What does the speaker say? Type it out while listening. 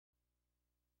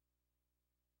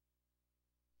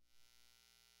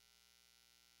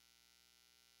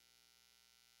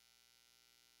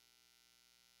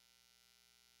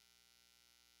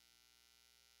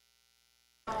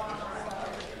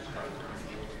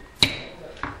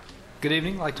Good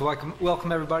evening. I'd like to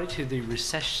welcome everybody to the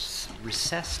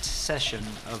recessed session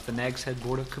of the Nags Head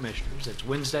Board of Commissioners. It's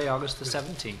Wednesday, August the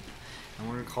 17th, and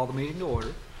we're going to call the meeting to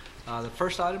order. The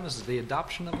first item is the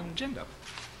adoption of an agenda.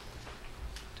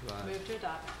 Move to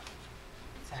adopt.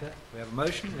 Second. We have a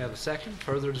motion. We have a second.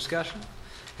 Further discussion?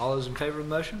 All those in favor of the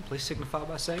motion, please signify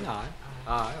by saying aye.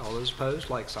 Aye. All those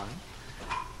opposed, like sign.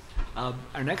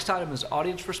 Our next item is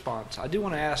audience response. I do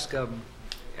want to ask a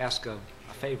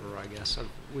favor, I guess.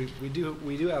 We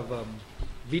do have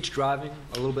beach driving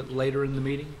a little bit later in the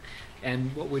meeting,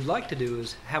 and what we'd like to do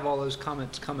is have all those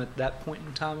comments come at that point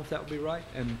in time, if that would be right.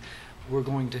 And we're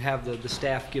going to have the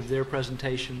staff give their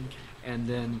presentation and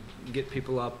then get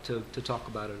people up to talk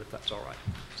about it, if that's all right.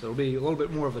 So it'll be a little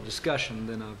bit more of a discussion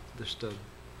than just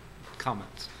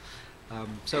comments.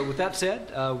 So with that said,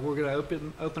 we're going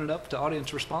to open it up to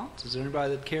audience response. Is there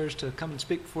anybody that cares to come and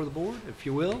speak before the board? If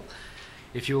you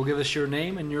will give us your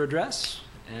name and your address,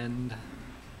 and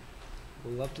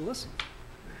we'll love to listen.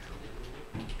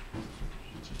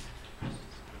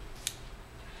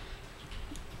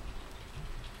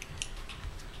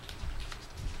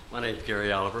 My name is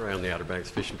Gary Oliver. I own the Outer Banks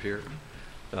Fishing Pier.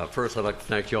 First, I'd like to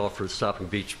thank you all for stopping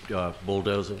beach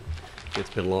bulldozing. It's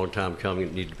been a long time coming.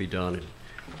 It needed to be done,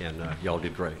 and y'all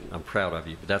did great. I'm proud of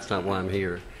you, but that's not why I'm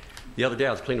here. The other day,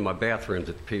 I was cleaning my bathrooms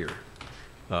at the pier.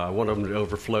 One of them had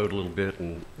overflowed a little bit,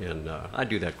 and I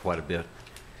do that quite a bit.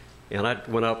 And I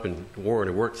went up, and Warren,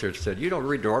 who works there, said, "You don't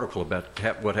read the article about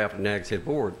what happened at Nags Head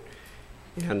Board."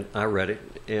 And I read it,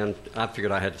 and I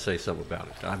figured I had to say something about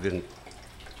it. I've been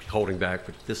holding back,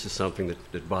 but this is something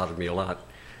that bothered me a lot.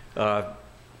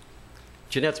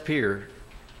 Jeanette's Pier,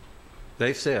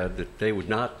 they said that they would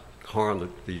not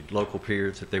harm the local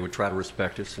piers, that they would try to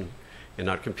respect us and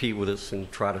not compete with us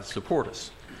and try to support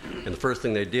us. And the first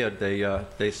thing they did,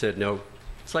 they said no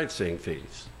sightseeing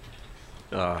fees.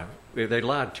 They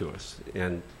lied to us,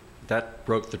 and that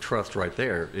broke the trust right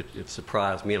there. It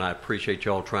surprised me, and I appreciate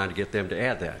y'all trying to get them to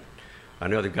add that. I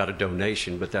know they've got a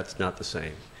donation, but that's not the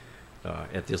same.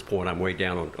 At this point, I'm way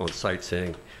down on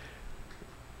sightseeing.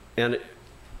 And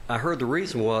I heard the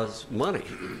reason was money.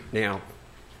 Now,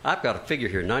 I've got a figure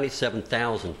here.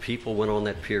 97,000 people went on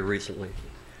that pier recently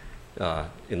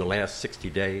in the last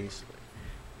 60 days.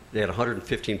 They had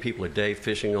 115 people a day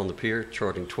fishing on the pier,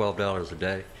 charging $12 a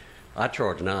day. I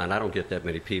charge $9. I don't get that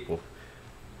many people.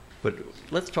 But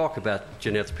let's talk about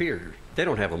Jeanette's Pier. They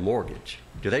don't have a mortgage.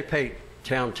 Do they pay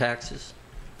town taxes,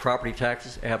 property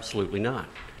taxes? Absolutely not.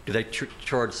 Do they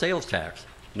charge sales tax?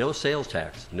 No sales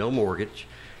tax, no mortgage.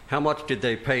 How much did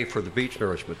they pay for the beach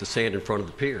nourishment, the sand in front of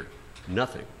the pier?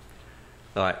 Nothing.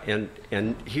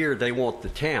 And here they want the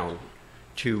town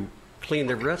to clean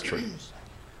their restrooms.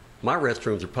 My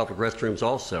restrooms are public restrooms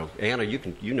also. Anna,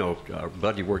 you know,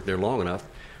 Bud, you worked there long enough.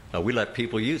 We let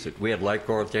people use it. We had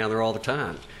lifeguards down there all the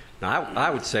time. Now, I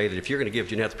would say that if you're going to give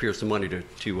Jeanette's Pier some money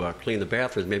to clean the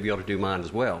bathrooms, maybe you ought to do mine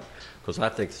as well, because I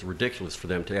think it's ridiculous for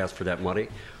them to ask for that money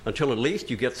until at least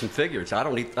you get some figures. I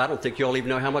don't think you all even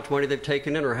know how much money they've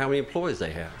taken in or how many employees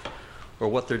they have or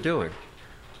what they're doing.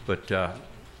 But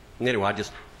anyway, I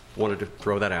just wanted to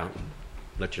throw that out and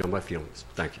let you know my feelings.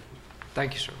 Thank you.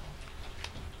 Thank you, sir.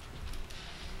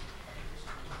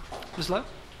 Ms. Lowe?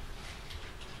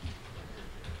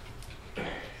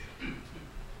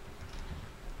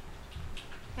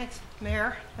 Thanks,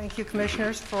 Mayor. Thank you,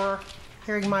 Commissioners, for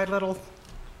hearing my little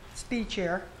speech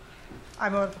here.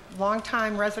 I'm a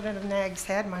longtime resident of Nags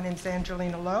Head. My name is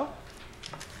Angelina Lowe.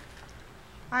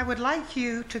 I would like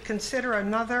you to consider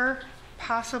another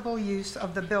possible use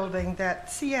of the building that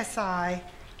CSI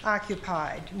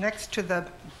occupied next to the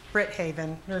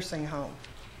Brithaven nursing home.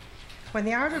 When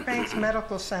the Outer Banks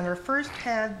Medical Center first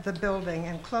had the building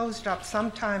and closed up some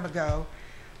time ago,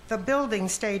 the building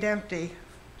stayed empty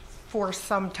for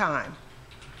some time.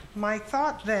 My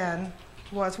thought then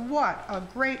was, what a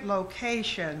great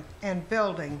location and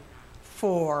building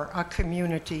for a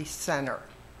community center.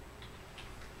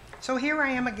 So here I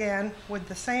am again with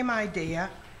the same idea,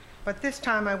 but this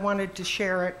time I wanted to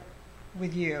share it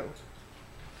with you.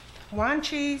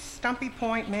 Wanchese, Stumpy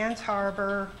Point, Mans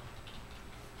Harbor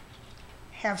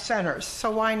have centers, so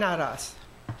why not us?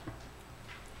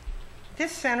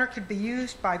 This center could be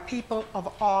used by people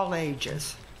of all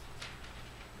ages.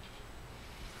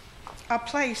 A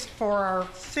place for our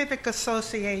civic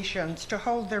associations to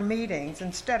hold their meetings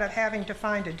instead of having to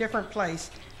find a different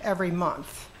place every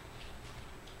month.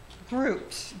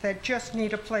 Groups that just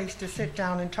need a place to sit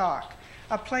down and talk.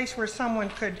 A place where someone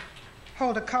could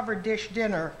hold a covered dish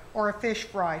dinner or a fish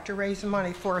fry to raise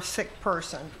money for a sick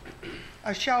person.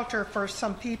 A shelter for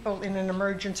some people in an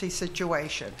emergency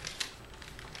situation.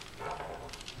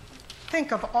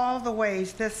 think of all the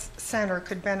ways this center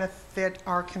could benefit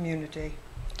our community.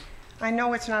 I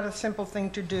know it's not a simple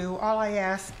thing to do. All I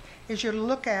ask is you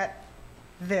look at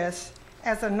this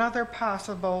as another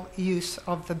possible use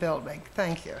of the building.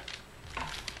 Thank you.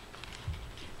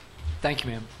 Thank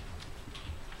you, ma'am.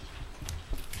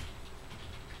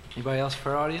 Anybody else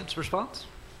for our audience response?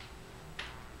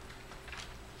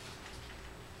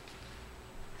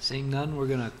 Seeing none, we're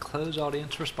going to close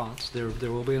audience response. There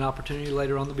will be an opportunity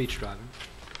later on the beach driving.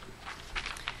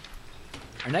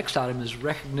 Our next item is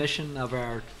recognition of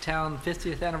our town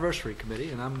 50th anniversary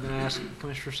committee, and I'm going to ask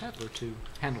Commissioner Sadler to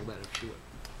handle that if she would.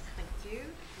 Thank you,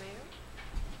 Mayor.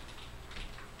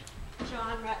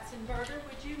 John Ratzenberger,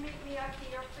 would you meet me up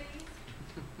here, please?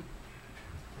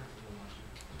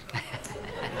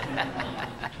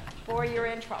 Or you're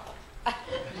in trouble.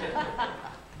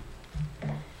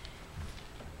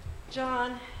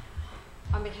 John,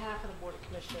 on behalf of the Board of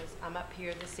Commissioners, I'm up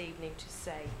here this evening to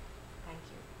say thank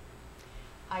you.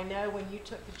 I know when you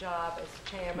took the job as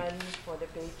chairman for the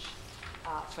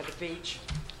beach's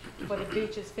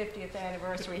 50th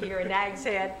anniversary here in Nags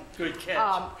Head. Good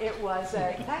catch. It was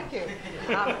a, thank you.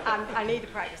 I need to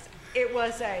practice. It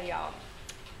was a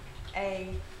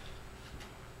kind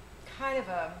of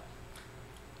a,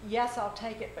 yes, I'll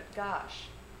take it, but gosh.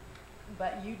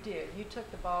 But you did. You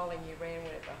took the ball and you ran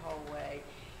with it the whole way.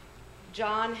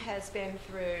 John has been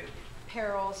through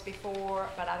perils before,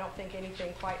 but I don't think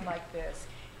anything quite like this.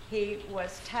 He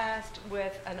was tasked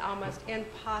with an almost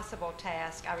impossible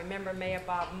task. I remember Mayor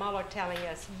Bob Mueller telling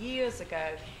us years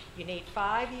ago, you need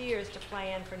 5 years to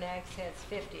plan for Nags Head's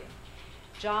 50th.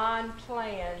 John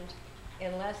planned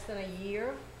in less than a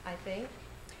year, I think,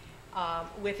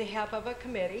 with the help of a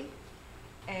committee.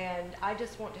 And I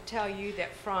just want to tell you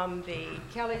that from the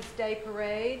Kelly's Day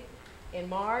Parade in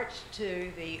March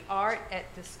to the art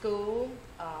at the school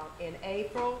in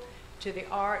April to the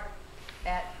art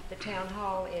at the town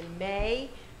hall in May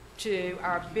to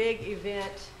our big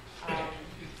event,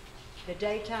 the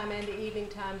daytime and the evening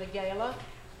time, the gala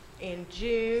in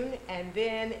June, and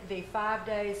then the 5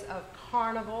 days of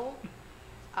carnival.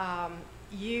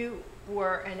 You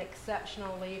were an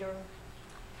exceptional leader,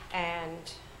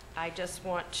 and I just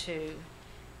want to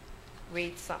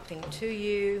read something to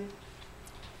you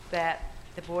that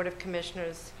the Board of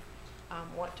Commissioners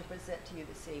want to present to you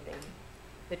this evening.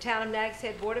 The Town of Nags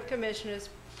Head Board of Commissioners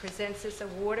presents this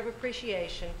award of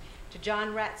appreciation to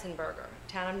John Ratzenberger,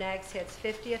 Town of Nags Head's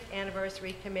 50th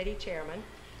Anniversary Committee Chairman,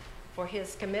 for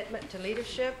his commitment to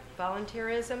leadership,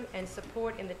 volunteerism, and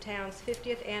support in the town's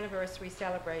 50th Anniversary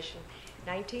celebration,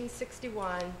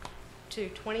 1961 to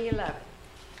 2011.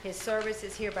 His service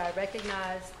is hereby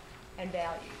recognized and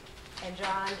valued. And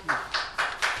John, do you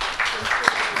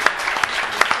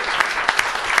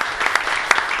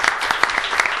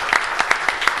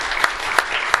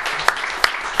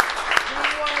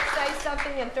want to say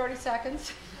something in 30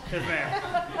 seconds? Yes, ma'am.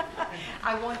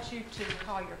 I want you to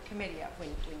call your committee up when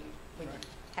you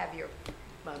have your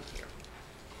moment here.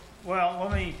 Well,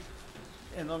 let me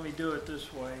do it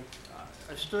this way.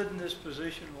 I stood in this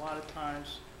position a lot of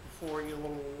times before you get a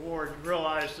little award and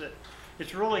realize that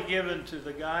it's really given to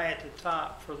the guy at the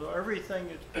top for everything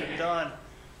that's been done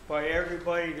by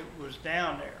everybody that was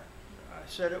down there. I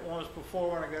said it once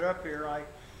before when I got up here, I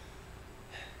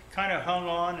kind of hung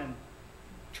on and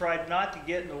tried not to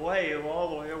get in the way of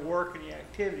all the work and the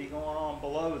activity going on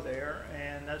below there,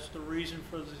 and that's the reason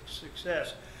for the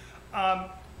success.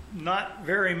 Not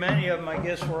very many of them, I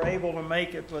guess, were able to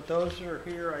make it, but those that are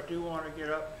here, I do want to get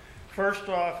up. First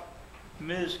off,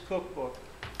 Ms. Cookbook,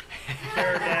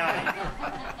 tear down.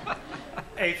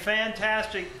 A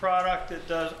fantastic product that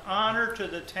does honor to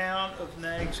the town of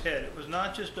Nags Head. It was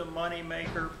not just a money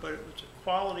maker, but it was a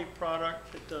quality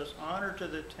product that does honor to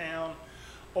the town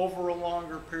over a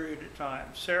longer period of time.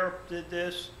 Sarah did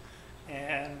this,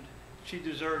 and she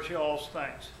deserves y'all's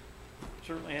thanks.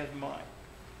 Certainly has mine.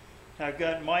 I've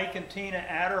got Mike and Tina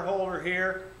Adderholder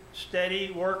here, steady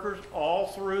workers all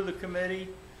through the committee,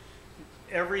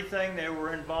 everything they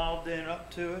were involved in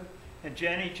up to it. And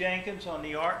Jenny Jenkins on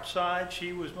the art side,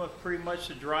 she was pretty much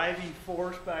the driving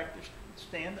force back to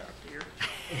stand up here.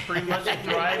 Pretty much the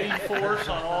driving force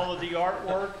on all of the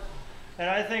artwork. And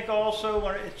I think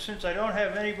also, since I don't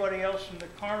have anybody else from the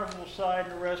carnival side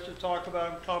and the rest to talk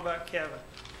about, I'm talking about Kevin.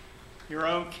 Your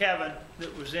own Kevin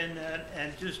that was in that,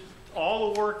 and just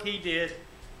all the work he did,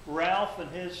 Ralph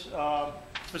and his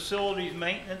facilities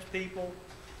maintenance people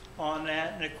on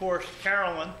that, and of course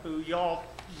Carolyn, who y'all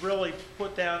really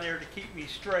put down there to keep me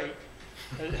straight.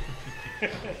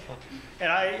 And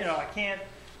I can't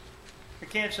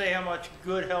say how much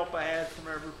good help I had from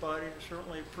everybody. I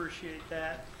certainly appreciate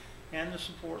that. and the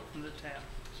support from the town.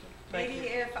 So, thank Maybe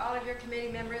you. if all of your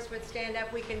committee members would stand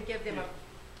up, we can give them a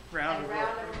Round of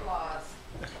applause. applause.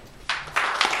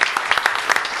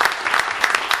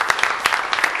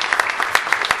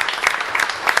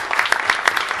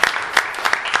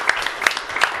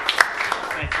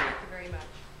 Thank you. Thank you very much.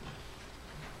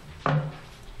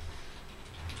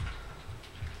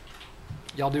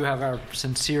 Y'all do have our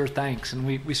sincere thanks, and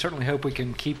we certainly hope we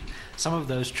can keep some of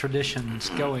those traditions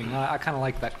going. I kind of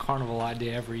like that carnival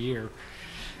idea every year,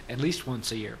 at least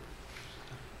once a year.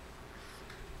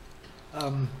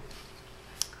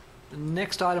 The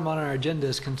next item on our agenda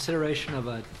is consideration of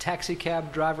a taxi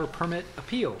cab driver permit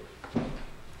appeal.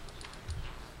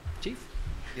 Chief?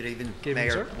 Good evening, Good evening,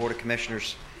 Mayor, sir. Board of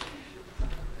Commissioners.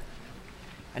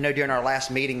 I know during our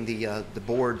last meeting, the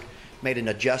board made an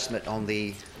adjustment on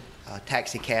the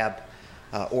taxi cab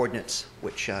ordinance,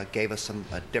 which gave us some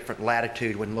different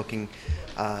latitude when looking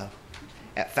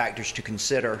at factors to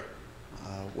consider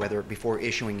whether before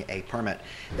issuing a permit.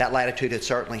 That latitude has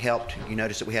certainly helped. You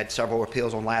notice that we had several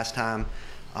appeals on last time.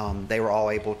 They were all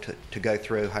able to go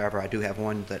through. However, I do have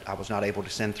one that I was not able to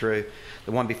send through.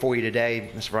 The one before you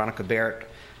today, Ms. Veronica Barrett,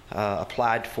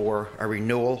 applied for a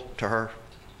renewal to her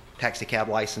taxi cab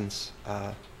license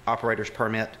operator's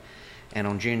permit, and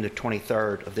on June the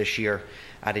 23rd of this year,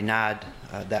 I denied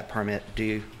that permit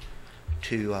due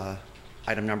to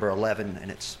item number 11,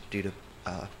 and it's due to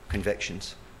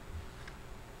convictions.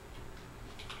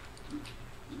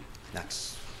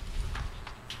 Next.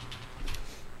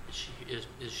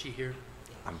 Is she here?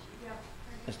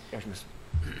 There's Ms.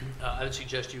 I would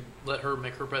suggest you let her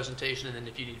make her presentation, and then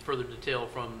if you need further detail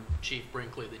from Chief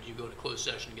Brinkley, that you go to closed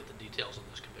session and get the details on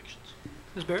those convictions.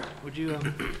 Ms. Barrett, would you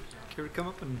care to come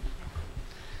up and...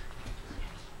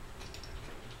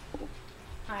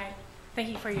 Hi, thank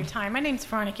you for your time. My name's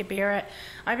Veronica Barrett.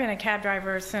 I've been a cab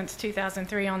driver since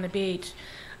 2003 on the beach.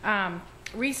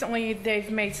 Recently, they've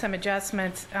made some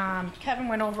adjustments. Kevin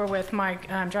went over with my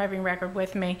driving record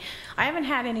with me. I haven't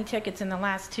had any tickets in the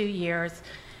last 2 years.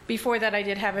 Before that, I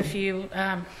did have a few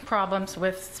problems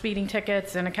with speeding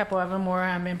tickets, and a couple of them were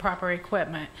improper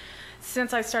equipment.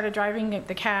 Since I started driving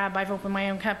the cab, I've opened my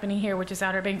own company here, which is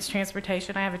Outer Banks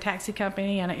Transportation. I have a taxi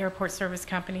company and an airport service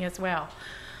company as well.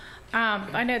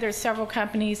 I know there's several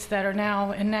companies that are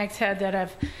now in Nags Head that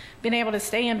have been able to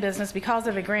stay in business because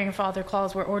of a grandfather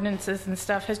clause where ordinances and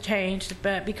stuff has changed,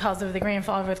 but because of the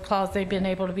grandfather clause, they've been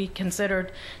able to be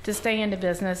considered to stay into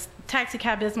business. Taxi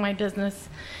cab is my business,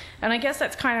 and I guess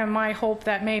that's kind of my hope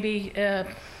that maybe,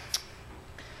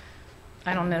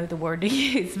 I don't know the word to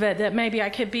use, but that maybe I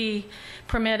could be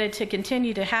permitted to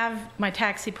continue to have my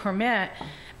taxi permit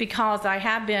because I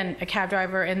have been a cab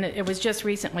driver and it was just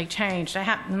recently changed.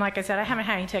 And like I said, I haven't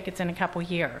had any tickets in a couple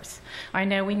years. I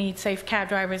know we need safe cab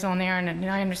drivers on there, and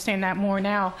I understand that more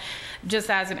now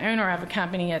just as an owner of a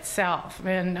company itself.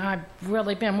 And I've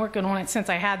really been working on it since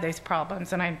I had those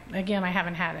problems, and I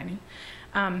haven't had any.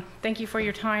 Thank you for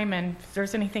your time, and if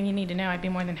there's anything you need to know, I'd be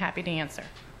more than happy to answer.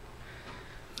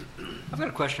 I've got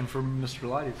a question for Mr.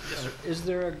 Lighty. Yes, sir. Is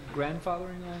there a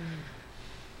grandfathering on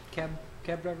cab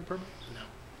driver permits? No.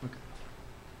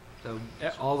 So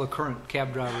all the current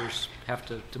cab drivers have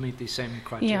to meet these same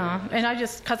criteria? Yeah, and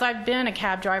because I've been a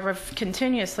cab driver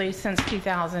continuously since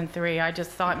 2003, I just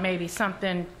thought maybe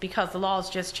something, because the laws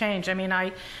just changed. I mean,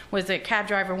 I was a cab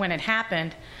driver when it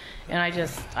happened, and I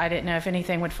didn't know if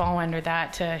anything would fall under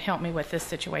that to help me with this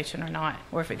situation or not,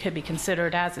 or if it could be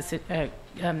considered as an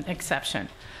exception.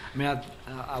 I mean,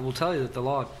 I will tell you that the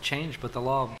law changed, but the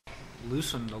law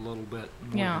loosened a little bit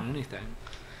more than anything.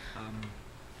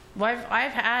 Well,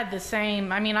 I've had the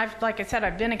same, I mean, like I said,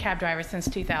 I've been a cab driver since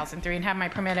 2003 and have my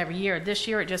permit every year. This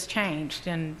year it just changed,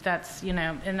 and that's,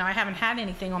 and I haven't had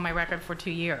anything on my record for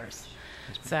 2 years.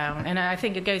 So, and I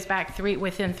think it goes back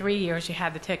within 3 years you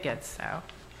had the tickets, so.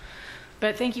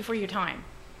 But thank you for your time.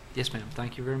 Yes, ma'am.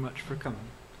 Thank you very much for coming.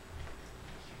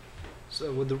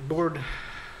 So would the board,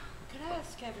 Could I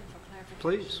ask Kevin for clarification?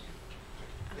 please?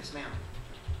 Yes, ma'am.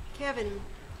 Kevin,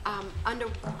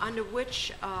 under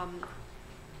which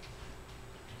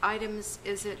items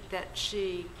is it that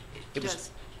she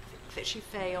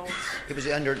failed? It was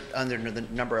under the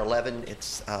number 11.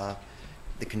 It's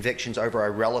the convictions over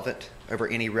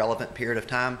any relevant period of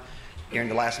time. During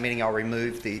the last meeting, I'll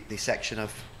remove the section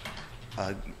of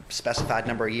specified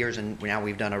number of years, and now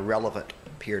we've done a relevant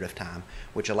period of time,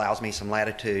 which allows me some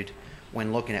latitude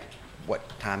when looking at what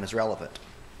time is relevant,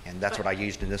 and that's what I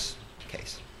used in this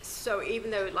case. So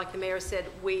even though, like the mayor said,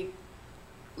 we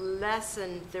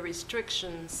lessened the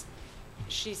restrictions,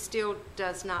 she still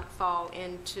does not fall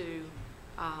into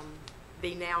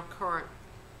the now current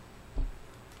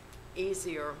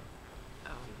easier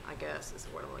I guess is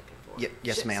what I'm looking for.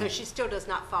 Yes, ma'am. So she still does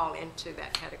not fall into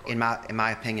that category? In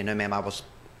my opinion, no, ma'am.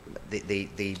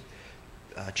 The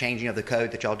changing of the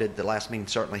code that y'all did the last meeting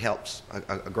certainly helps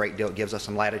a great deal. It gives us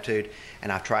some latitude,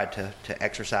 and I've tried to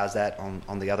exercise that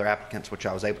on the other applicants, which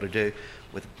I was able to do.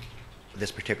 With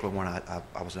this particular one,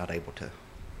 I was not able to. All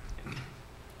right,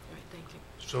 thank you.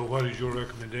 So what is your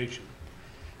recommendation?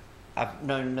 I've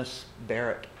known Miss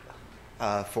Barrett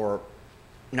for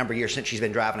a number of years since she's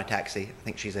been driving a taxi. I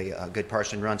think she's a good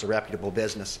person, runs a reputable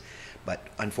business, but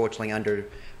unfortunately under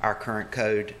our current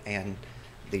code and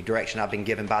the direction I've been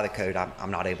given by the code, I'm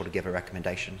not able to give a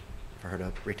recommendation for her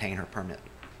to retain her permit.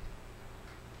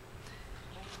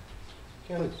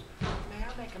 Please. May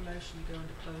I make a motion to go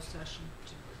into closed session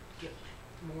to get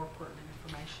more pertinent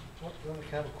information? Let me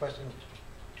have a question,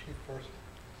 Chief, first.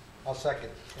 I'll second.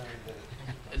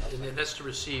 And then that's to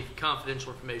receive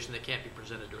confidential information that can't be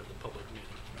presented during the public meeting.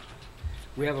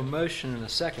 We have a motion and a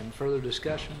second. Further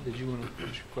discussion? Did you want to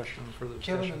ask your question on further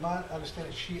discussion? Kevin, am I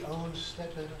understanding she owns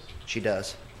that business? She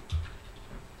does.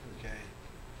 Okay.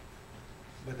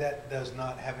 But that does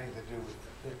not have anything to do with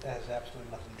it. That has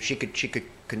absolutely nothing to do She could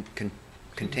continue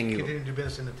Continue to do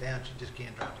business in the town, she just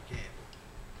can't drive the cab.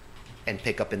 and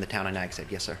pick up in the town of Nags.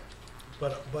 Yes, sir.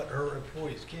 But her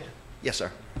employees can. Yes,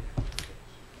 sir.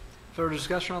 Further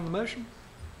discussion on the motion?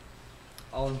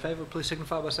 All in favor, please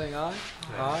signify by saying aye.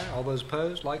 Aye. All those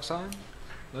opposed, like sign.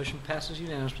 Motion passes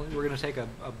unanimously. We're going to take a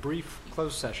brief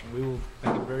closed session. We will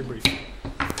make it very brief.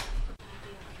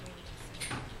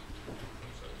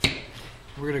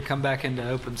 We're going to come back into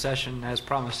open session as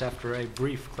promised after a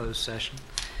brief closed session.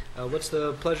 What's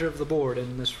the pleasure of the board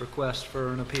in this request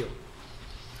for an appeal?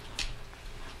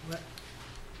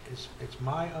 It's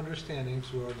my understanding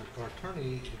through our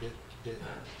attorney that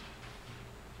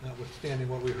notwithstanding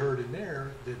what we heard in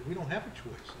there, that we don't have a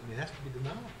choice. I mean, it has to be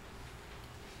denied.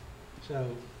 So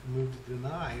move to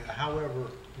deny. However,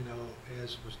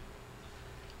 as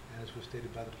was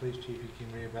stated by the police chief, he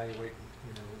can reevaluate,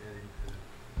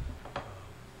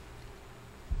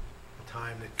 a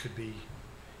time that could be,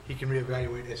 he can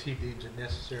reevaluate as he deems it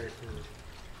necessary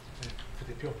for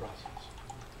the appeal process.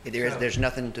 There's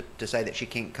nothing to say that she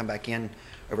can't come back in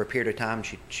over a period of time.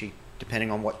 She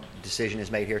depending on what decision is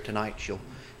made here tonight, she'll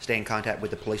stay in contact with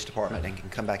the police department and can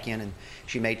come back in, and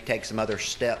she may take some other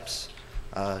steps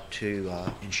to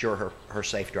ensure her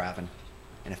safe driving,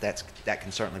 and if that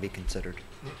can certainly be considered.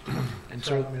 And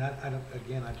so, I mean,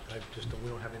 we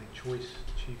don't have any choice.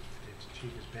 Chief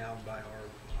is bound by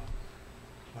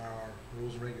our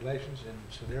rules and regulations, and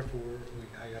so therefore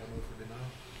I got to move for denial.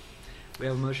 We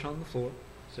have a motion on the floor.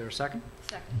 Is there a second?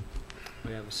 Second.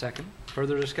 We have a second.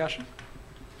 Further discussion?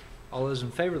 All those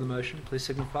in favor of the motion, please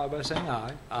signify by saying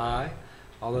aye. Aye.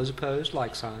 All those opposed,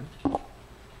 like sign.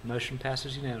 Motion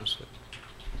passes unanimously.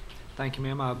 Thank you,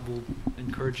 ma'am. I will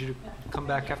encourage you to come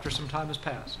back after some time has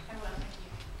passed. I will, thank you.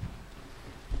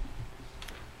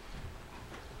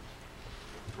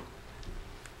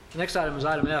 The next item is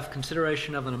item F,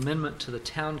 consideration of an amendment to the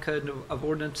Town Code of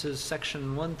Ordinances,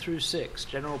 Section 1 through 6,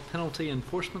 General Penalty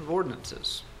Enforcement of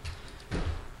Ordinances.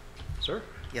 Sir?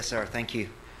 Yes, sir. Thank you.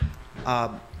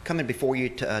 Coming before you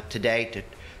today to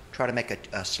try to make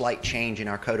a slight change in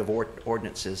our Code of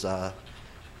Ordinances,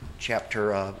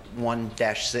 Chapter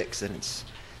 1-6, and it's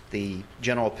the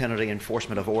General Penalty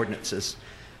Enforcement of Ordinances.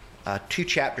 Two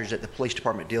chapters that the police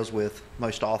department deals with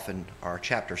most often are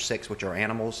Chapter 6, which are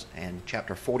animals, and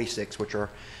Chapter 46, which are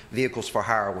vehicles for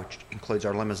hire, which includes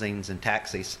our limousines and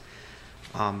taxis.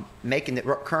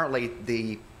 Currently,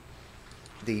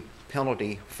 the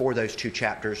penalty for those two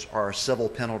chapters are a civil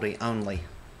penalty only.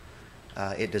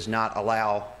 It does not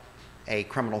allow a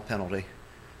criminal penalty.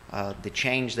 The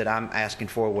change that I'm asking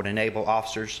for would enable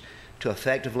officers to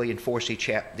effectively enforce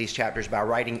these chapters by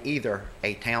writing either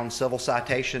a town civil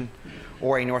citation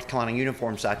or a North Carolina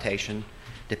uniform citation,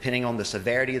 depending on the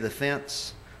severity of the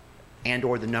offense and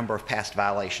or the number of past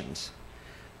violations.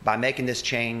 By making this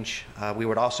change, we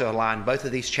would also align both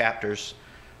of these chapters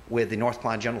with the North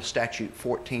Carolina General Statute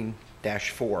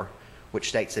 14-4, which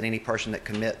states that any person that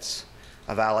commits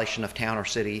a violation of town or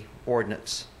city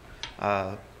ordinance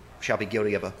shall be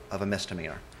guilty of a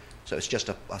misdemeanor. So it's just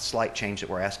a slight change that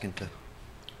we're asking to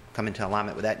come into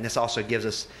alignment with that. And this also gives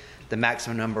us the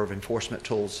maximum number of enforcement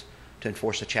tools to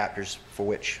enforce the chapters for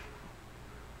which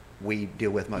we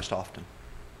deal with most often.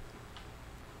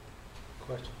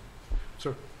 Question.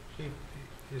 Sir? Chief,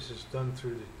 this is done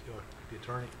through the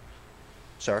attorney?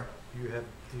 Sir? You have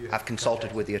I've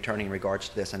consulted with the attorney in regards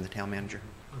to this and the town manager.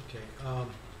 Okay.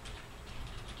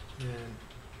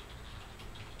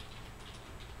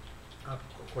 Of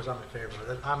course, I'm in favor of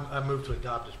it. I move to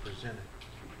adopt as presented.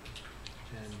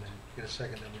 and get a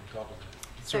second, then we can talk about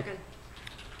it. Second.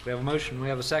 We have a motion, we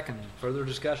have a second. Further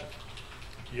discussion?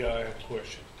 Yeah, I have a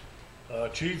question.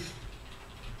 Chief,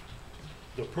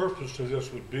 the purpose of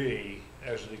this would be,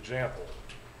 as an example,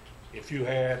 if you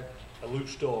had a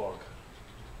loose dog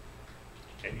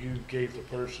and you gave the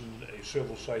person a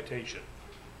civil citation,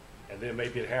 and then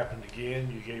maybe it happened again,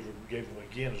 you gave them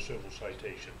again a civil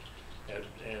citation,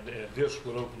 and this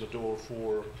would open the door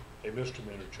for a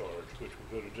misdemeanor charge, which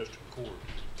would go to district court.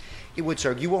 It would,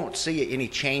 sir. You won't see any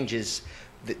changes.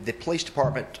 The police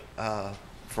department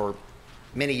for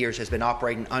many years has been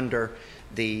operating under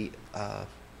the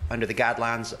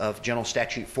guidelines of General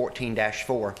Statute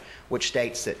 14-4, which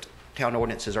states that town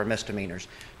ordinances are misdemeanors.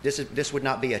 This would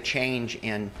not be a change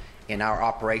in our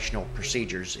operational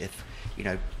procedures. If, you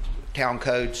know, town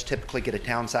codes typically get a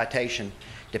town citation,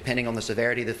 depending on the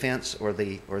severity of the offense or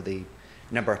the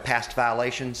number of past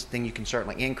violations, then you can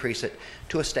certainly increase it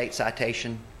to a state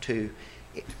citation.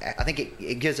 I think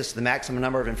it gives us the maximum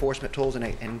number of enforcement tools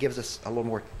and gives us a little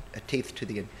more teeth to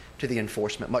the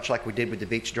enforcement, much like we did with the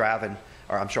beach driving,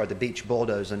 or I'm sorry, the beach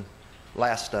bulldozing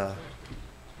last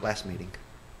meeting.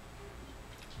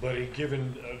 But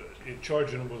in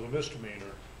charging them with a misdemeanor,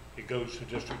 it goes to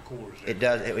district court. It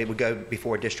does. It would go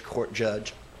before a district court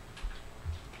judge.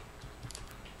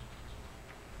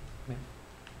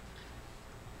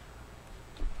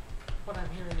 What I'm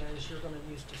hearing is you're going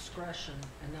to use discretion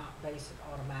and not base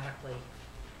it automatically.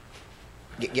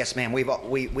 Yes, ma'am.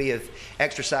 We have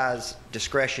exercised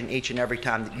discretion each and every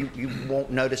time. You won't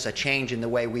notice a change in the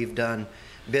way we've done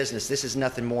business. This is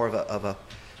nothing more of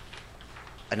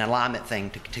an alignment thing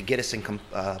to get us in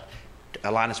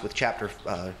align us with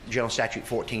General Statute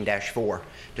 14-4.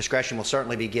 Discretion will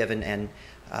certainly be given, and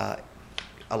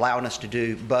allowing us to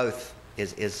do both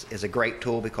is a great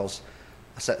tool, because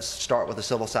start with a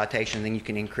civil citation, then you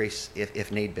can increase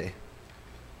if need be.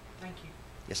 Thank you.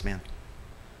 Yes, ma'am.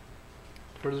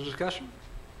 Further discussion?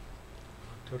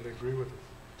 Totally agree with it.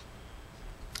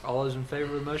 All those in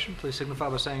favor of the motion, please signify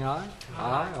by saying aye.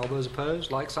 Aye. All those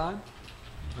opposed, like sign.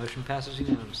 Motion passes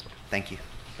unanimously. Thank you.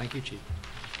 Thank you, Chief.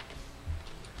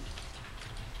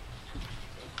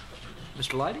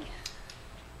 Mr. Leidy?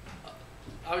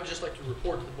 I would just like to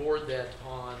report to the board that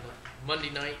on Monday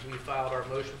night, we filed our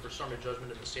motion for summary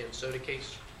judgment in the Sand Soda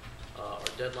case. Our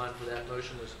deadline for that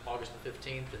motion was August the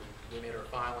 15th, and we made our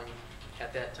filing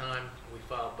at that time. We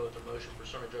filed both a motion for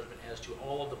summary judgment as to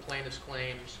all of the plaintiff's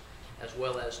claims, as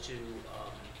well as to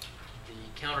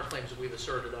the counterclaims that we've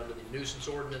asserted under the nuisance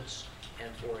ordinance,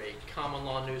 and for a common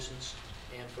law nuisance,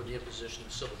 and for the imposition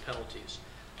of civil penalties.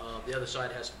 The other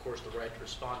side has, of course, the right to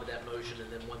respond to that motion,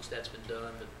 and then once that's been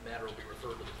done, the matter will be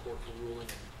referred to the court for ruling,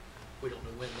 and we don't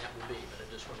know when that will be, but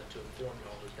I just wanted to inform you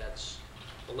all that that's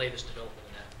the latest development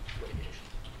in that litigation.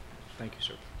 Thank you,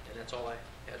 sir. And that's all I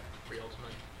had for y'all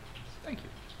tonight. Thank you.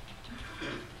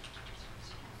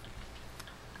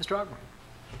 Mr. Ogburn.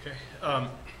 Okay.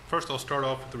 First, I'll start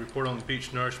off with the report on the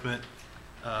beach nourishment.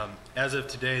 As of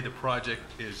today, the project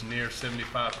is near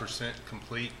 75%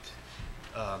 complete.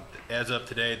 As of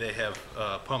today, they have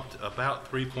pumped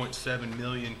about 3.7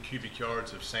 million cubic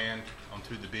yards of sand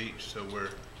onto the beach, so we're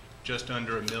just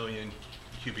under 1 million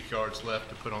cubic yards left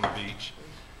to put on the beach.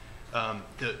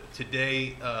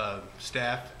 Today,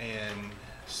 staff and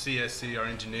CSC, our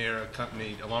engineer,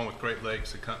 accompanied, along with Great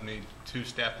Lakes, accompanied 2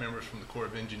 staff members from the Corps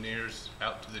of Engineers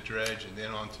out to the dredge and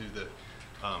then onto the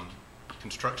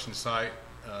construction site.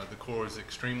 The Corps was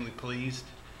extremely pleased.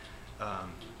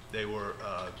 They were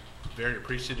very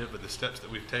appreciative of the steps that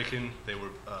we've taken. They were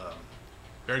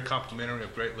very complimentary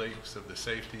of Great Lakes, of the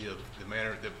safety, of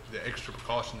the extra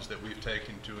precautions that we've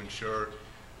taken to ensure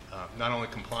not only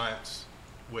compliance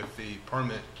with the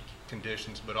permit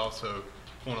conditions, but also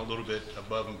going a little bit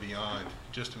above and beyond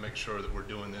just to make sure that we're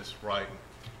doing this right.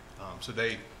 So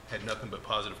they had nothing but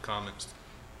positive comments.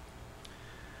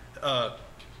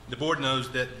 The board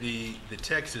knows that the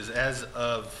Texas, as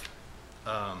of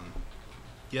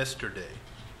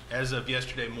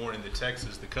yesterday morning, the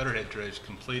Texas, the Cutterhead Dredge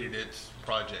completed its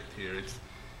project here. It's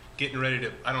getting ready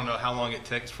to, I don't know how long it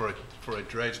takes for a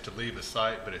dredge to leave a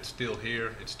site, but it's still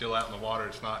here. It's still out in the water.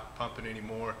 It's not pumping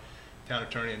anymore. Town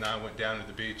attorney and I went down to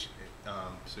the beach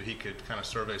so he could kind of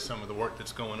survey some of the work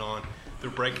that's going on. They're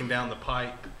breaking down the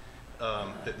pipe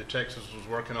that the Texas was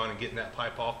working on and getting that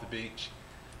pipe off the beach.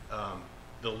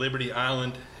 The Liberty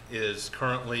Island is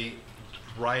currently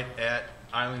right at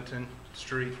Islington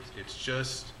Street. It's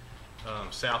just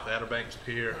south Outer Banks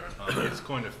Pier. It's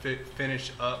going to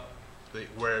finish up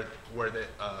where the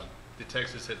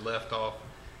Texas had left off.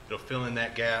 It'll fill in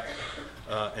that gap,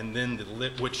 and then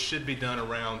which should be done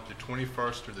around the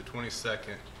 21st or the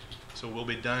 22nd. So we'll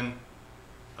be done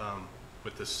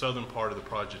with the southern part of the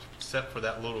project, except for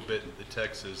that little bit that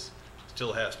Texas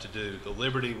still has to do. The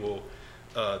Liberty will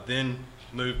then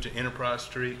move to Enterprise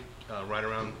Street, right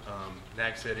around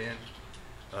Nags Head Inn,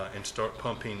 and start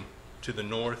pumping to the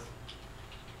north,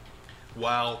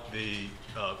 while the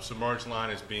submerged line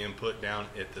is being put down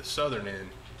at the southern end.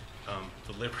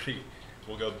 The Liberty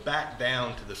will go back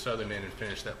down to the southern end and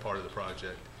finish that part of the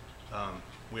project.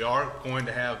 We are going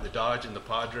to have the Dodge and the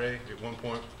Padre. At one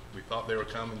point, we thought they were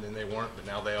coming, then they weren't, but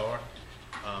now they are.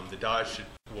 The Dodge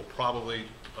will probably,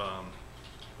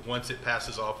 once it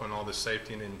passes off on all the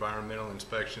safety and environmental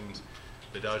inspections,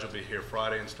 the Dodge will be here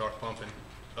Friday and start pumping,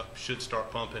 should start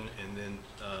pumping, and then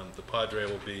the Padre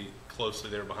will be closely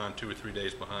there behind, 2 or 3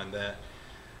 days behind that.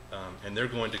 And they're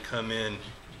going to come in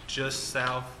just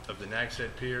south of the Nags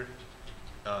Head Pier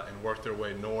and work their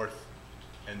way north,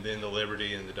 and then the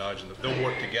Liberty and the Dodge, and they'll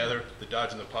work together. The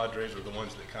Dodge and the Padres are the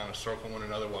ones that kind of circle one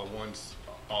another while one's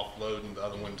offload and the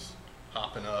other one's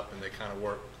hopping up, and they kind of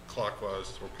work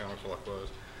clockwise or counterclockwise.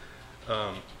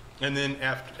 And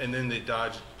then the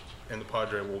Dodge and the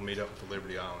Padre will meet up with the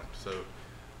Liberty Island. So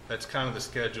that's kind of the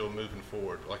schedule moving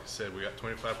forward. Like I said, we got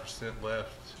 25%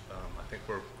 left. I think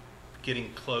we're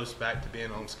getting close back to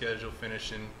being on schedule,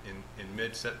 finishing in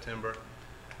mid-September.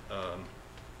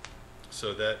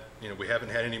 So that, we haven't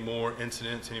had any more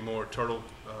incidents, any more turtle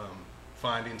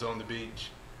findings on the beach.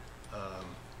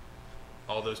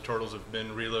 All those turtles have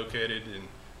been relocated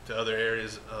to other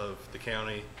areas of the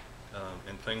county,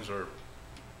 and things are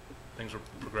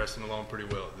progressing along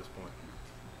pretty well at this point.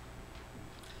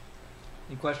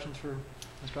 Any questions for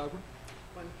Mr. Ogburn?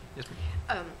 One. Yes,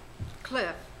 ma'am.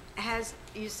 Cliff,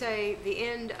 you say the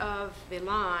end of the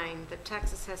line that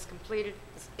Texas has completed,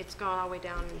 it's gone all the way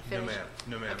down and finished?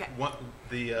 No, ma'am. Okay.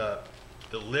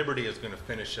 The Liberty is going to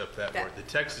finish up that part. The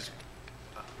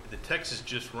Texas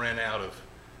just ran out of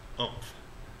oomph.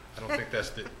 I don't think that's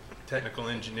the technical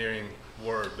engineering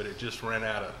word, but it just ran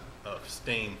out of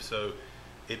steam. So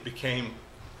it became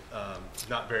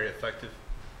not very effective.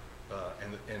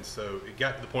 And so it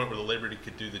got to the point where the Liberty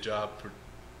could do the job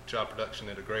production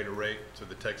at a greater rate, so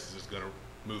the Texas is going to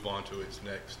move on to its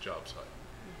next job site.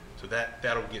 So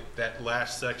that'll get that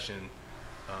last section,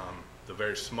 the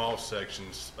very small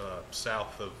sections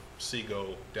south of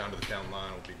Seagull down to the town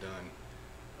line will be done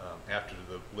after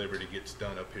the Liberty gets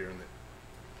done up here in the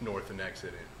north of Nags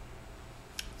Head Inn.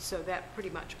 So that pretty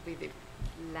much will be the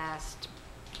last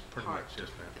Pretty part. much, yes,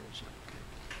 ma'am. Finish up.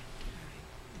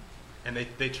 And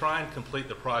they try and complete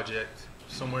the project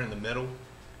somewhere in the middle,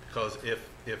 because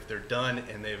if they're done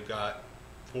and they've got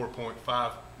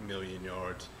 4.5 million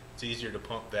yards, it's easier to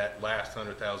pump that last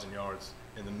 100,000 yards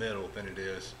in the middle than it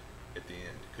is at the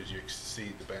end, because you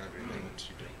exceed the boundary limits.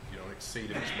 You don't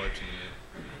exceed it as much in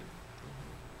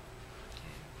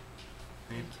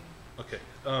the middle. Okay.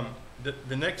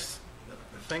 The next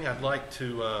thing I'd like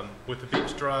to, with the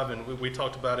beach drive, and we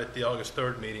talked about it at the August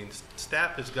 3rd meeting,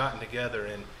 staff has gotten together,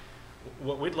 and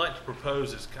what we'd like to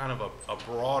propose is kind of a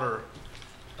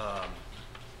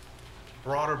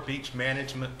broader beach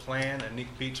management plan, a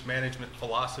beach management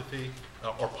philosophy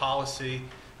or policy,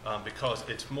 because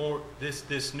it's more,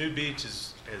 this new beach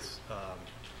has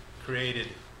created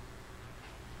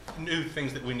new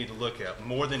things that we need to look at,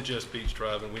 more than just beach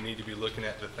driving. We need to be looking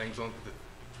at the things on the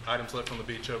items left on the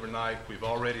beach overnight. We've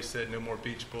already said no more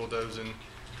beach bulldozing.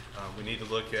 We need to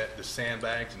look at the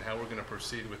sandbags and how we're going to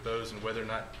proceed with those, and whether or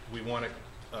not we want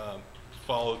to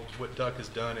follow what Duck has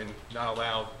done and not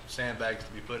allow sandbags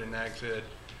to be put in Nags Head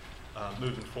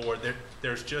moving forward.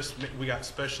 We got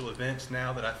special events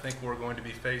now that I think we're going to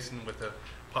be facing with the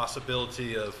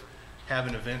possibility of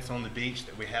having events on the beach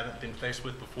that we haven't been faced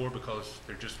with before, because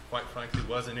there just, quite frankly,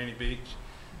 wasn't any beach.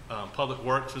 Public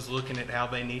Works is looking at how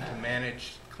they need to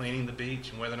manage cleaning the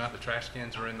beach and whether or not the trash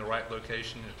cans are in the right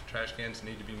location, if the trash cans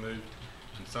need to be moved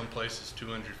in some places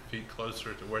 200 feet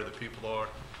closer to where the people are.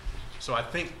 So I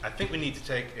think we need to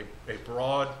take a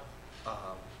broad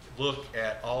look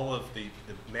at all of the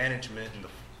management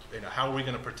and how are we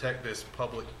going to protect this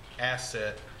public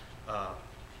asset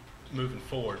moving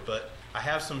forward. But I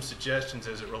have some suggestions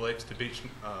as it relates to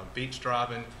beach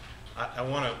driving. I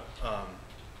want to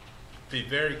be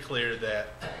very clear that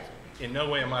in no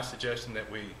way am I suggesting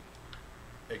that we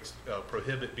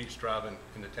prohibit beach driving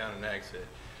in the town of Nags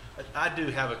Head. I do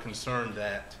have a concern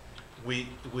that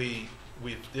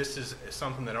this is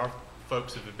something that our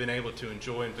folks have been able to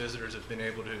enjoy and visitors have been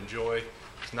able to enjoy.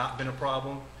 It's not been a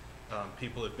problem.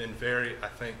 People have been very, I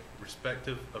think,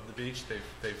 respectful of the beach.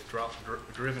 They've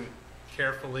driven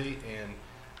carefully, and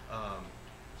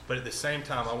but at the same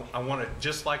time, I want to,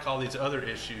 just like all these other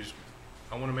issues,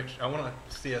 I want to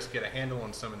see us get a handle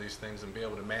on some of these things and be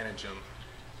able to manage them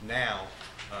now,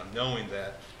 knowing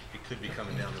that it could be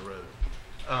coming down the road.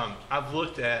 I've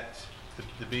looked at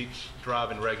the beach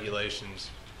driving regulations.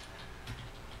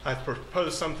 I've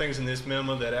proposed some things in this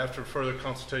memo that after further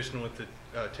consultation with the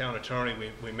town attorney,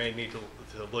 we may need to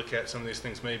look at. Some of these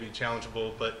things may be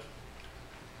challengeable, but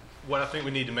what I think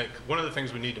we need to make, one of the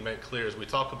things we need to make clear is we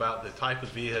talk about the type of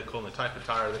vehicle and the type of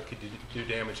tire that could do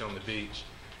damage on the beach.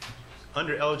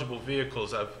 Under eligible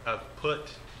vehicles, I've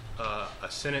put a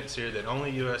sentence here that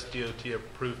only US DOT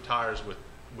approved tires with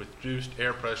reduced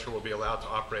air pressure will be allowed to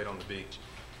operate on the beach.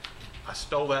 I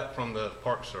stole that from the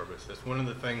Park Service. That's one of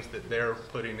the things that they're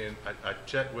putting in. I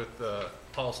checked with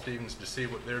Paul Stevens to see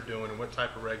what they're doing and what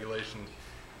type of regulations.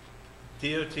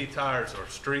 DOT tires are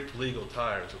street legal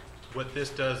tires. What this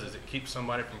does is it keeps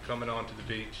somebody from coming onto the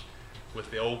beach with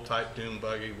the old type dune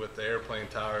buggy, with the airplane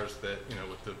tires that, you know,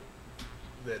 with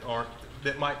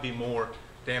that might be more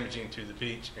damaging to the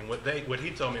beach. And what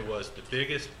he told me was the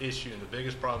biggest issue and the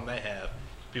biggest problem they have,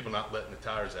 people not letting the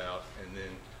tires out, and then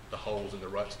the holes and the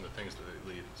ruts and the things that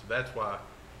they leave. So that's why.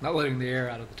 Not letting the air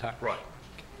out of the tire. Right,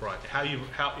 right. How you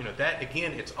know, that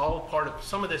again, it's all part of,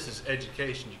 some of this is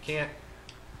education. You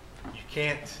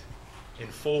can't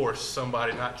enforce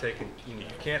somebody not taking, you know, you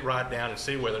can't ride down and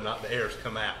see whether or not the air's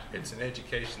come out. It's an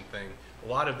education thing. A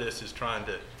lot of this is trying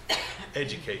to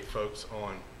educate folks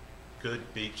on good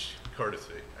beach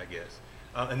courtesy, I guess.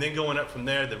 And then going up from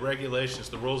there, the regulations,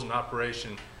 the rules in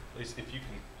operation, at least if you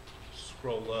can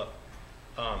scroll up.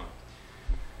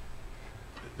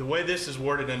 The way this is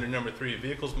worded under number 3,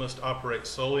 vehicles must operate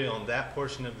solely on that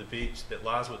portion of the beach that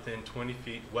lies within 20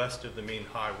 feet west of the mean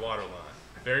high water line.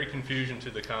 Very confusion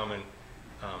to the common.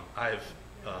 I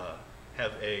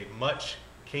have a much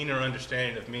keener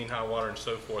understanding of mean high water and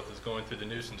so forth as going through the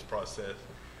nuisance process.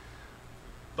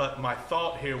 But my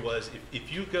thought here was,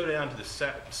 if you go down to the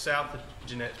south of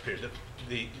Jeanette's Pier,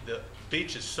 the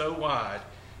beach is so wide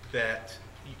that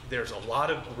there's a lot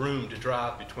of room to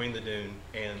drive between the dune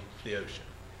and the ocean.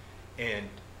 And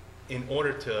in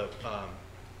order to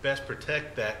best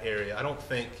protect that area, I don't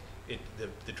think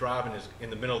the driving is in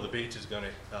the middle of the beach is going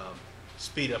to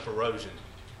speed up erosion.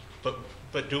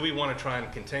 But do we want to try and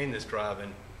contain this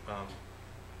driving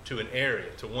to an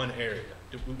area, to one area?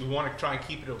 Do we want to try and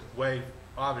keep it away,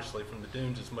 obviously, from the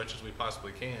dunes as much as we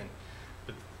possibly can?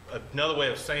 But another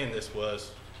way of saying this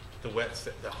was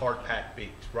the hard-packed beach,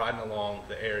 riding along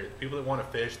the area. People that want to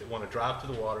fish, that want to drive to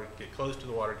the water, get close to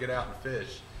the water, get out and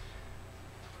fish,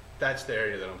 that's the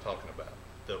area that I'm talking about.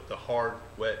 The hard,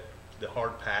 wet, the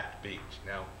hard-packed beach.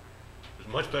 Now, there's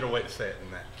a much better way to say it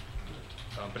than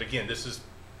that. But again, this is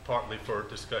partly for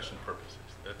discussion purposes.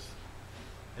 That's,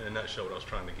 in a nutshell, what I was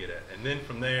trying to get at. And then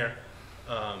from there,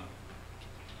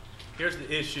 here's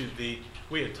the issue.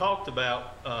 We had talked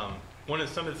about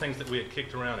some of the things that we had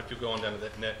kicked around. If you go on down to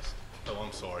that next, oh,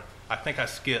 I'm sorry. I think I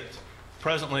skipped.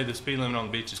 Presently, the speed limit on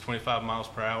the beach is 25 miles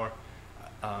per hour.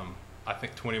 I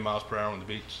think 20 miles per hour on the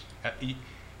beach.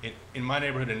 In my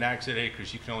neighborhood in Nags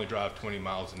Acres, you can only drive 20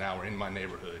 miles an hour in my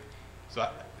neighborhood. So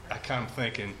I kind of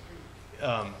thinking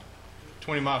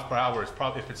 20 miles per hour is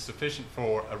probably, if it's sufficient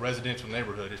for a residential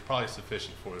neighborhood, it's probably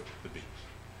sufficient for the beach.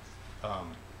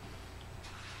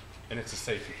 And it's a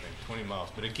safety thing, 20 miles.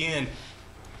 But again,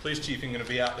 police chief isn't going to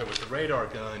be out there with the radar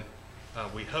gun,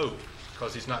 we hope,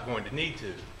 because he's not going to need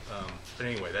to. But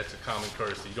anyway, that's a common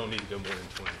courtesy. You don't need to go more than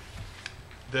 20.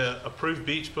 The approved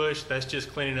beach push, that's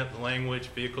just cleaning up the language.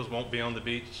 Vehicles won't be on the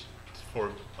beach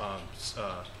for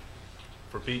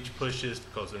beach pushes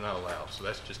because they're not allowed. So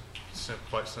that's just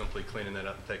quite simply cleaning that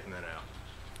up and taking that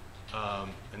out.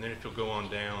 And then if you'll go on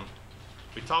down,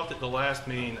 we talked at the last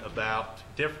meeting about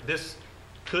this.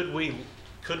 Could we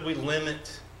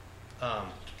limit?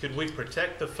 Could we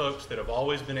protect the folks that have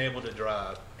always been able to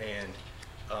drive and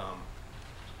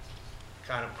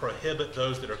kind of prohibit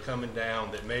those that are coming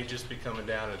down that may just be coming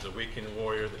down as a weekend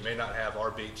warrior that may not have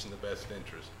our beach in the best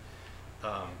interest?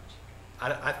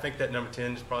 I think that number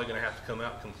 10 is probably going to have to come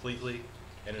out completely.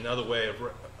 And another way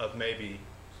of maybe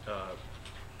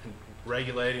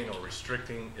regulating or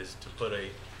restricting is to put a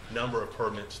number of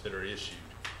permits that are issued.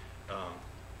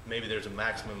 Maybe there's a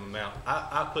maximum amount.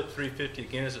 I put 350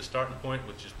 again as a starting point,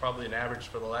 which is probably an average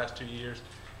for the last 2 years.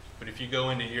 But if you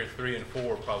go into year 3 and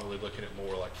 4, probably looking at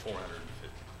more like 450.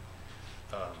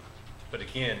 But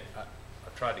again,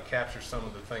 I've tried to capture some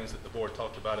of the things that the board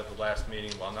talked about at the last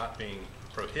meeting while not being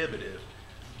prohibitive,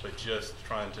 but just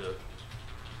trying to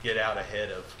get out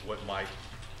ahead of what might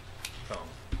come.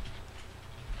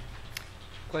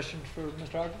 Questions for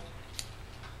Mr. Ogden?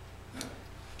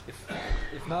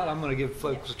 If not, I'm going to give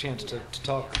folks a chance to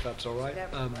talk, if that's all right.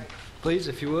 Please,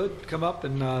 if you would, come up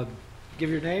and give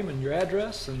your name and your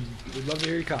address, and we'd love to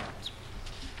hear your comments.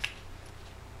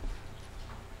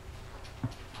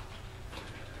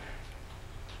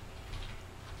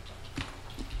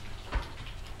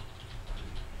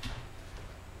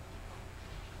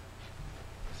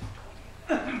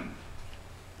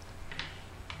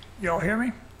 Y'all hear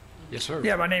me? Yes, sir.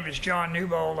 Yeah, my name is John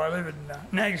Newbold. I live in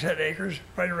Nags Head Acres,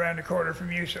 right around the corner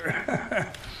from you,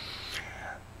 sir.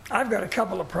 I've got a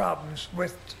couple of problems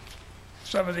with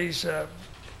some of these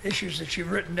issues that you've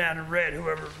written down and read,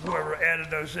 whoever added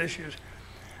those issues.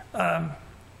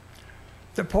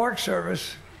 The Park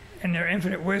Service, in their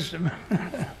infinite wisdom,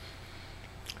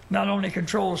 not only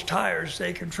controls tires,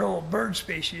 they control bird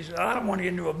species. I don't want to get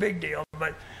into a big deal,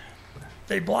 but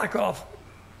they block off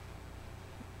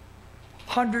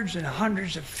hundreds and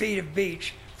hundreds of feet of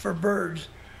beach for birds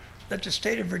that the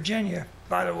state of Virginia,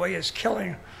 by the way, is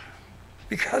killing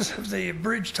because of the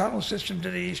bridge tunnel system to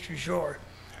the eastern shore.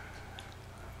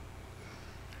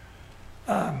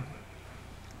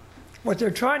 What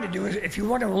they're trying to do is, if you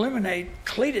want to eliminate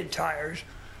cleated tires,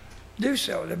 do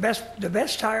so. The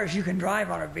best tires you can drive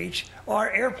on a beach are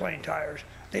airplane tires.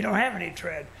 They don't have any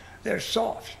tread. They're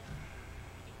soft.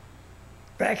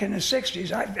 Back in the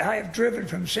 60s, I have driven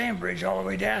from Sandbridge all the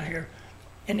way down here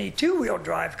in a two-wheel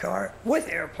drive car with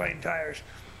airplane tires.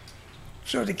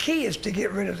 So the key is to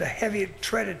get rid of the heavy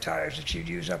treaded tires that you'd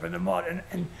use up in the mud,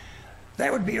 and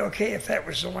that would be okay if that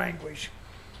was the language.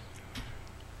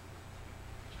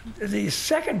 The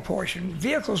second portion,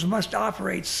 vehicles must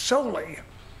operate solely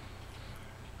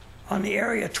on the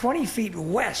area 20 feet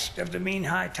west of the mean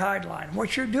high tide line.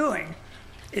 What you're doing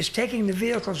is taking the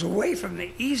vehicles away from the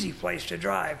easy place to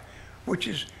drive, which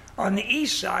is on the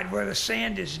east side where the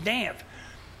sand is damp.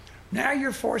 Now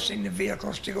you're forcing the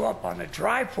vehicles to go up on the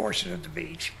dry portion of the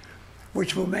beach,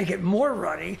 which will make it more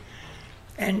rutty.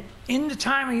 And in the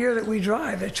time of year that we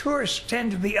drive, the tourists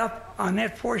tend to be up on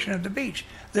that portion of the beach.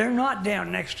 They're not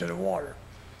down next to the water.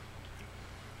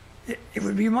 It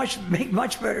would make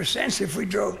much better sense if we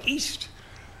drove east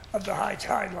of the high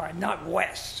tide line, not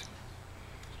west.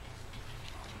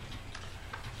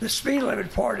 The speed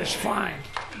limit part is fine.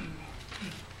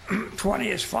 20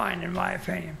 is fine in my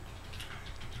opinion.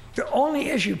 The only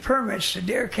issue permits to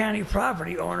Dare County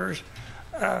property owners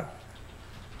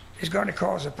is going to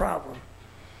cause a problem.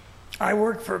 I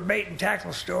work for a bait and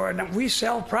tackle store, and we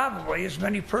sell probably as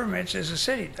many permits as the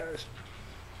city does.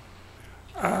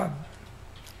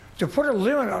 To put a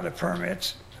limit on the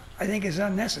permits, I think is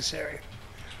unnecessary.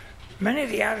 Many of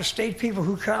the out-of-state people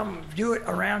who come do it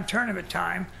around tournament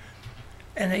time,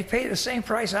 and they pay the same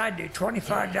price I do,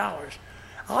 $25.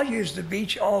 I'll use the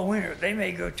beach all winter. They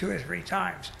may go 2 or 3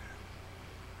 times.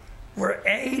 We're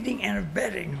aiding and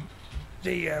abetting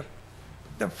the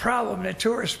problem that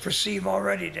tourists perceive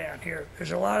already down here.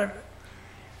 There's a lot of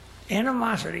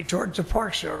animosity towards the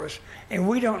Park Service, and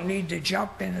we don't need to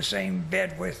jump in the same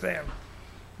bed with them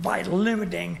by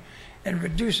limiting and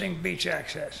reducing beach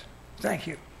access. Thank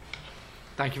you.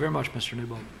 Thank you very much, Mr.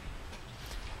 Newbold.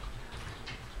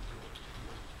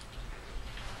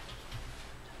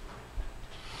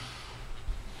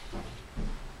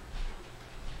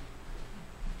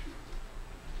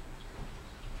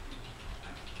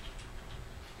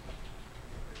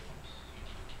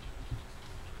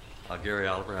 Gary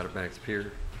Oliver out of Banks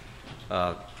Pier.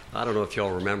 I don't know if y'all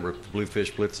remember the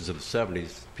Bluefish blitzes of the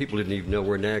 70s. People didn't even know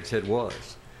where Nags Head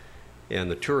was. And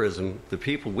the tourism, the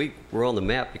people, we were on the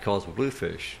map because of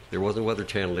Bluefish. There wasn't Weather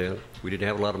Channel then. We didn't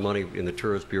have a lot of money in the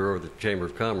Tourist Bureau or the Chamber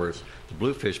of Commerce. The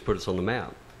Bluefish put us on the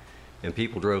map. And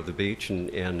people drove the beach, and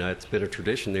it's been a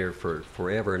tradition there for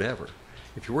forever and ever.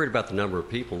 If you're worried about the number of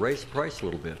people, raise the price a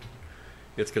little bit.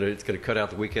 It's gonna cut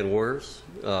out the weekend warriors.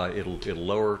 It'll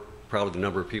lower probably the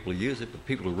number of people who use it, but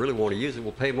people who really want to use it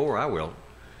will pay more. I will.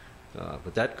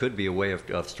 But that could be a way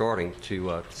of starting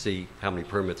to see how many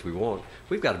permits we want.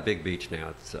 We've got a big beach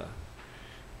now.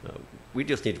 We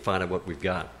just need to find out what we've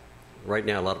got. Right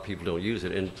now, a lot of people don't use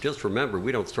it. And just remember,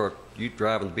 we don't start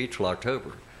driving the beach till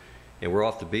October. And we're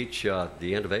off the beach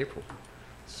the end of April.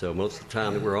 So most of the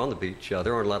time that we're on the beach,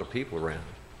 there aren't a lot of people around.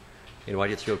 I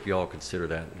just hope you all consider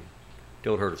that. And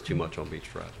don't hurt us too much on beach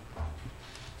driving.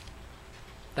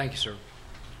 Thank you, sir.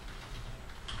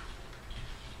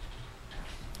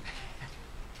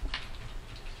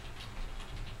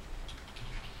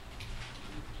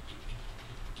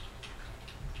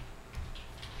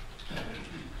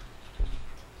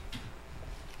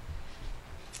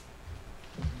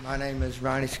 My name is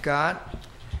Ronnie Scott.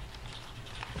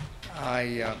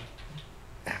 I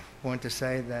want to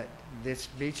say that this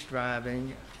beach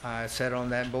driving, I sat on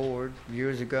that board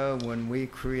years ago when we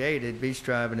created beach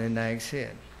driving in Nags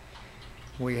Head.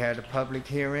 We had a public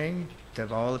hearing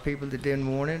of all the people that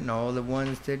didn't want it and all the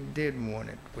ones that did want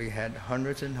it. We had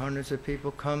hundreds and hundreds of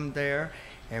people come there,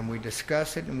 and we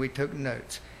discussed it and we took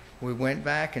notes. We went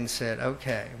back and said,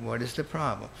 okay, what is the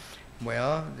problem?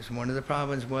 Well, one of the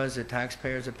problems was the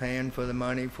taxpayers are paying for the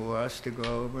money for us to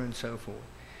go over and so forth.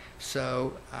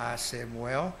 So I said,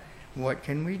 well, what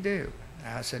can we do?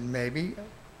 I said, maybe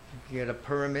get a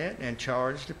permit and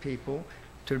charge the people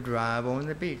to drive on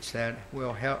the beach. That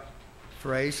will help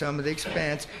defray some of the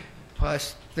expense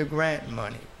plus the grant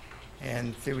money.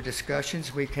 And through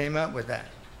discussions, we came up with that.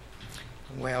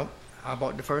 Well, I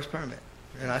bought the first permit,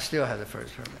 and I still have the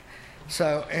first permit.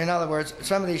 So, in other words,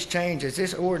 some of these changes,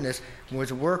 this ordinance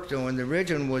was worked on, the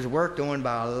original was worked on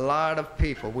by a lot of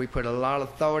people. We put a lot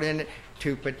of thought in it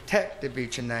to protect the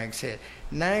beach in Nags Head.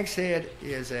 Nags Head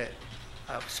is a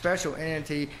special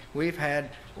entity. We've had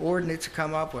ordinance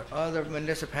come up with other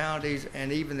municipalities,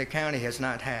 and even the county has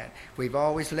not had. We've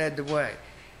always led the way.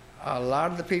 A lot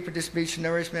of the people at this beach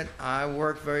nourishment, I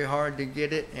worked very hard to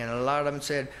get it, and a lot of them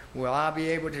said, will I be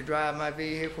able to drive my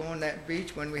vehicle on that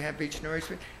beach when we have beach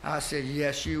nourishment? I said,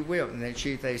 yes, you will. And then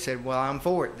they said, well, I'm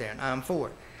for it then. I'm for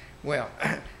it. Well,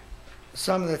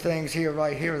 some of the things here,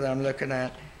 right here that I'm looking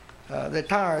at, the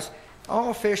tires,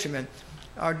 all fishermen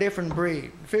are different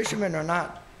breed. Fishermen are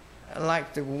not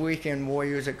like the weekend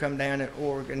warriors that come down at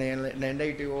Oregon Inlet, and then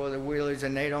they do all the wheelies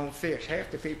and they don't fish.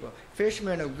 Half the people,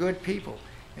 fishermen are good people,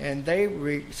 and they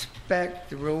respect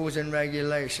the rules and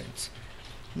regulations.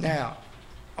 Now,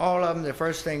 all of them, the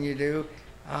first thing you do,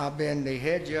 I've been the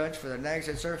head judge for the Nags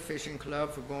Head Surf Fishing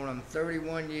Club for going on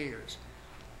 31 years.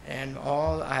 And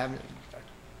I have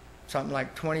something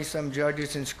like 20-some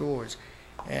judges and scores.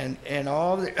 And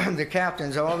all the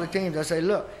captains, all the teams, I say,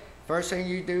 look, first thing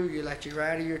you do, you let you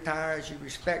ride your tires, you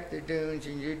respect the dunes,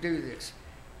 and you do this.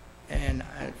 And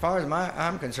as far as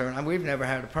I'm concerned, we've never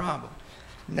had a problem.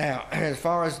 Now, as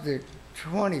far as the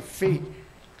 20 feet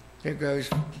that goes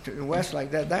to the west like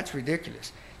that, that's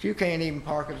ridiculous. You can't even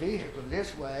park a vehicle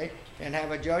this way and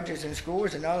have a judges and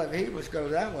scores and all the vehicles go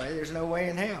that way. There's no way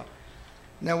in hell.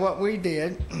 Now, what we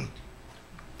did,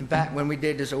 back when we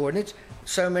did this ordinance,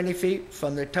 so many feet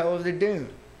from the toe of the dune.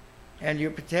 And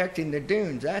you're protecting the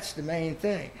dunes. That's the main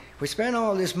thing. We spend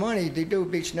all this money to do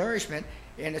beach nourishment,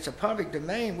 and it's a public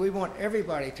domain. We want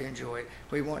everybody to enjoy it.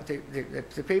 We want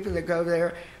the people that go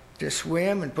there to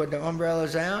swim and put the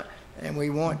umbrellas out, and we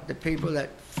want the people that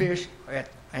fish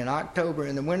in October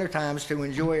in the winter times to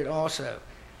enjoy it also.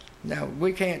 Now,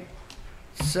 we can't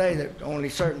say that only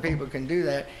certain people can do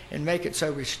that and make it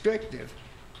so restrictive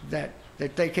that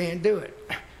they can't do it.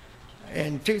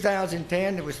 In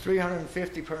 2010, there was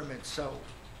 350 permits sold.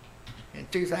 In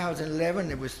 2011,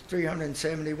 there was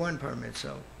 371 permits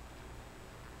sold.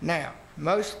 Now,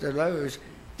 most of those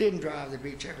didn't drive the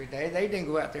beach every day. They didn't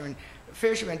go out there, and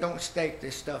fishermen don't stake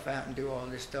this stuff out and do all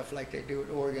this stuff like they do at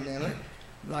Oregon Inlet.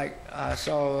 Like I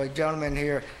saw a gentleman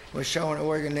here was showing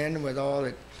Oregon Inlet with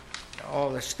all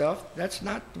the stuff. That's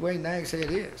not the way Nags Head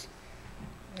is.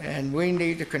 And we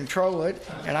need to control it.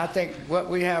 And I think what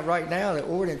we have right now, the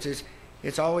ordinances,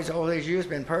 it's always all these years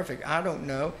been perfect. I don't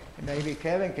know, and maybe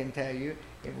Kevin can tell you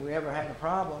if we ever had a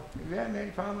problem. Have you had any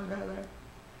problems out there?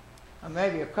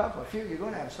 Maybe a couple, a few, you're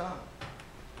going to have some.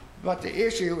 But the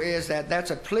issue is that that's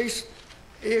a police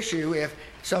issue if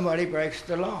somebody breaks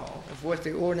the law of what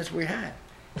the ordinance we have.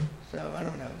 So I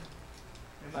don't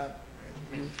know.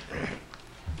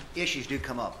 Issues do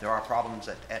come up. There are problems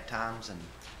at times, and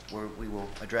we will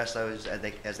address those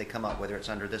as they come up, whether it's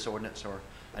under this ordinance or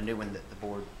a new one that the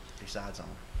board decides on.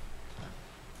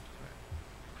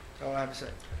 That's all I have to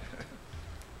say.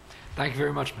 Thank you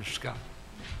very much, Mr. Scott.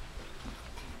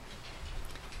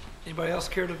 Anybody else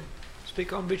care to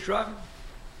speak on beach driving?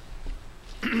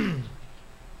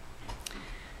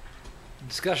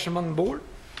 Discussion among the board?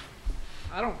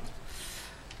 I don't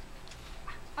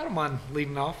mind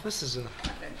leading off. This is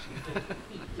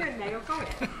Good, Mayor, go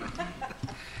ahead.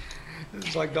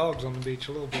 it's like dogs on the beach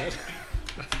a little bit.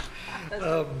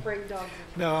 Bring dogs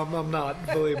in. No, I'm not,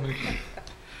 believe me.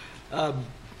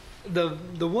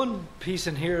 The one piece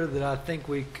in here that I think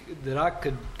that I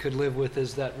could live with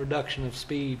is that reduction of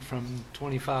speed from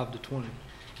 25 to 20.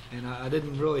 And I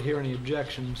didn't really hear any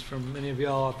objections from any of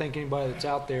y'all. I think anybody that's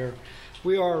out there,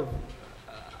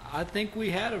 I think we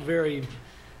had a very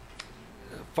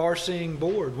far-seeing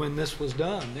board when this was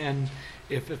done. And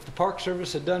if the Park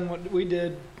Service had done what we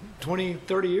did 20,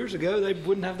 30 years ago, they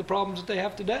wouldn't have the problems that they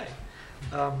have today.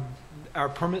 Our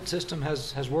permit system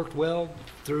has worked well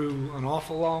through an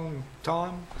awful long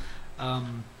time,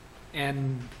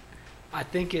 and I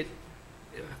think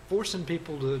forcing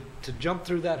people to jump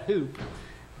through that hoop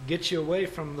gets you away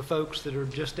from the folks that are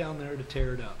just down there to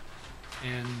tear it up.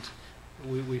 And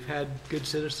we've had good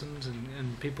citizens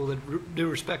and people that do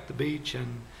respect the beach,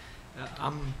 and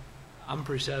I'm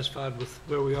pretty satisfied with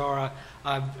where we are.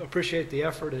 I appreciate the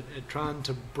effort at trying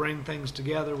to bring things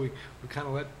together. We kind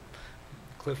of let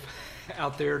Cliff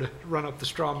out there to run up the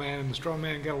straw man, and the straw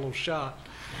man got a little shot.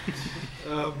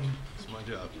 It's my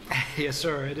job. Yes,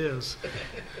 sir, it is.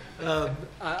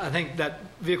 I think that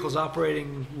vehicle's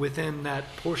operating within that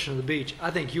portion of the beach.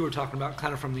 I think you were talking about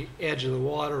kind of from the edge of the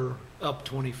water up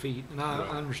 20 feet, and I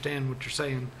understand what you're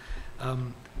saying.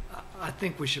 I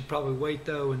think we should probably wait,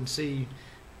 though, and see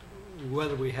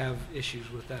whether we have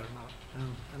issues with that or not.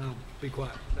 And I'll be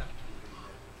quiet with that.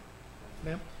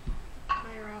 Ma'am?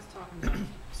 Mayor, I was talking to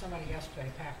somebody yesterday,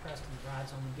 Pat Preston, that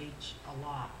rides on the beach a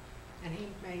lot, and he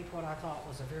made what I thought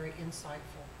was a very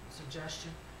insightful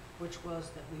suggestion, which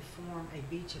was that we form a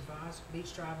beach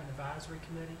driving advisory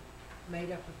committee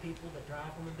made up of people that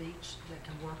drive on the beach that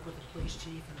can work with the police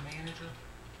chief and the manager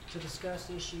to discuss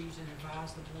issues and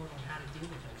advise the board on how to deal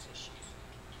with those issues.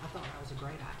 I thought that was a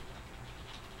great idea.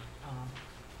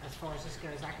 As far as this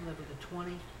goes, I can live with the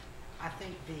 20. I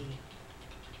think the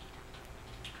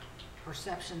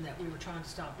perception that we were trying to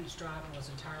stop beach driving was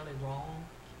entirely wrong.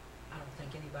 I don't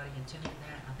think anybody intended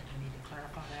that. I think we need to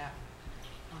clarify that.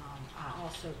 I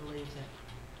also believe that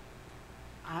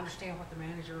I understand what the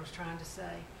manager was trying to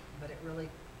say, but it really,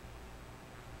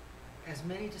 as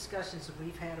many discussions that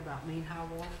we've had about mean high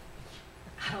water,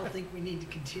 I don't think we need to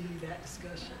continue that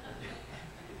discussion.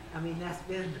 I mean, that's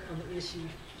been an issue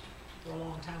for a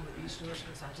long time with beach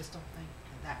nourishments. I just don't think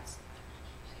that's,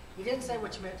 you didn't say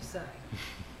what you meant to say,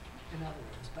 in other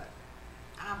words, but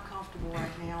I'm comfortable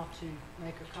right now to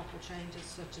make a couple changes,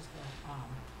 such as the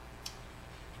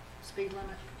speed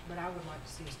limit, but I would like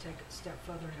to see us take it a step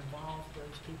further and involve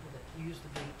those people that use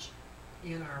the beach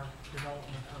in our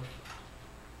development of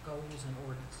goals and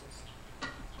ordinances.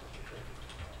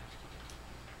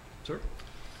 Sir?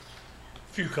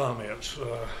 Few comments.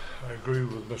 I agree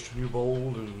with Mr.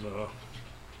 Newbold and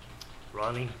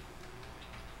Ronnie.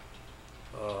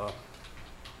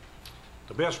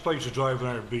 The best place to drive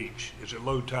on our beach is at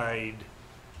low tide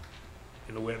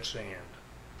in the wet sand.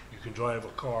 You can drive a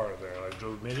car there. I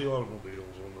drove many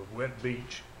automobiles on the wet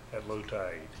beach at low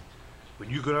tide. When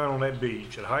you go down on that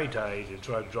beach at high tide and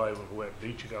try to drive on the wet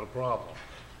beach, you got a problem.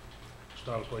 It's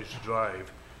not a place to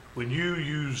drive. When you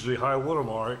use the high water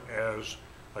mark as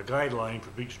a guideline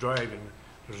for beach driving,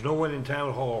 there's no one in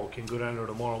town hall can go down there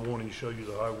tomorrow morning and show you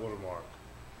the high water mark.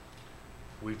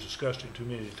 We've discussed it too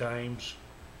many times.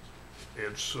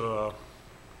 It's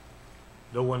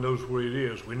no one knows where it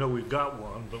is. We know we've got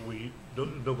one, but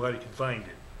nobody can find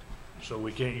it, so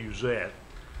we can't use that.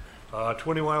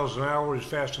 20 miles an hour is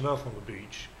fast enough on the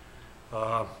beach.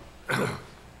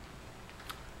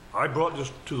 I brought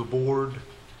this to the board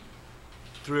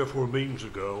 3 or 4 meetings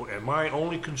ago, and my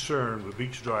only concern with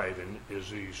beach driving is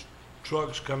these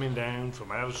trucks coming down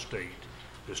from out of state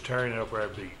that's tearing up our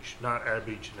beach. Not our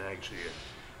beach in Nags Head,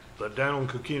 but down on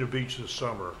Coquina Beach this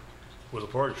summer, where the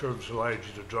Park Service allowed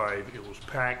you to drive, it was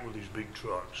packed with these big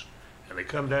trucks. And they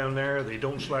come down there, they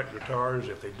don't slack their tires.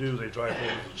 If they do, they drive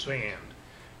over the sand.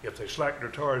 If they slack their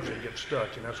tires, they get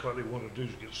stuck, and that's what they want to do,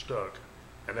 is get stuck.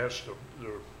 And that's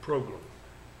their program.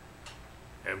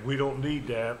 And we don't need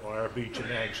that on our beach in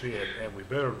Nags Head, and we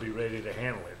better be ready to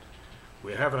handle it.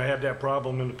 We haven't had that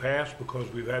problem in the past because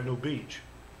we've had no beach.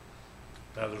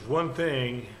 Now, there's one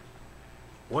thing,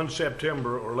 1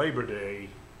 September or Labor Day,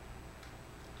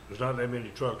 there's not that many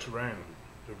trucks around.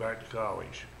 They're back to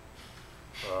college.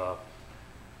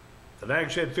 The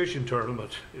Nags Head fishing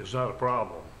tournament is not a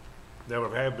problem. Never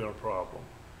have been a problem.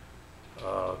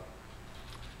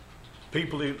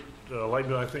 People that, like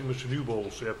I think Mr.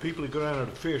 Newbold said, people that go down there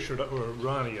to fish, or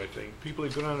Ronnie, I think, people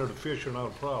that go down there to fish are not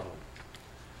a problem.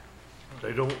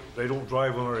 They don't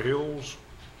drive on our hills.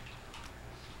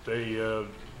 They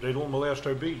don't molest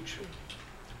our beach.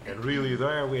 And really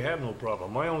there we have no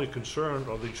problem. My only concern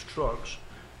are these trucks,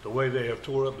 the way they have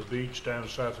tore up the beach down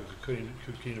south of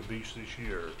Coquina Beach this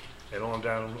year and on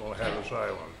down on Hatteras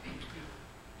Island.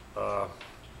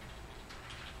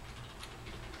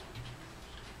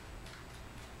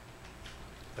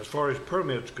 As far as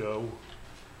permits go,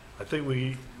 I think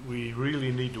we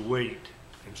really need to wait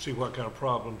and see what kind of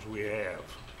problems we have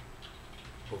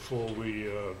before we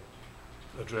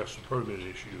address the permit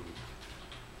issue.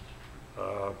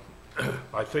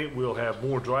 I think we'll have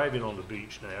more driving on the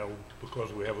beach now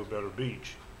because we have a better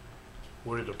beach.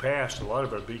 Where in the past, a lot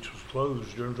of our beach was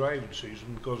closed during driving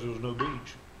season because there was no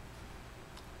beach.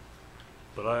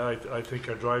 But I think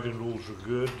our driving rules are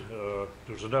good.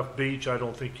 There's enough beach. I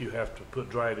don't think you have to put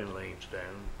driving lanes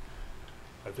down.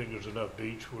 I think there's enough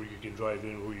beach where you can drive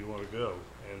in where you want to go.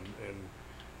 And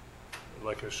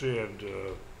like I said,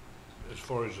 as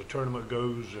far as the tournament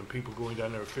goes and people going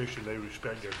down there fishing, they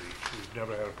respect their beach. We've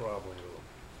never had a problem with them.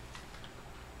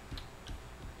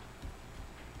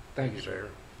 Thank you, sir.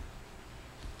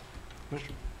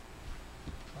 Commissioner?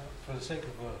 For the sake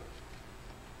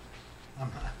of,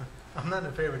 I'm not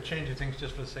in favor of changing things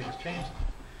just for the sake of changing.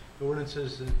 The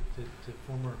ordinances that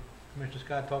former Commissioner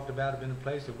Scott talked about have been in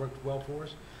place, they've worked well for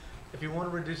us. If you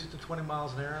want to reduce it to 20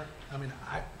 miles an hour, I mean,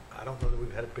 I don't know that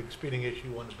we've had a big speeding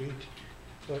issue on the beach,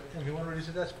 but if you want to reduce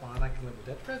it, that's fine, I can live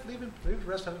with that. Leave the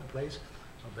rest of it in place,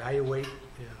 evaluate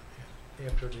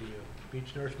after the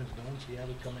beach nourishment's done, see how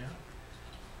we come out,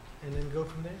 and then go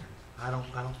from there. I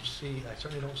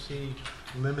certainly don't see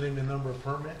limiting the number of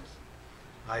permits.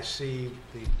 I see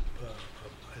an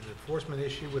enforcement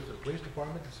issue with the police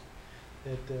departments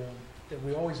that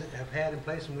we always have had in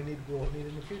place and will need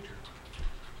in the future.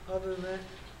 Other than that,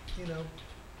 you know,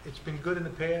 it's been good in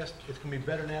the past. It's going to be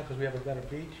better now because we have a better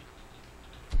beach.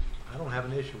 I don't have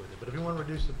an issue with it. But if you want to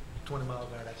reduce the 20 miles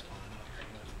an hour, that's fine. I'll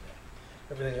agree with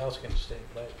that. Everything else can stay in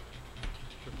place.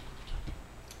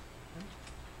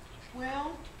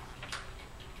 Well,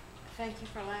 thank you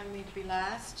for allowing me to be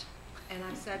last. And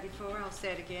I've said before, I'll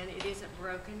say it again, it isn't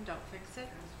broken, don't fix it.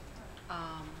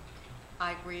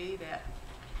 I agree that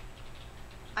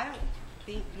I don't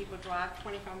think people drive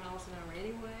 25 miles an hour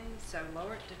anyway, so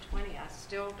lower it to 20. I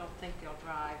still don't think they'll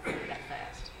drive that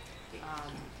fast.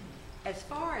 As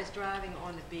far as driving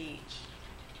on the beach,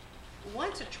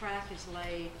 once a track is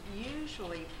laid,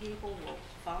 usually people will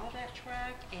follow that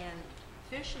track, and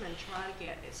fishermen try to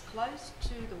get as close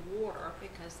to the water,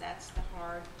 because that's the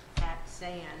hard packed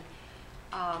sand,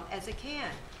 as they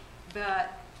can.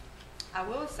 But I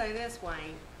will say this,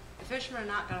 Wayne, the fishermen are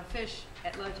not going to fish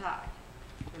at low tide.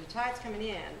 When the tide's coming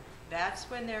in, that's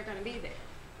when they're going to be there,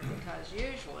 because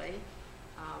usually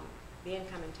the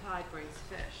incoming tide brings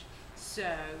fish.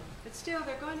 So, but still,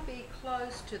 they're going to be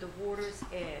close to the water's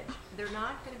edge. They're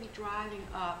not going to be driving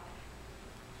up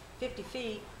 50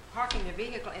 feet, parking their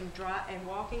vehicle and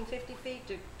walking 50 feet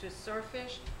to surf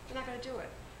fish. They're not going to do it.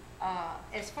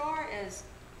 As far as,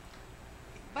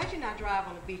 Budgie and I drive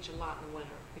on the beach a lot in the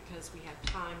winter because we have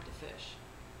time to fish.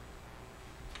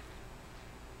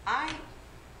 I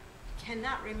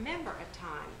cannot remember a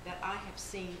time that I have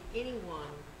seen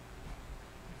anyone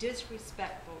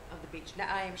disrespectful of the beach. Now,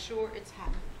 I am sure it's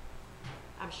happened.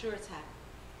 I'm sure it's happened.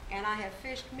 And I have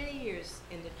fished many years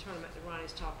in the tournament that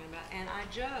Ronnie's talking about, and I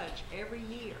judge every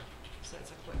year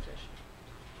since I quit fishing.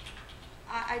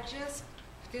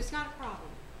 There's not a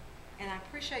problem. And I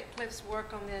appreciate Cliff's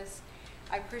work on this.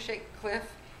 I appreciate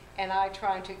Cliff and I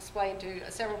trying to explain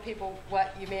to several people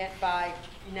what you meant by,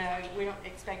 you know, we don't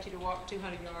expect you to walk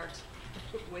 200 yards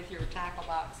with your tackle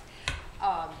box.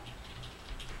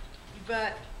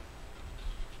 But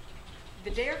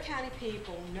the Dare County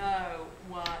people know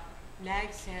what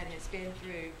Nags has been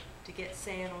through to get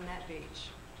sand on that beach.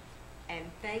 And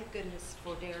thank goodness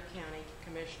for Dare County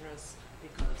commissioners,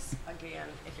 because again,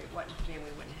 if it wasn't for them,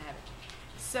 we wouldn't have it.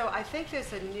 So I think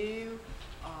there's a new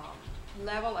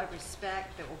level of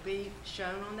respect that will be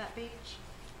shown on that beach.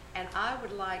 And I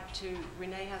would like to,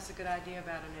 Renee has a good idea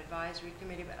about an advisory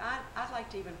committee, but I'd like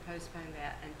to even postpone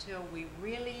that until we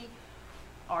really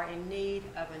are in need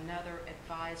of another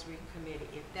advisory committee.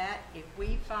 If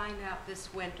we find out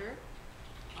this winter,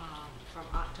 from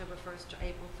October 1st to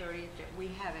April 30th, that we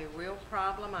have a real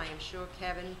problem, I am sure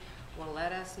Kevin will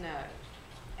let us know.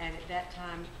 And at that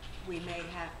time, we may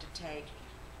have to take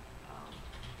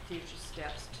future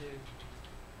steps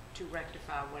to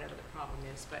rectify whatever the problem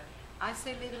is. But I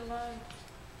say leave it alone,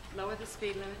 lower the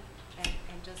speed limit,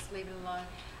 and just leave it alone.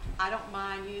 I don't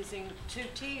mind using 2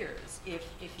 tiers if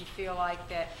you feel like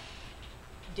that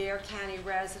Dare County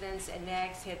residents and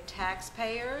Nags Head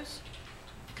taxpayers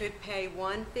could pay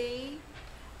one fee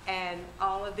and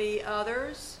all of the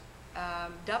others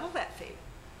double that fee.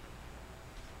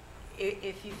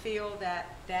 If you feel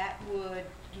that would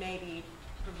maybe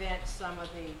prevent some of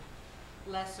the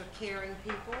lesser caring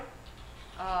people.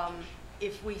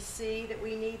 If we see that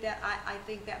we need that, I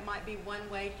think that might be one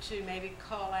way to maybe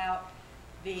call out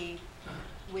the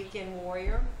weekend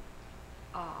warrior.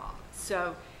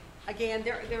 So again,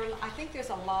 I think there's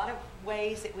a lot of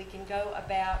ways that we can go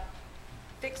about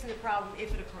fixing the problem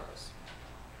if it occurs.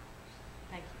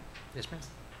 Thank you. Yes, ma'am. Does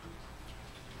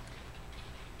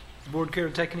the board care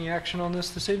to take any action on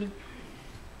this evening?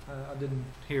 I didn't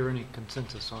hear any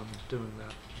consensus on doing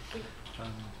that.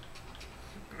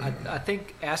 I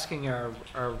think asking our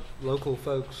local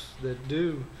folks that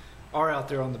are out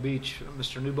there on the beach,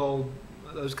 Mr. Newbold,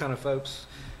 those kind of folks,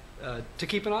 to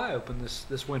keep an eye open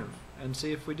this winter and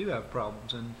see if we do have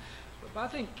problems. And I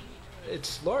think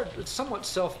it's somewhat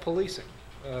self-policing.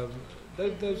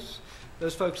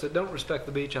 Those folks that don't respect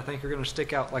the beach, I think, are going to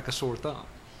stick out like a sore thumb.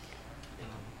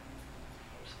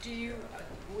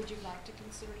 Would you like to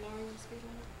consider lowering the speed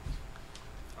limit?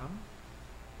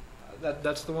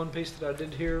 that's the one piece that I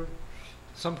did hear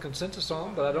some consensus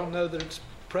on, but I don't know that it's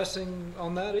pressing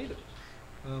on that either.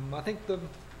 I think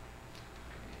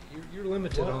you're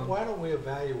limited on. Why don't we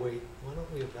evaluate the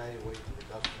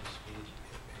reduction in speed,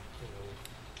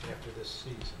 after this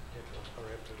season, or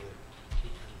after we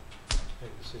can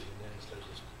make a decision then instead of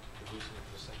just reducing it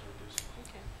for the sake of reducing it.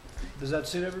 Okay. Does that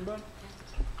suit everybody?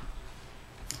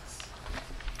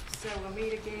 So we'll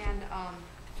meet again,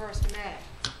 1st of May.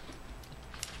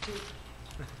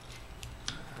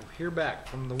 We'll hear back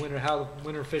from the winter, how the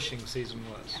winter fishing season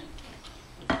was.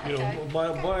 You know,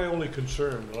 Okay. my only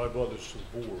concern when I brought this to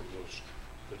the board was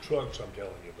the trucks I'm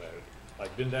telling you about it.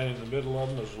 I've been down in the middle of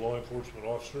them as a law enforcement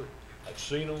officer. I've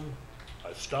seen them.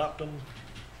 I've stopped them.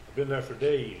 I've been there for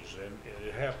days, and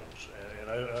it happens. And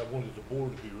I wanted the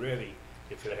board to be ready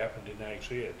if it happened in Nags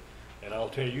Head. And I'll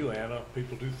tell you, Anna,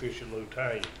 people do fish at low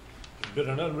tide. There's been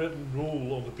an unwritten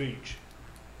rule on the beach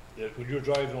that when you're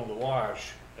driving on the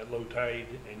wash at low tide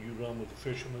and you run with the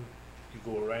fisherman, you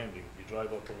go around him. You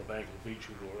drive up on the bank of the beach,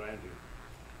 you go around him.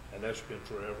 And that's been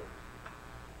forever.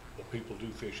 But people do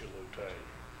fish at low tide.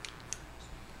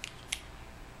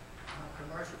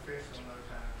 Commercial fish on low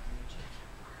tide.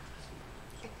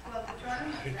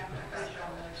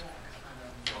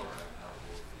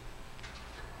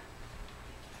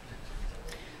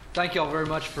 Thank you all very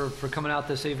much for coming out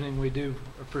this evening. We do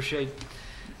appreciate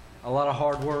a lot of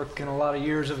hard work and a lot of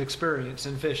years of experience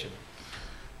in fishing.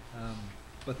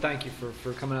 But thank you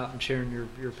for coming out and sharing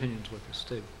your opinions with us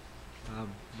too.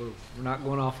 We're not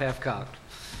going off half-cocked.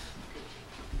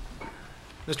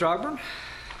 Mr. Ogburn?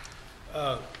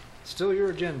 Still your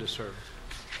agenda, sir.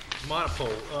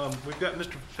 Monopole. We've got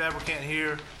Mr. Fabricant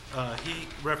here. He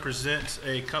represents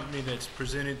a company that's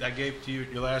presented, I gave to you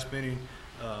at your last meeting,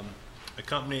 a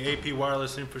company, AP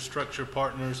Wireless Infrastructure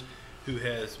Partners, who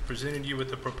has presented you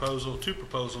with a proposal, two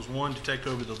proposals. One, to take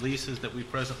over the leases that we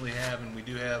presently have, and we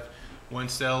do have one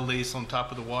cell lease on top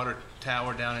of the water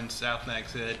tower down in South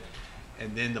Nags Head,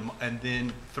 and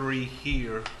then three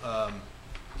here.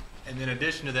 And in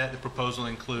addition to that, the proposal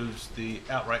includes the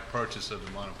outright purchase of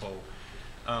the monopole.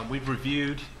 We've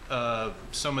reviewed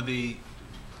some of the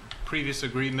previous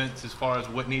agreements as far as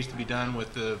what needs to be done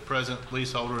with the present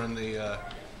leaseholder and the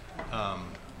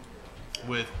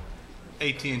with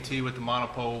AT&T with the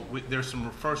monopole. There's some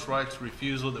first rights of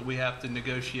refusal that we have to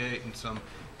negotiate and some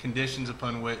conditions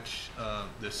upon which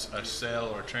a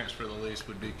sale or transfer of the lease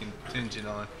would be contingent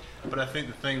on. But I think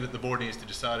the thing that the board needs to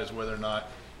decide is whether or not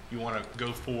you want to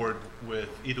go forward with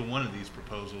either one of these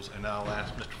proposals, and I'll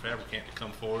ask Mr. Fabricant to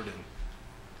come forward and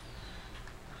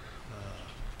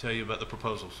tell you about the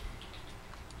proposals.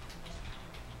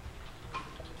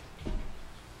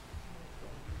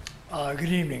 Good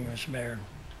evening, Mr. Mayor,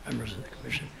 members of the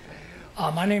Commission.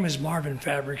 My name is Marvin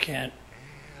Fabricant.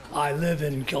 I live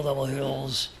in Kill Devil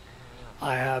Hills.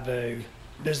 I have a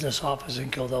business office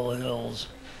in Kill Devil Hills.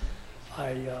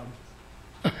 I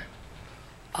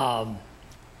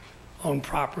own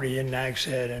property in Nags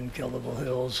Head and Kill Devil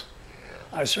Hills.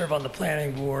 I serve on the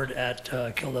planning board at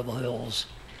Kill Devil Hills.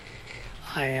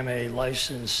 I am a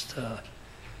licensed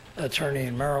attorney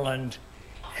in Maryland,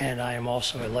 and I am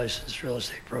also a licensed real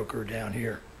estate broker down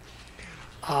here.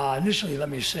 Initially, let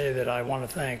me say that I want to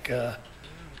thank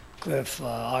Cliff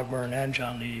Ogburn and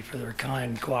John Lee for their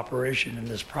kind cooperation in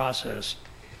this process.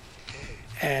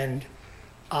 And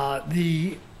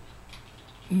the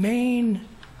main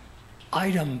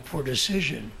item for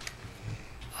decision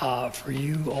for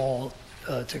you all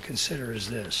to consider is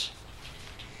this.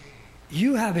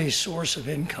 You have a source of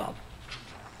income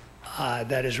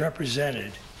that is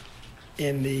represented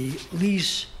in the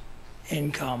lease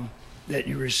income that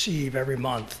you receive every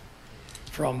month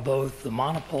from both the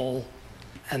monopole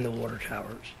and the water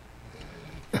towers.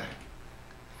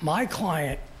 My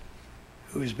client,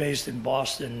 who is based in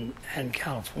Boston and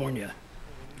California,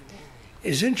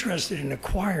 is interested in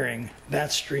acquiring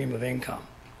that stream of income.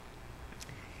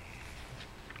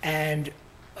 And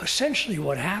essentially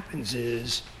what happens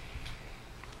is,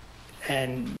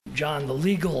 and John, the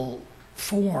legal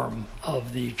form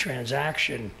of the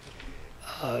transaction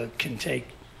can take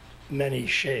many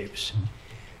shapes,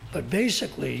 but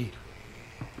basically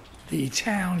the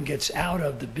town gets out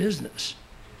of the business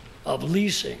of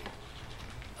leasing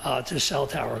to cell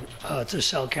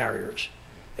carriers,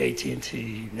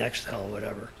 AT&T, Nextel,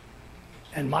 whatever.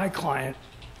 And my client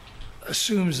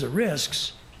assumes the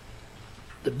risks,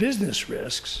 the business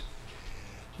risks,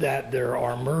 that there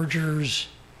are mergers,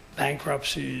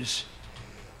 bankruptcies,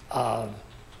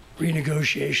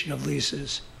 renegotiation of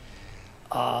leases,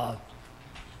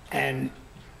 and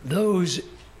those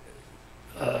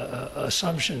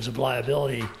assumptions of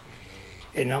liability,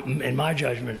 in my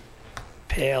judgment,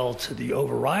 pale to the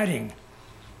overriding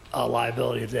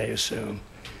liability they assume,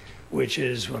 which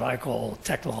is what I call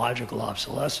technological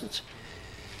obsolescence.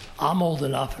 I'm old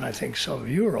enough, and I think some of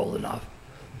you are old enough,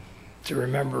 to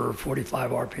remember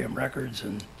 45 RPM records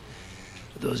and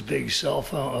those big cell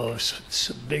phone,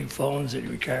 big phones that you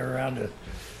would carry around to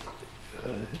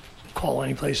call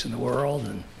any place in the world,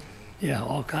 and yeah,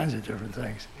 all kinds of different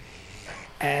things.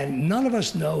 And none of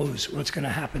us knows what's going to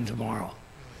happen tomorrow.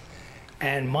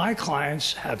 And my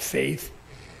clients have faith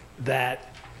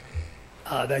that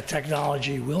that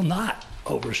technology will not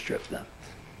overstrip them.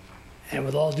 And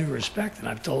with all due respect, and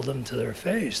I've told them to their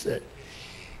face that,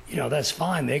 you know, that's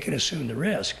fine, they can assume the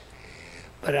risk.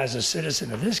 But as a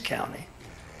citizen of this county,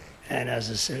 and as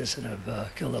a citizen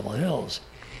of Kill Devil Hills,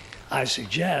 I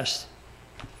suggest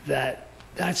that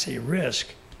that's a risk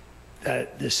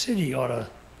that the city ought to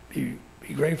be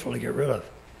grateful to get rid of.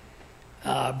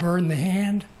 Burn the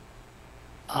hand.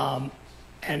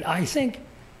 And I think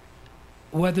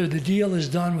whether the deal is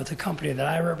done with the company that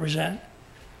I represent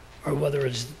or whether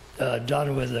it's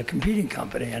done with a competing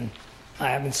company, and I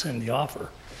haven't seen the offer,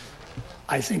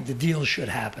 I think the deal should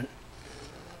happen.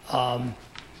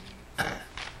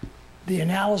 The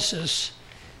analysis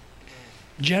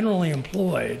generally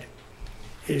employed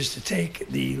is to take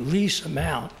the lease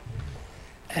amount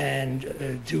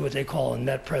and do what they call a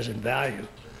net present value,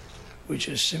 which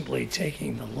is simply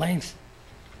taking the length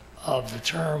of the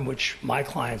term which my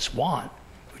clients want,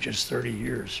 which is 30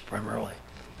 years primarily,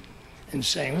 and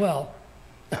saying, well,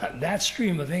 that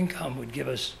stream of income would give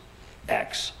us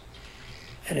X,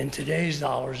 and in today's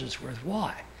dollars it's worth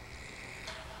Y.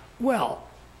 Well,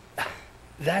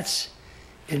 that's,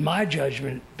 in my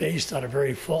judgment, based on a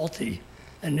very faulty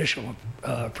initial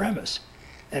premise,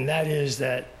 and that is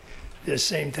that this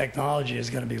same technology is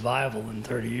going to be viable in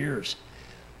 30 years,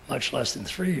 much less than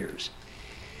 3 years.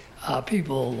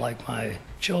 People like my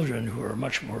children, who are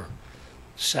much more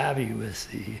savvy with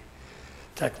the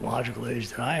technological age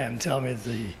than I am, tell me that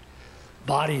the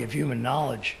body of human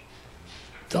knowledge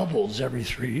doubles every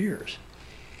 3 years.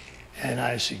 And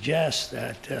I suggest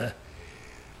that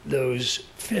those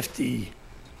 50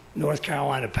 North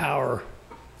Carolina Power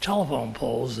telephone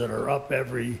poles that are up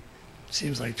every,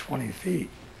 seems like 20 feet,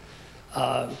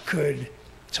 could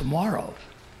tomorrow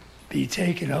be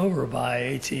taken over by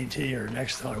AT&T or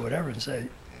Nextel or whatever and say,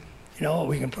 you know what,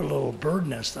 we can put a little bird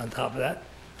nest on top of that,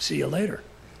 see you later.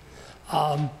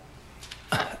 I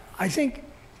think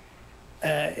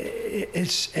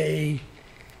it's a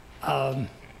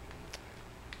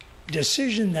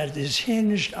decision that is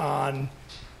hinged on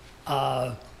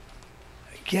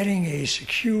getting a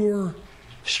secure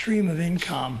stream of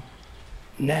income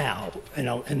now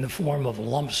in the form of a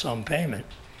lump sum payment,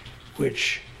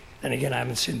 which, and again, I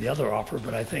haven't seen the other offer,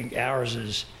 but I think ours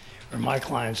is, or my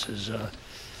client's is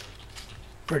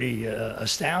pretty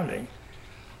astounding.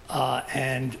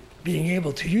 And being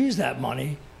able to use that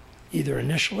money either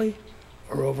initially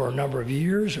or over a number of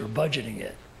years or budgeting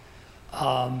it.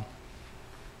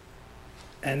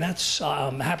 And that's,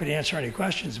 I'm happy to answer any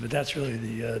questions, but that's really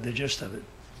the gist of it.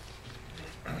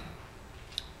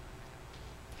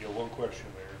 Yeah, one question,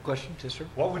 Mayor. Question, yes, sir.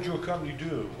 What would your company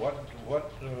do?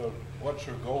 What's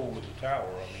their goal with the tower?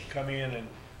 I mean, come in and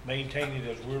maintain it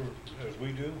as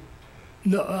we do?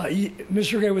 No,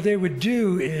 Mr. Gray, what they would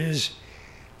do is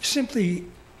simply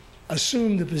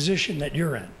assume the position that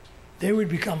you're in. They would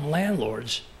become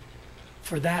landlords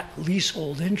for that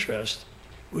leasehold interest,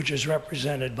 which is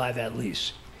represented by that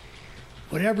lease.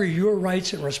 Whatever your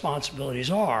rights and responsibilities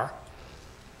are,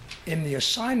 in the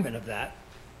assignment of that,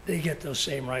 they get those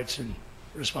same rights and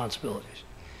responsibilities.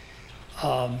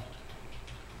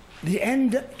 The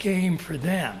end game for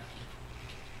them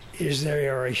is they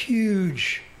are a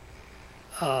hugely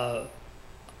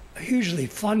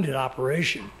funded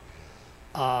operation,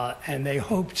 and they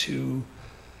hope to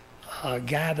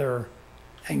gather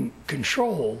and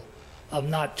control of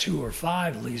not 2 or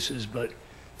 5 leases, but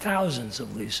thousands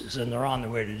of leases, and they're on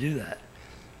their way to do that.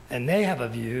 And they have a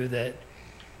view that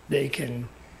they can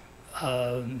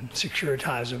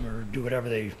securitize them or do whatever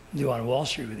they do on Wall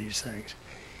Street with these things.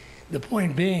 The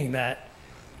point being that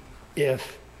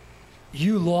if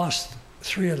you lost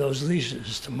 3 of those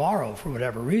leases tomorrow for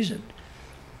whatever reason,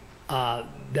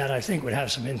 that I think would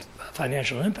have some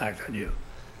financial impact on you.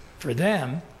 For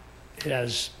them, it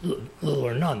has little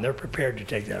or none. They're prepared to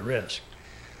take that risk.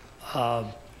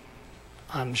 Did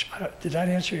that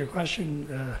answer your question?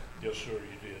 Yes, sir,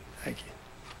 you did. Thank you.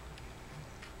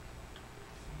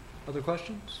 Other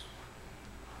questions?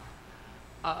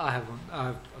 I have one. I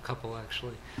have a couple,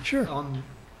 actually. Sure. On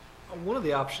One of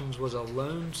the options was a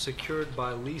loan secured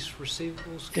by lease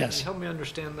receivables. Can Yes. you help me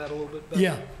understand that a little bit better?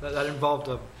 Yeah. That involved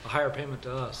a higher payment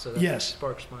to us, so that Yes.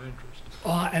 sparks my interest.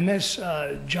 And this,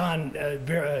 John,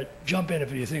 jump in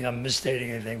if you think I'm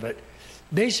misstating anything, but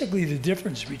basically the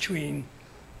difference between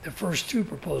the first two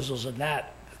proposals and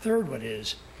that, the third one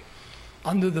is,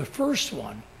 under the first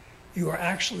one, you are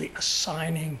actually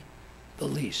assigning the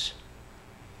lease.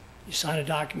 You sign a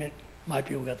document, my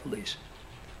people got the lease.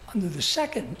 Under the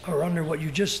second, or under what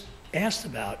you just asked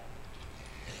about,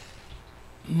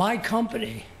 my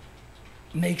company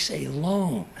makes a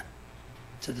loan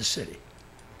to the city.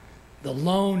 The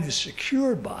loan is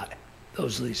secured by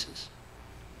those leases.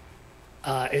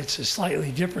 It's a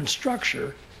slightly different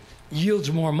structure,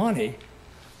 yields more money,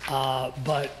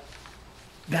 but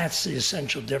that's the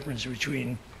essential difference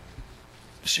between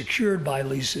secured by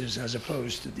leases as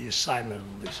opposed to the assignment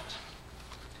of the leases.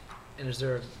 And is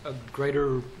there a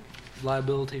greater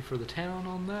liability for the town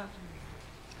on that?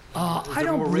 Is I there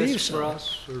don't more believe risk so. for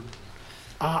us? Or?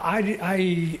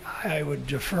 I would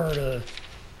defer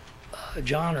to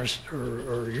John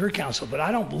or your counsel, but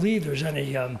I don't believe there's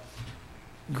any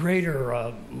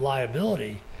greater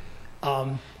liability.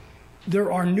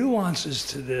 There are nuances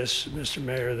to this, Mr.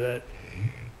 Mayor, that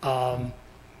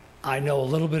I know a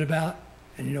little bit about,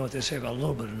 and you know what they say about a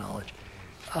little bit of knowledge.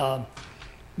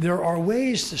 There are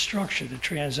ways to structure the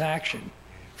transaction.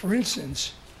 For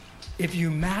instance, if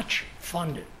you match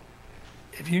fund it,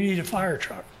 if you need a fire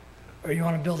truck, or you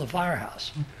want to build a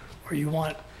firehouse, or you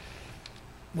want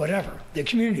whatever, the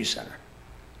community center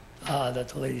that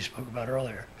the lady spoke about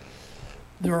earlier,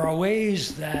 there are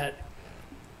ways that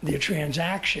the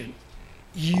transaction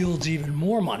yields even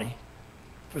more money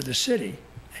for the city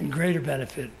and greater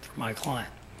benefit for my client.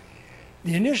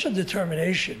 The initial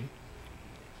determination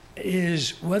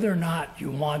is whether or not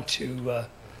you want to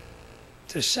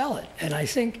sell it. And I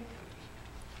think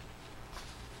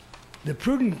the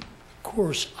prudent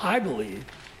course, I believe,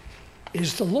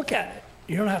 is to look at it.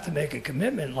 You don't have to make a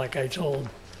commitment like I told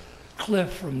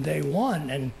Cliff from day one.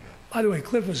 And by the way,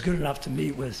 Cliff was good enough to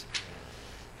meet with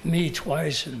me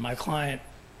twice and my client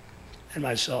and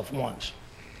myself once.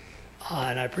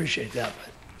 And I appreciate that.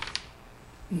 But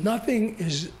nothing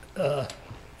is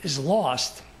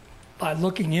lost by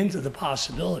looking into the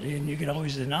possibility, and you can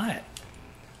always deny it.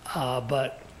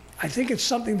 But I think it's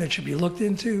something that should be looked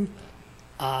into.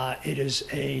 It is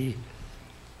a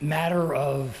matter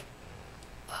of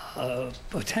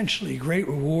potentially great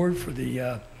reward for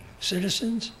the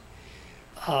citizens.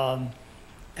 And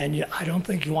I don't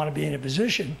think you want to be in a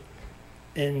position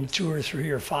in 2 or 3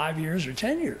 or 5 years or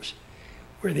 10 years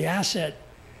where the asset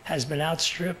has been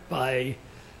outstripped by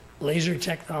laser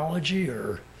technology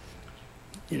or,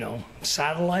 you know,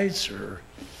 satellites or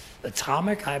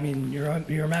atomic. I mean,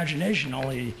 your imagination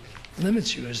only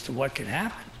limits you as to what can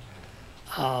happen.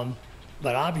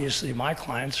 But obviously, my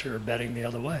clients are betting the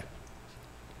other way.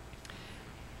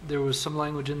 There was some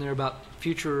language in there about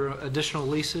future additional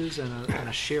leases and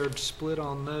a shared split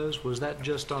on those. Was that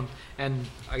just on, and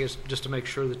I guess just to make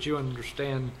sure that you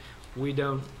understand, we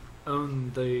don't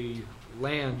own the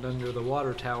land under the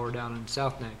water tower down in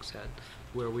South Nags Head,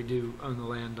 where we do own the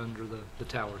land under the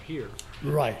tower here.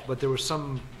 Right. But there was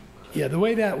some... Yeah, the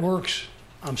way that works,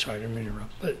 I'm sorry, I didn't mean to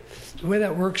interrupt, but the way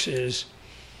that works is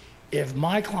if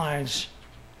my clients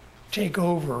take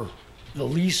over the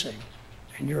leasing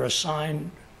and you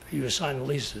assign the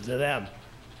leases to them,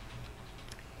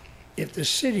 if the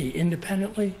city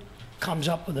independently comes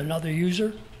up with another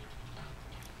user,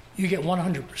 you get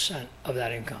 100% of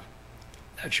that income.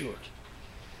 That's yours.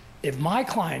 If my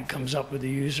client comes up with a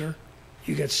user,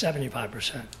 you get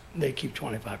 75%. They keep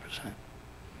 25%.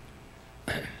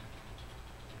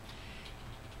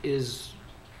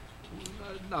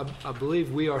 I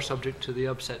believe we are subject to the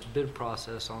upset bid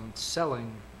process on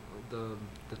selling the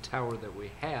tower that we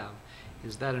have.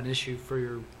 Is that an issue for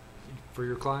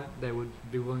your client? They would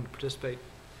be willing to participate?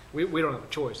 We don't have a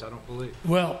choice, I don't believe.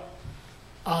 Well,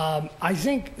 I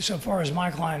think so far as my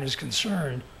client is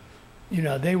concerned, you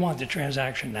know, they want the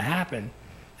transaction to happen,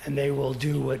 and they will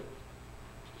do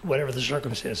whatever the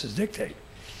circumstances dictate.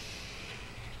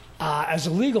 As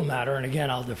a legal matter, and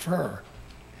again, I'll defer,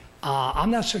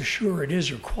 I'm not so sure it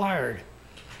is required,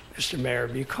 Mr. Mayor,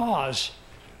 because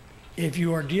if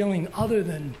you are dealing other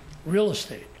than real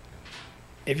estate,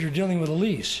 if you're dealing with a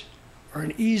lease or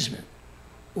an easement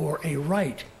or a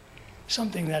right,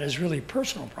 something that is really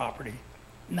personal property,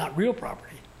 not real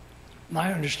property,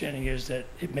 my understanding is that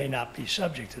it may not be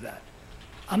subject to that.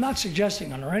 I'm not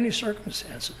suggesting under any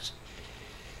circumstances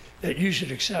that you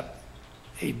should accept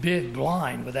a bid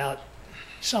blind without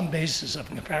some basis of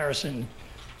comparison,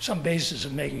 some basis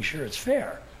of making sure it's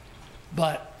fair.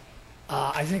 But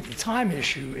I think the time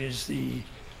issue is the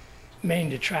main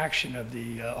detraction of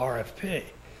the RFP.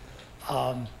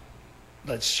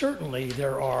 But certainly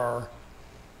there are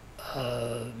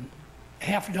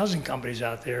half a dozen companies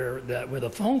out there that with a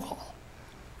phone call,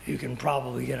 you can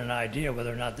probably get an idea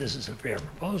whether or not this is a fair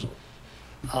proposal.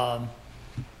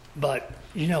 But,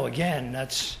 you know, again,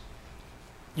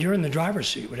 you're in the driver's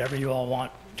seat. Whatever you all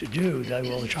want to do, they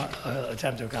will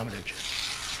attempt to accommodate you.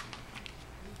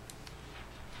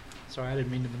 Sorry, I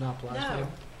didn't mean to monopolize. No,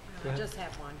 Go I ahead. just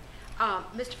have one.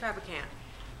 Mr. Fabricant,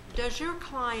 does your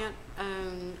client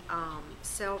own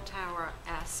cell tower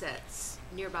assets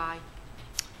nearby?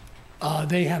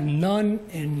 They have none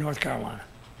in North Carolina.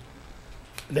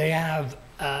 They have,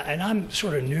 and I'm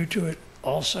sort of new to it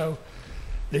also.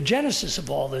 The genesis of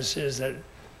all this is that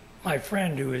my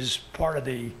friend, who is part of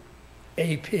the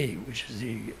AP, which is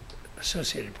the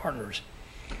Associated Partners,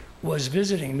 was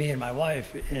visiting me and my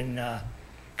wife in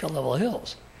Level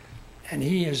Hills. And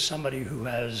he is somebody who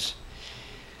has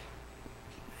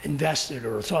invested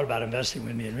or thought about investing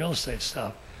with me in real estate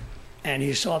stuff. And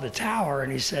he saw the tower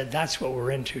and he said, that's what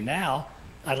we're into now.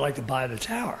 I'd like to buy the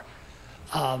tower.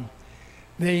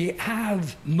 They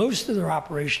have most of their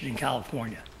operation in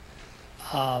California.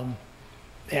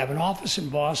 They have an office in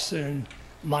Boston.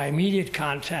 My immediate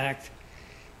contact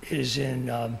is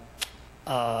in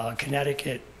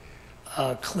Connecticut.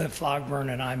 Cliff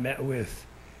Ogburn and I met with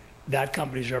that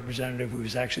company's representative, who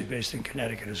is actually based in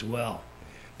Connecticut as well.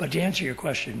 But to answer your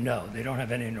question, no, they don't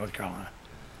have any in North Carolina.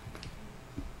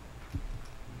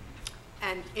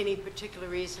 And any particular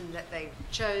reason that they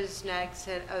chose Nags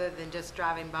other than just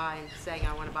driving by and saying,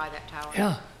 I want to buy that tower?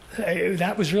 Yeah,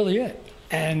 that was really it.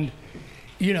 And,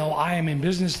 you know, I am in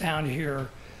business down here.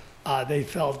 They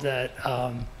felt that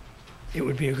it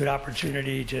would be a good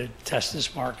opportunity to test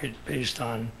this market based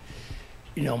on,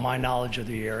 you know, my knowledge of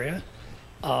the area.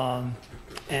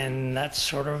 And that's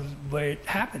sort of the way it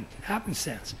happened,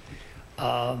 happenstance.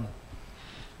 And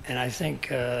I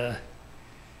think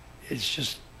it's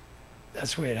just,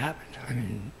 that's the way it happened. I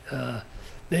mean,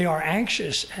 they are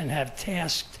anxious and have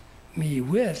tasked me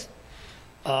with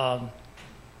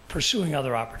pursuing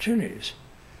other opportunities.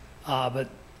 But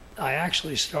I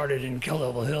actually started in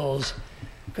Level Hills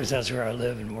because that's where I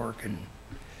live and work. And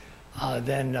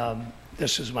then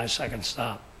this was my second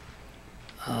stop.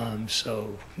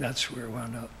 So that's where I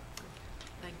wound up.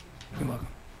 Thank you. You're welcome.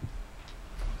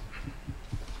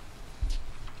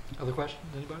 Other questions,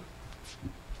 anybody?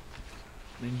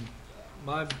 I mean,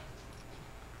 my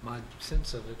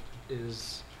sense of it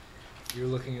is you're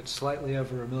looking at slightly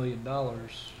over $1 million,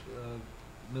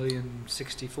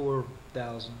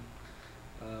 $1,064,000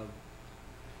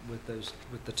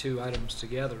 with the two items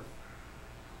together,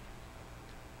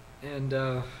 and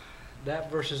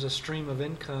that versus a stream of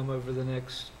income over the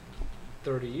next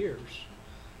 30 years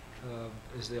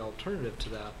is the alternative to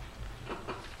that.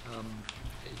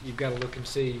 You've got to look and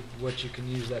see what you can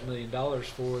use that $1 million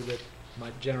for that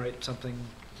might generate something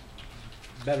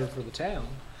better for the town.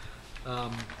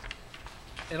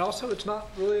 And also, it's not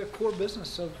really a core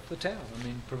business of the town. I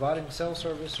mean, providing cell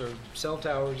service or cell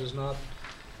towers is not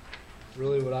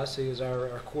really what I see as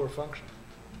our core function,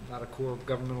 not a core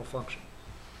governmental function.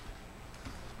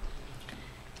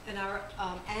 And our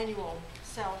annual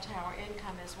cell tower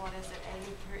income is, what is it,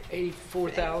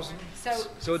 84,000.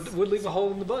 So it would leave a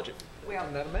hole in the budget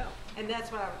in that amount. And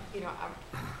that's what I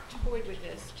toyed with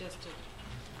this just to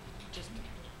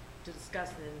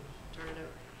discuss it and turn it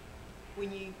over.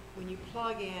 When you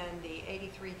plug in the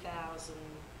 83,000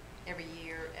 every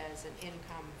year as an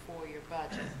income for your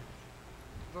budget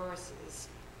versus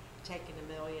taking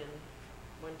 $1 million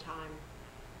one-time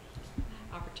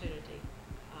opportunity,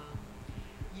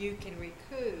 you can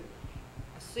recoup,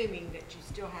 assuming that you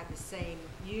still have the same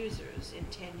users in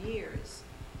 10 years,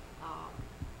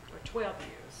 or 12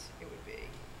 years, it would be,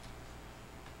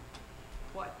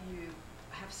 what you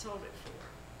have sold it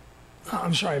for.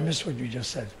 I'm sorry, I missed what you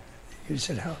just said. You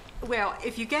said how? Well,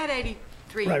 if you get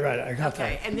 83. Right, I got that.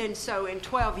 Okay, and then so in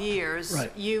 12 years,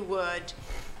 right, you would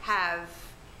have,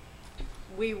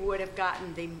 we would have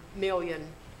gotten the million,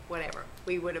 whatever.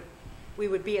 We would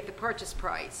be at the purchase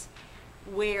price,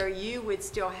 where you would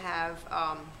still have,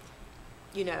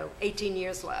 18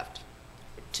 years left,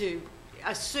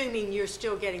 assuming you're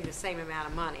still getting the same amount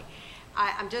of money.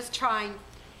 I'm just trying,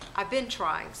 I've been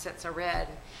trying since I read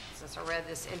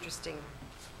this interesting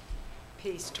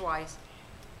piece twice,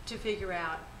 to figure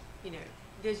out, you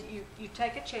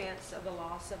take a chance of the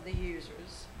loss of the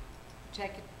users,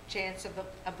 take a chance of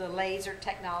the laser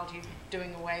technology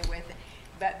doing away with it,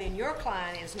 but then your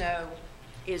client is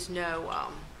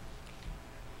no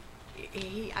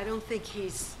I don't think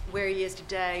he's where he is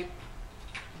today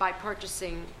by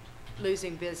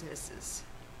losing businesses.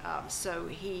 So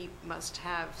he must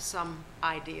have some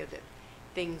idea that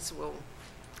things will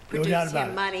No doubt produce about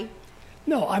him it. money.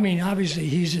 No, I mean, obviously,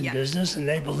 he's in Yeah. business, and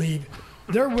they believe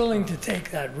they're willing to take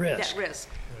that risk. That risk.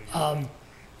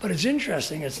 But it's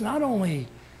interesting. It's not only,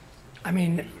 I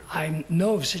mean, I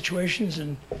know of situations,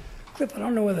 and Cliff, I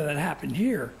don't know whether that happened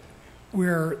here,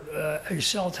 where a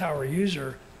cell tower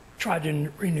user tried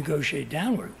to renegotiate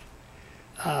downward.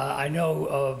 I know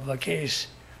of a case,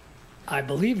 I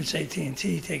believe it's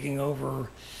AT&T taking over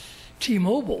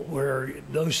T-Mobile, where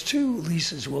those two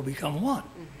leases will become one.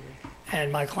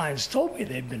 And my clients told me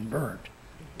they've been burned.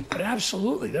 But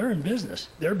absolutely, they're in business.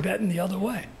 They're betting the other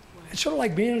way. It's sort of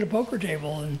like being at a poker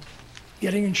table and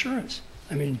getting insurance.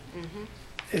 I mean,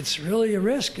 it's really a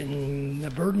risk and a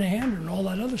bird in the hand and all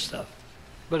that other stuff.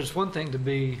 But it's one thing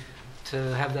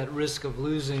to have that risk of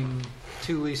losing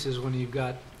 2 leases when you've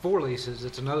got 4 leases.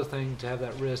 It's another thing to have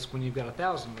that risk when you've got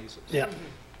 1,000 leases. Yeah.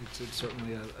 It's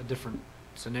certainly a different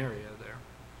scenario there.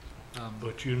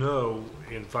 But you know,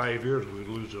 in 5 years, we'd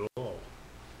lose it all.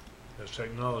 As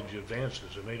technology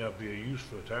advances, there may not be a use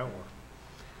for a tower.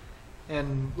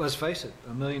 And let's face it,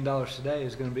 $1 million today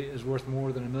is worth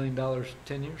more than $1 million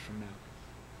 10 years from now.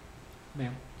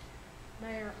 Ma'am.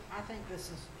 Mayor, I think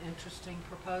this is an interesting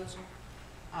proposal.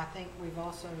 I think we've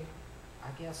also,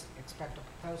 I guess, expect a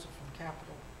proposal from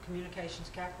Communications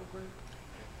Capital Group.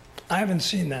 I haven't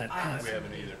seen that. We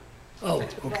haven't either. Oh,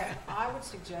 okay. But I would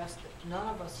suggest that none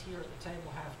of us here at the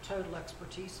table have total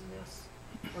expertise in this,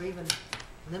 or even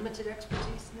limited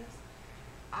expertise in this.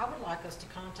 I would like us to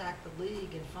contact the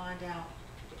league and find out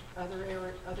other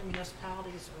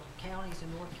municipalities or counties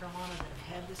in North Carolina that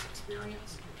have had this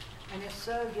experience, and if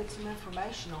so, get some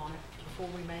information on it before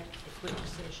we make a quick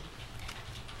decision.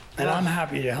 And I'm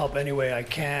happy to help any way I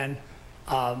can.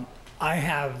 I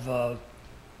have,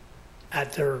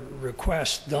 at their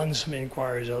request, done some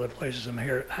inquiries other places. I'm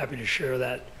here, happy to share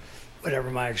that, whatever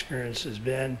my experience has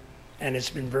been, and it's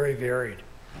been very varied.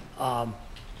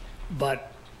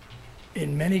 But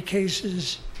in many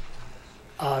cases,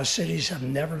 cities have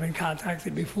never been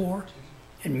contacted before.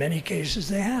 In many cases,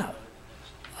 they have.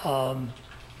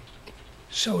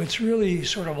 So it's really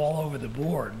sort of all over the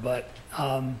board. But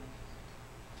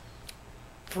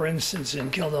for instance,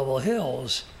 in Kill Devil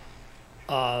Hills,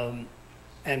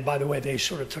 and by the way, they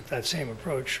sort of took that same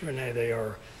approach, Renee. They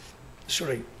are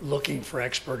sort of looking for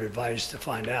expert advice to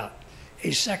find out.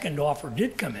 A second offer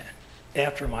did come in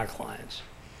after my clients,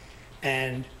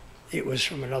 and it was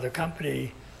from another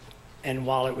company. And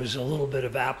while it was a little bit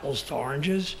of apples to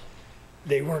oranges,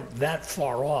 they weren't that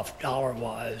far off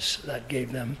dollar-wise. That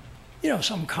gave them,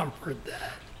 some comfort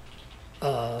that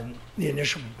the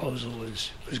initial proposal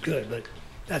was good. But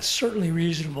that's certainly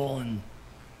reasonable, and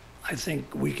I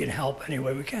think we can help any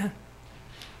way we can.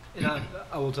 And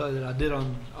I will tell you that I did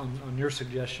on your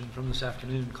suggestion from this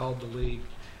afternoon, called the league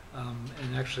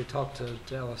and actually talked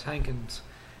to Ellis Hankins.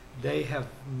 They have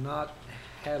not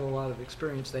had a lot of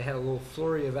experience. They had a little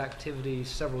flurry of activity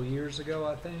several years ago,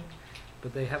 I think,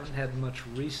 but they haven't had much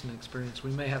recent experience.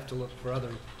 We may have to look for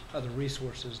other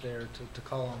resources there to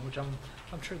call on, which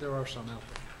I'm sure there are some out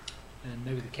there. And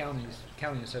maybe the county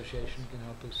association can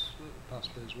help us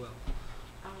possibly as well.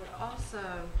 I would also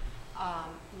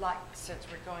like, since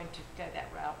we're going to go that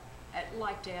route, I'd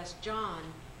like to ask John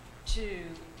to,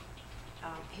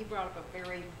 he brought up a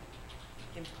very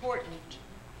important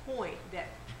point that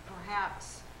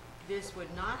perhaps this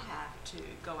would not have to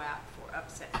go out for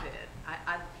upset bid.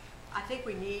 I think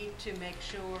we need to make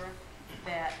sure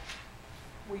that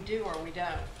we do or we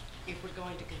don't if we're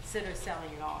going to consider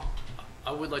selling it off.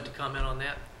 I would like to comment on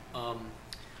that.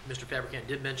 Mr. Fabricant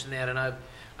did mention that, and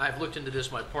I've looked into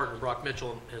this. My partner, Brock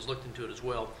Mitchell, has looked into it as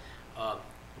well.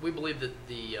 We believe that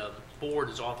the board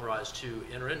is authorized to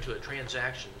enter into a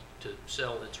transaction to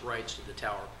sell its rights to the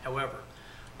tower. However,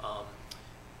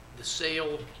 the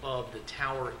sale of the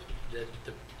tower that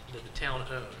the town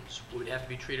owns would have to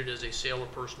be treated as a sale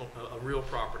of a real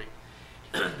property.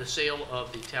 The sale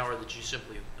of the tower that you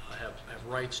simply have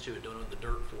rights to and don't own the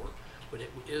dirt for, but it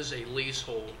is a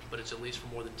leasehold, but it's a lease for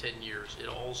more than 10 years.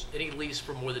 Any lease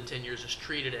for more than 10 years is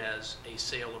treated as a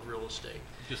sale of real estate.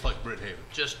 Just like Bridhaven.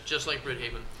 Just like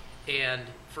Bridhaven. And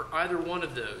for either one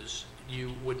of those,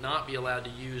 you would not be allowed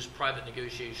to use private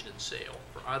negotiation and sale.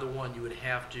 For either one, you would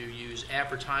have to use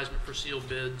advertisement for sealed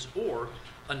bids or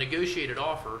a negotiated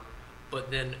offer,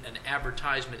 but then an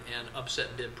advertisement and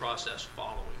upset bid process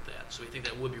following that. So we think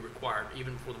that would be required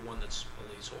even for the one that's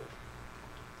a leasehold.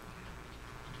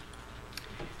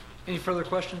 Any further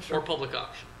questions? Or public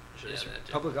auction. Should add that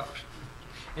too. Public auction.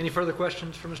 Any further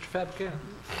questions for Mr. Fabricant?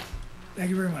 Thank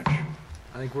you very much.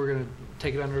 I think we're going to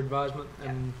take it under advisement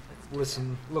and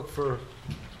look for,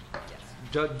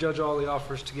 judge all the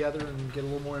offers together and get a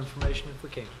little more information if we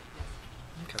can.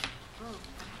 Okay.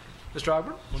 Mr.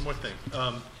 Auburn? One more thing.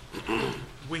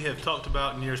 We have talked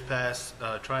about in years past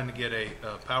trying to get a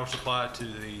power supply to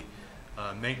the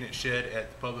maintenance shed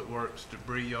at the Public Works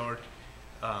debris yard.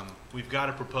 We've got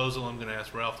a proposal. I'm going to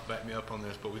ask Ralph to back me up on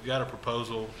this, but we've got a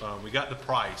proposal. We got the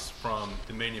price from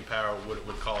Dominion Power, what it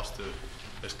would cost to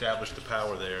establish the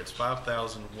power there. It's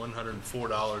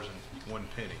 $5,104.01.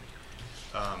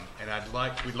 And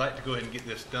we'd like to go ahead and get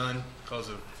this done because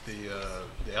of the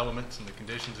elements and the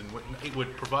conditions, and it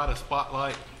would provide a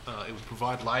spotlight. It would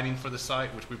provide lighting for the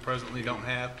site, which we presently don't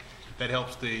have. That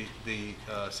helps the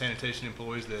sanitation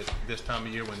employees that this time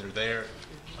of year when they're there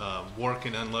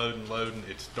working, unloading, loading.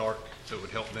 It's dark, so it would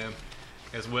help them,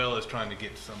 as well as trying to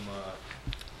get some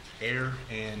air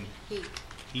and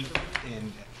heat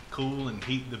and cool and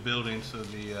heat the building so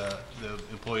the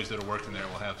employees that are working there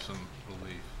will have some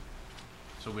relief.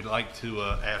 So we'd like to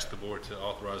ask the board to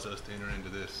authorize us to enter into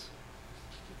this.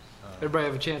 Everybody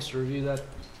have a chance to review that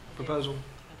proposal?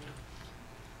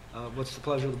 What's the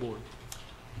pleasure of the board?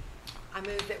 I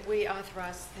move that we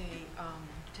authorize the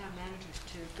town managers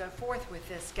to go forth with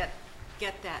this, get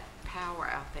that power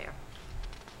out there.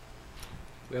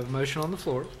 We have a motion on the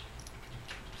floor.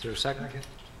 Is there a second?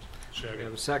 Second. We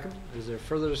have a second. Is there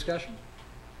further discussion?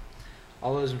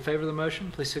 All those in favor of the motion,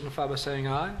 please signify by saying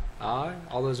aye. Aye.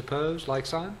 All those opposed, like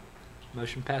sign.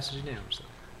 Motion passes unanimously.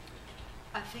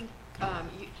 I think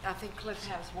Cliff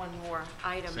has one more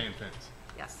item. Sand fence.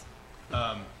 Yes.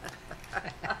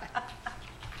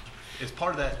 As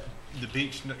part of that, the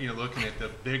beach, looking at the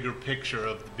bigger picture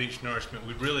of the beach nourishment,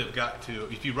 we really have got to,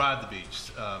 if you ride the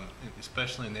beach,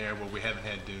 especially in there where we haven't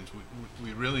had dunes,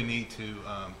 we really need to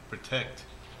protect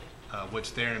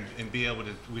what's there and be able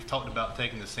to, we've talked about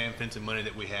taking the sand fencing money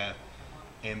that we have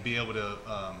and be able to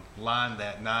line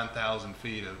that 9,000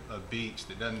 feet of beach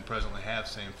that doesn't presently have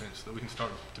sand fence so that we can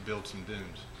start to build some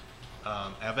dunes.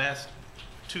 I've asked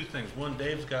two things. One,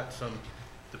 Dave's got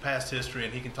the past history,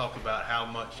 and he can talk about how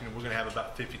much, we're going to have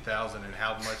about 50,000 and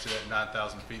how much of that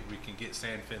 9,000 feet we can get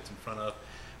sand fence in front of.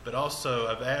 But also,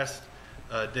 I've asked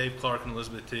Dave Clark and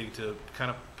Elizabeth Teague to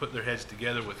kind of put their heads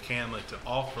together with CAMLA to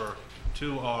offer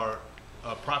to our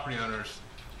property owners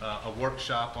a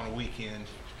workshop on a weekend,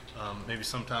 maybe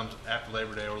sometimes after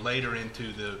Labor Day or later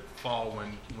into the fall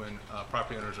when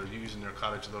property owners are using their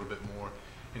cottage a little bit more,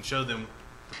 and show them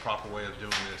the proper way of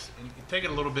doing this. And take it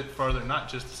a little bit further, not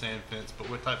just the sand fence, but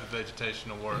what type of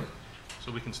vegetation will work, so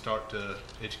we can start to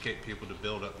educate people to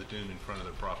build up the dune in front of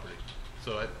their property.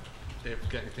 So, Dave,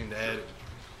 got anything to add?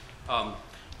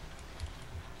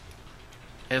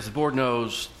 As the board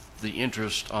knows, the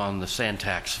interest on the sand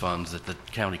tax funds that the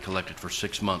county collected for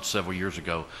 6 months several years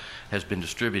ago has been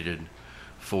distributed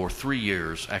for 3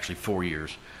 years, actually 4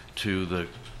 years, to the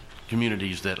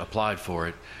communities that applied for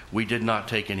it. We did not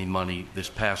take any money this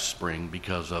past spring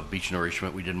because of beach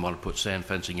nourishment. We didn't want to put sand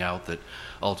fencing out that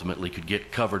ultimately could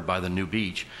get covered by the new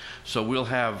beach. So we'll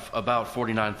have about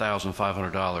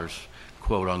 $49,500,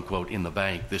 quote unquote, in the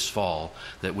bank this fall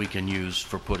that we can use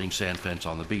for putting sand fence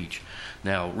on the beach.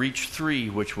 Now, Reach 3,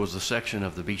 which was the section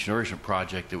of the beach nourishment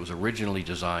project that was originally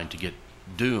designed to get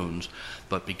dunes,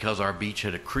 but because our beach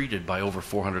had accreted by over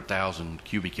 400,000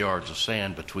 cubic yards of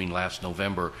sand between last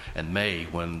November and May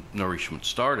when nourishment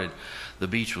started, the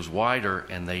beach was wider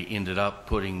and they ended up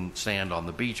putting sand on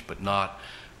the beach but not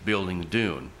building the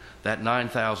dune. That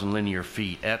 9,000 linear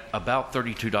feet at about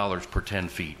 $32 per 10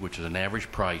 feet, which is an average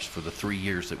price for the 3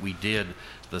 years that we did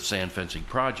the sand fencing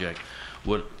project,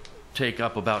 would take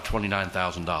up about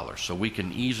 $29,000. So we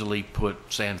can easily put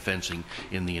sand fencing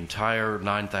in the entire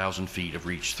 9,000 feet of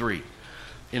Reach 3.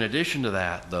 In addition to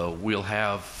that, though, we'll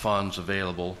have funds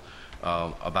available,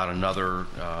 about another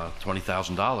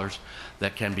 $20,000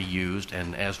 that can be used.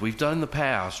 And as we've done in the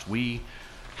past, we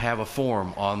have a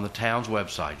form on the town's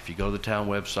website. If you go to the town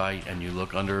website and you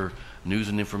look under news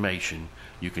and information,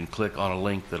 you can click on a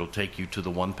link that'll take you to the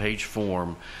one-page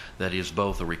form that is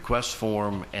both a request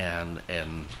form and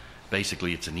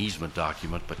basically it's an easement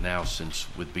document. But now, since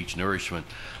with beach nourishment,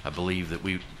 I believe that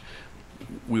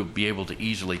we'll be able to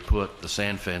easily put the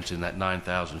sand fence in that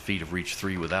 9,000 feet of Reach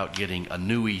 3 without getting a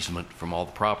new easement from all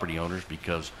the property owners,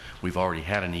 because we've already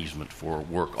had an easement for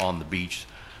work on the beach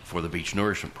for the beach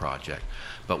nourishment project.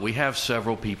 But we have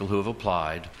several people who have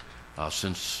applied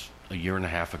since a year and a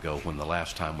half ago, when the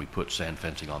last time we put sand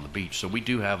fencing on the beach. So we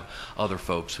do have other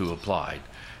folks who applied,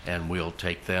 and we'll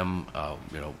take them.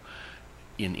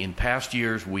 In past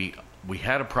years, we We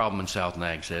had a problem in South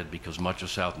Nags Head because much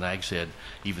of South Nags Head,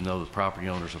 even though the property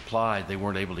owners applied, they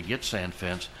weren't able to get sand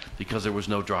fence because there was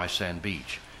no dry sand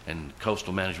beach. And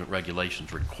coastal management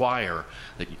regulations require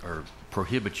that, or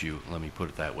prohibit you, let me put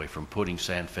it that way, from putting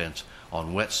sand fence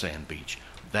on wet sand beach.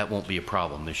 That won't be a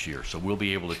problem this year. So we'll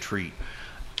be able to treat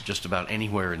just about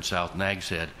anywhere in South Nags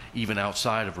Head, even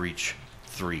outside of Reach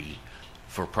 3,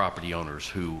 for property owners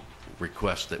who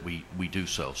request that we do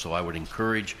so. So I would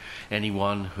encourage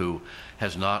anyone who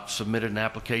has not submitted an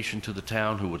application to the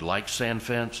town who would like sand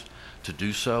fence to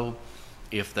do so.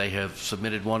 If they have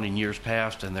submitted one in years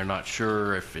past and they're not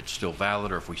sure if it's still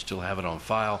valid or if we still have it on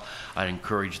file, I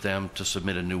encourage them to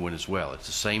submit a new one as well. It's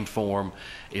the same form.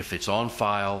 If it's on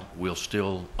file, we'll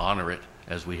still honor it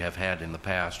as we have had in the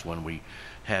past when we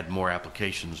had more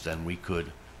applications than we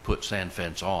could put sand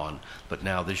fence on. But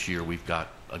now this year we've got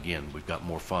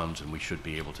more funds, and we should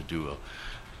be able to do,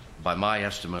 by my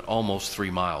estimate, almost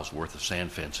 3 miles worth of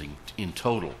sand fencing in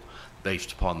total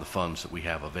based upon the funds that we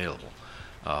have available.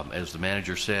 As the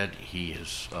manager said, he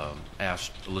has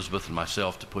asked Elizabeth and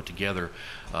myself to put together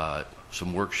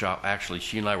some workshop. Actually,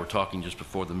 she and I were talking just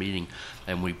before the meeting,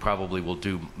 and we probably will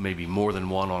do maybe more than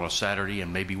one on a Saturday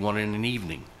and maybe one in an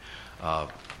evening.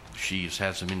 She's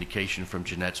had some indication from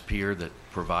Jeanette's Pier that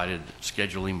provided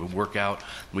scheduling would work out.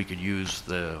 We could use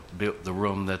the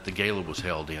room that the gala was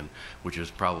held in, which is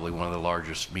probably one of the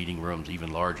largest meeting rooms,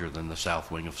 even larger than the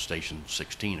south wing of Station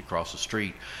 16 across the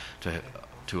street,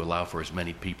 to allow for as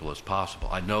many people as possible.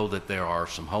 I know that there are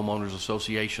some homeowners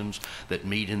associations that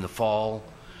meet in the fall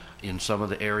in some of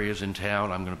the areas in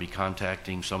town. I'm going to be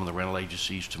contacting some of the rental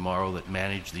agencies tomorrow that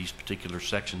manage these particular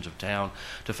sections of town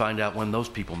to find out when those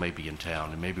people may be in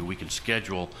town, and maybe we can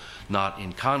schedule, not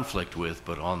in conflict with,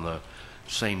 but on the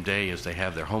same day as they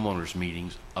have their homeowners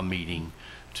meetings, a meeting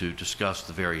to discuss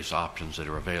the various options that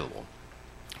are available.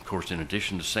 Of course, in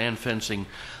addition to sand fencing,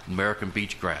 American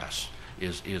beach grass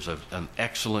is an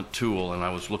excellent tool, and I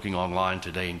was looking online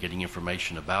today and getting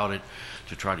information about it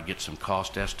to try to get some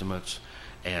cost estimates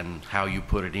and how you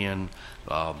put it in.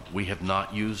 We have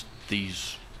not used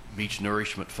these beach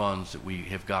nourishment funds that we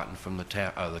have gotten from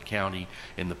the county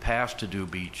in the past to do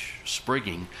beach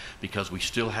sprigging because we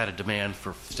still had a demand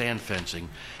for sand fencing.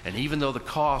 And even though the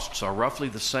costs are roughly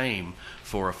the same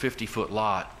for a 50-foot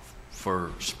lot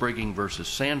for sprigging versus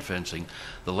sand fencing,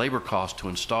 the labor costs to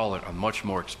install it are much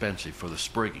more expensive for the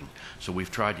sprigging. So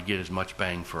we've tried to get as much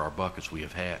bang for our buck as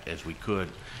we could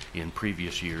in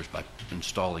previous years by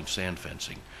installing sand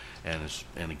fencing.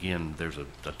 And again, there's a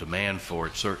demand for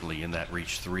it certainly in that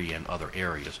Reach 3 and other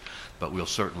areas. But we'll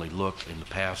certainly look. In the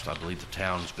past, I believe the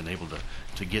town has been able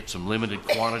to get some limited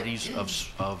quantities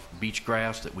of beach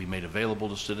grass that we made available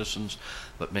to citizens,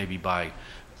 but maybe by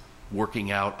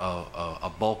working out a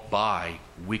bulk buy,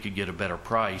 we could get a better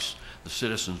price. The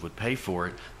citizens would pay for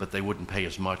it, but they wouldn't pay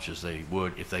as much as they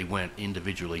would if they went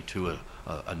individually to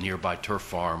a nearby turf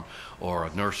farm or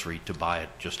a nursery to buy it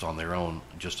just on their own,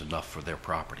 just enough for their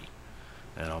property.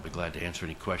 And I'll be glad to answer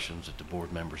any questions that the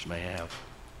board members may have.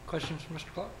 Questions for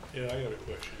Mr. Clark? Yeah, I got a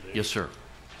question, Dave. Yes, sir.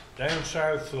 Down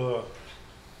south of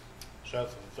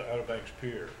the Outer Banks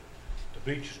Pier, the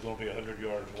beach is going to be 100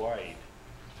 yards wide.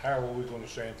 How are we going to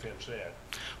sand fence that?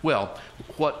 Well,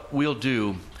 what we'll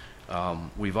do,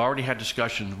 we've already had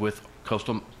discussions with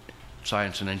Coastal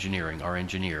Science and Engineering, our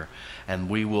engineer, and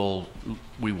we will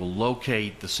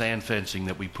locate the sand fencing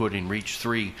that we put in Reach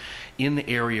 3 in the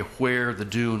area where the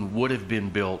dune would have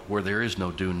been built, where there is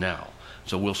no dune now.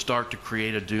 So we'll start to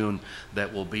create a dune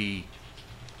that will be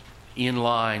in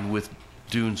line with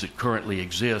dunes that currently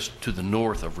exist to the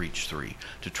north of Reach 3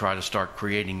 to try to start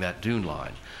creating that dune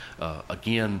line.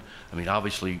 Again, I mean,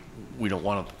 obviously, we don't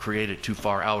want to create it too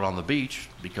far out on the beach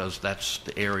because that's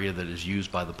the area that is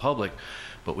used by the public,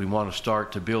 but we want to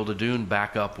start to build a dune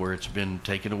back up where it's been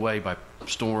taken away by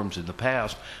storms in the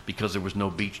past because there was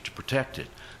no beach to protect it.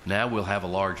 Now we'll have a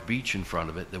large beach in front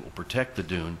of it that will protect the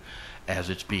dune as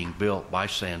it's being built by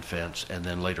sand fence and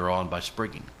then later on by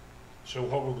sprigging. So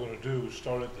what we're going to do is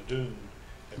start at the dune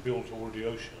and build toward the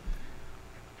ocean.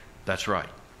 That's right.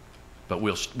 But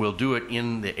we'll do it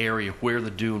in the area where the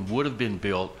dune would have been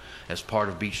built as part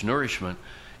of beach nourishment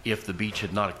if the beach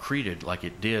had not accreted like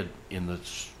it did in the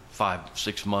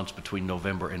 5-6 months between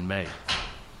November and May.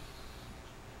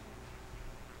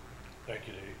 Thank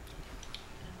you, Dave.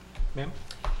 Ma'am?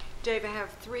 Dave, I have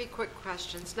 3 quick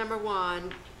questions. Number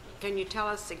 1, can you tell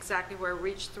us exactly where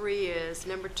Reach 3 is?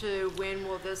 Number 2, when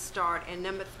will this start? And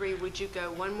number 3, would you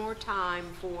go one more time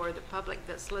for the public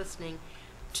that's listening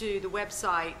to the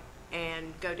website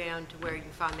and go down to where you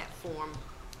can find that form?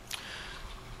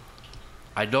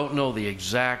 I don't know the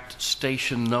exact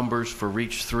station numbers for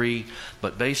Reach 3,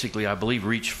 but basically I believe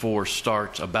Reach 4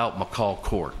 starts about McCall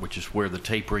Court, which is where the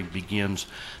tapering begins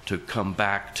to come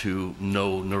back to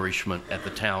no nourishment at the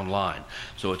town line.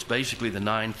 So it's basically the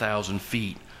 9,000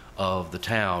 feet of the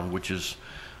town, which is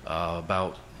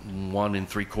about 1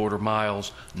 3/4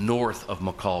 miles north of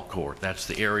McCall Court. That's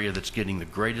the area that's getting the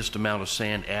greatest amount of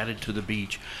sand added to the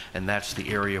beach, and that's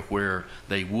the area where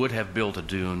they would have built a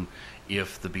dune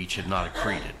if the beach had not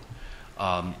accreted.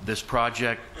 This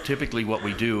project, typically what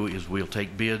we do is we'll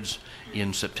take bids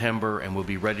in September and we'll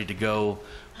be ready to go,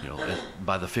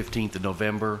 by the 15th of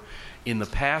November. In the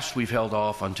past, we've held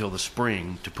off until the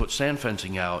spring to put sand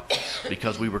fencing out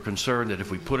because we were concerned that if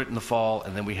we put it in the fall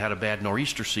and then we had a bad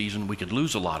nor'easter season, we could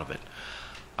lose a lot of it.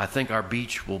 I think our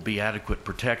beach will be adequate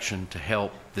protection to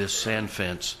help this sand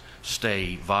fence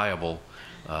stay viable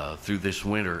through this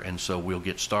winter, and so we'll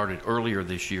get started earlier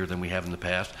this year than we have in the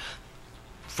past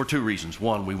for 2 reasons.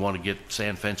 One, we want to get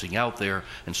sand fencing out there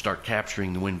and start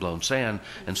capturing the windblown sand,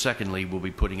 and secondly, we'll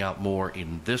be putting out more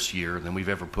in this year than we've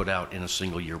ever put out in a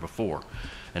single year before.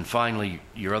 And finally,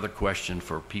 your other question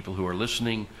for people who are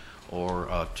listening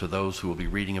or to those who will be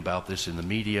reading about this in the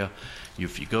media,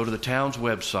 if you go to the town's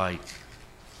website,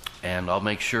 and I'll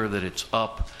make sure that it's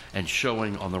up and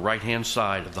showing on the right-hand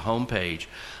side of the home page,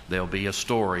 there'll be a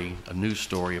story, a news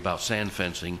story about sand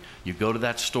fencing. You go to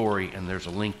that story and there's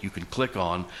a link you can click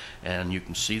on and you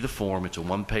can see the form. It's a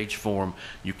 1-page form.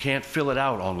 You can't fill it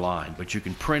out online, but you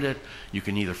can print it. You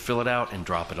can either fill it out and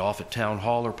drop it off at Town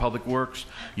Hall or Public Works.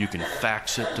 You can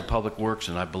fax it to Public Works,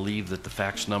 and I believe that the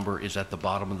fax number is at the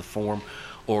bottom of the form,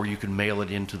 or you can mail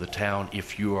it into the town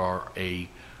if you are a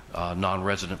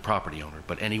non-resident property owner.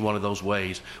 But any one of those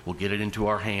ways, we'll get it into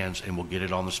our hands and we'll get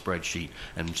it on the spreadsheet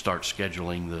and start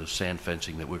scheduling the sand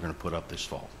fencing that we're going to put up this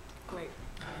fall. Great.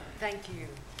 Thank you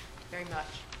very much.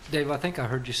 Dave, I think I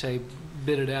heard you say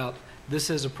bid it out. This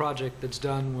is a project that's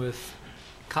done with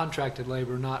contracted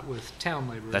labor, not with town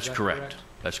labor. That's correct.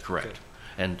 That's correct.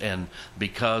 And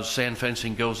because sand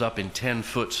fencing goes up in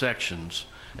 10-foot sections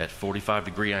at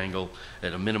 45-degree angle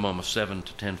at a minimum of 7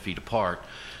 to 10 feet apart,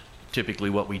 typically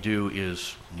what we do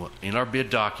is, in our bid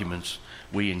documents,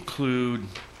 we include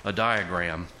a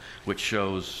diagram which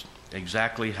shows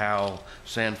exactly how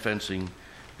sand fencing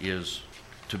is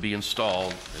to be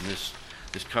installed, and this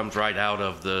comes right out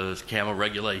of the CAMA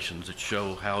regulations that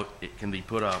show how it can be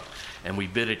put up, and we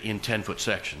bid it in 10-foot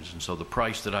sections. And so the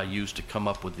price that I used to come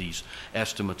up with these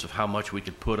estimates of how much we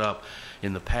could put up,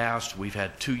 in the past we've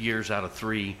had 2 years out of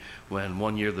 3 when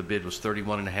one year the bid was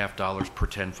 $31.50 per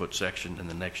 10-foot section and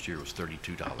the next year was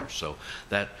 $32. So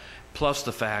that, plus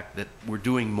the fact that we're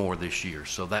doing more this year,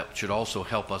 so that should also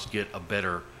help us get a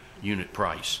better unit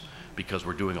price because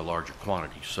we're doing a larger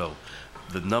quantity. So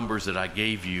the numbers that I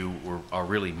gave you are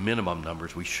really minimum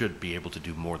numbers. We should be able to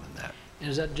do more than that. And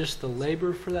is that just the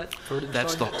labor for that?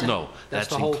 That's the whole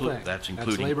thing. That's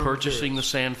including purchasing the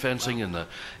sand fencing and the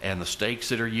stakes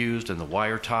that are used and the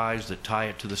wire ties that tie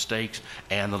it to the stakes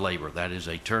and the labor. That is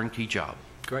a turnkey job.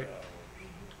 Great.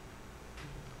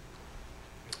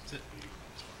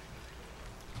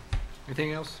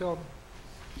 Anything else, y'all?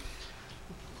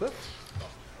 Cliff?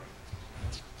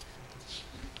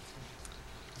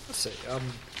 Let's see.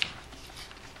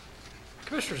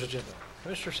 Commissioner's agenda.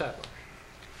 Commissioner Sadler.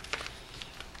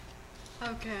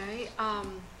 Okay,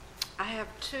 I have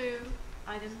 2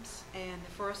 items, and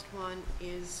the first one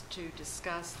is to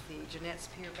discuss the Jeanette's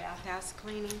Pier bathhouse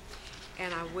cleaning,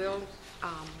 and I will,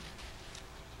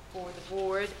 for the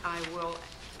board, I will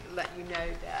let you know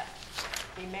that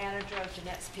the manager of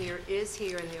Jeanette's Pier is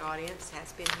here in the audience,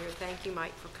 has been here. Thank you,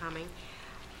 Mike, for coming.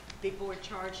 The board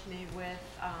charged me with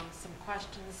some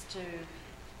questions to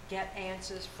get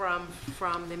answers from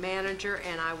the manager,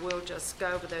 and I will just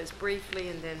go over those briefly,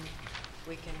 and then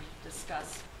we can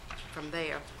discuss from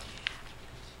there.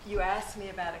 You asked me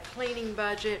about a cleaning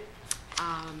budget,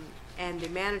 and the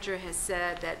manager has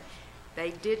said that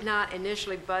they did not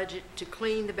initially budget to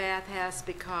clean the bathhouse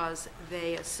because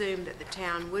they assumed that the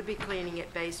town would be cleaning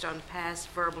it based on past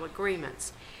verbal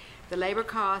agreements. The labor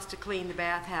costs to clean the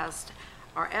bathhouse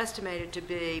are estimated to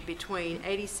be between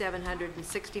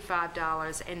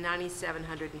 $8,765 and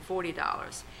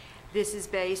 $9,740. This is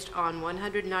based on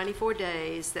 194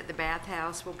 days that the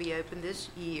bathhouse will be open this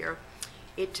year.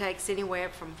 It takes anywhere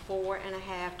from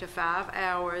 4.5 to 5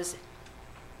 hours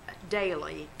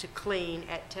daily to clean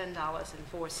at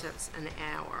 $10.04 an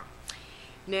hour.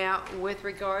 Now, with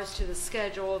regards to the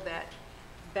schedule that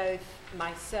both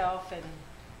myself and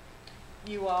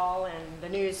you all and the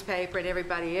newspaper and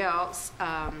everybody else,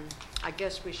 I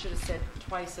guess we should have said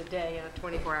twice a day in a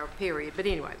 24-hour period. But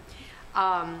anyway,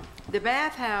 The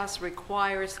bathhouse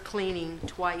requires cleaning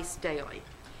twice daily.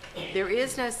 There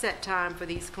is no set time for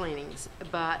these cleanings,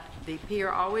 but the pier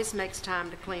always makes time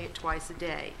to clean it twice a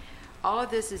day. All of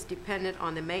this is dependent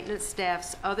on the maintenance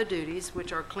staff's other duties,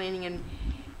 which are cleaning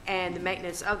and the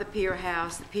maintenance of the pier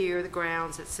house, the pier, the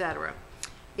grounds, etc.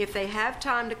 If they have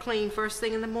time to clean first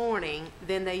thing in the morning,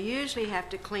 then they usually have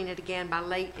to clean it again by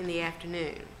late in the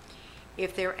afternoon.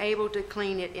 If they're able to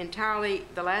clean it entirely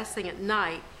the last thing at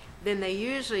night, then they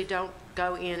usually don't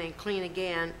go in and clean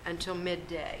again until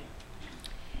midday.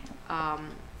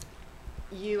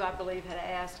 You, I believe, had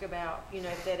asked about,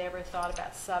 if they'd ever thought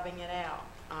about subbing it out,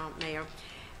 Mayor.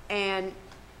 And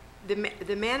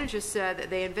the manager said that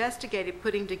they investigated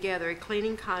putting together a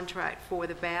cleaning contract for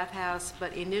the bathhouse,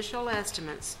 but initial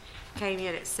estimates came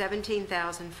in at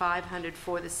 $17,500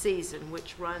 for the season,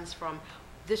 which runs from,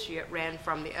 this year it ran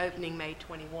from the opening May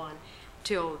 21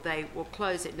 till they will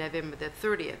close it November the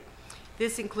 30th.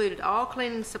 This included all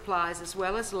cleaning supplies as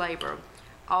well as labor,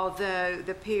 although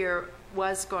the pier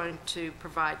was going to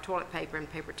provide toilet paper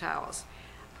and paper towels.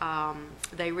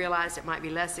 They realized it might be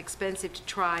less expensive to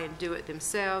try and do it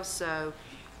themselves, so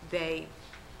they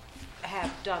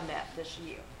have done that this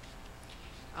year.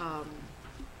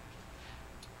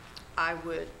 I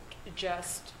would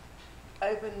just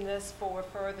open this for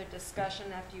further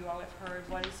discussion after you all have heard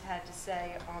what he's had to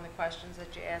say on the questions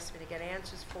that you asked me to get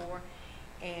answers for.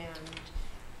 And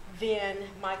then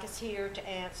Mike is here to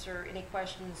answer any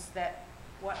questions that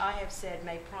what I have said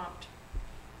may prompt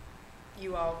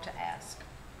you all to ask.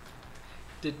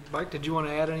 Mike, did you want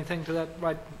to add anything to that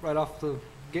right off the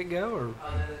get-go, or? No,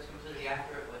 that's completely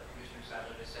accurate what Commissioner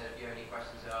Sadler just said. If you have any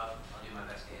questions, I'll do my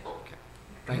best to answer. Okay.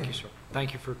 Thank you, sir.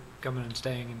 Thank you for coming and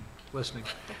staying and listening.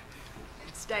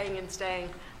 Staying. It's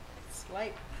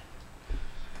late.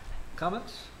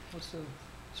 Comments?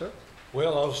 Sir?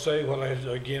 Well, I'll say what I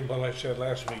said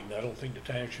last meeting. I don't think the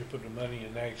town should put the money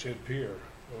in Nags Head Pier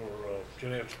or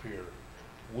Jeanette's Pier.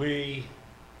 We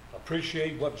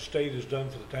appreciate what the state has done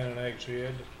for the town of Nags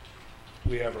Head.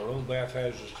 We have our own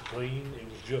bathhouses to clean. It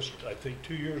was just, I think,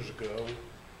 2 years ago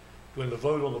when the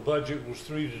vote on the budget was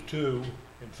 3-2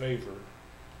 in favor.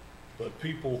 But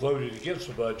people voted against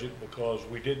the budget because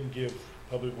we didn't give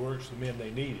Public Works the men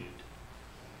they needed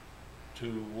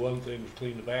to, one thing, was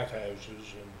clean the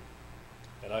bathhouses.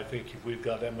 And I think if we've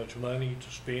got that much money to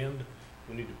spend,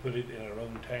 we need to put it in our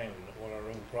own town, on our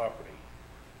own property.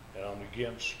 And I'm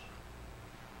against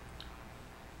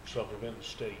supplementing the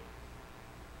state.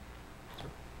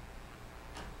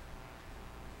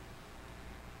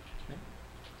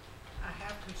 I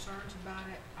have concerns about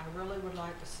it. I really would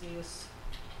like to see us,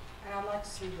 and I'd like to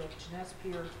see the Jeanette's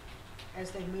Pier, as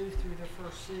they move through their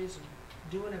first season,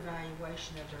 do an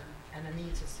evaluation of their, and a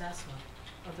needs assessment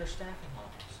of their staffing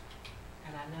levels.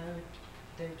 And I know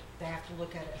they have to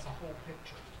look at it as a whole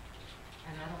picture.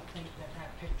 And I don't think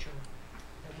that picture,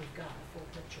 that we've gotten the full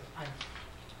picture.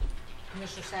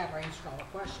 Commissioner Sadler answered all the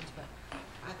questions, but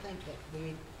I think that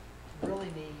we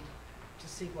really need to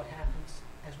see what happens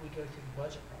as we go through the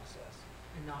budget process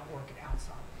and not work it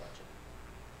outside the budget.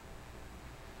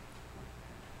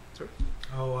 Sir?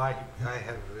 Oh, I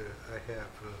have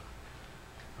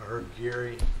I heard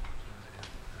Gary,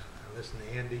 I listen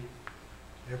to Andy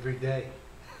every day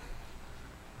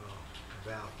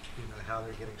about how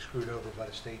they're getting screwed over by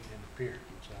the state and the pier,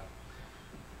 so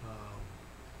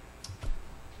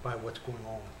by what's going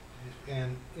on,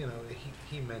 and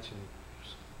he mentioned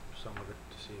some of it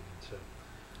this evening, so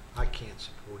I can't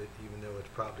support it, even though it's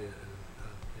probably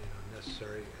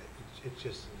necessary.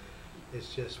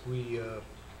 It's just we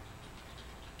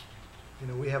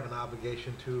we have an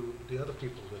obligation to the other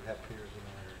people that have piers in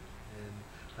our area, and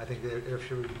I think there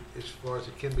should be, as far as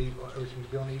it can be, everything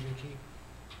be on an even key.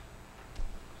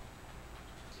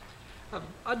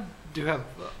 I do have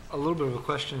a little bit of a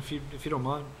question, if you don't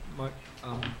mind, Mike.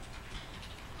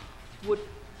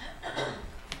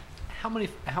 How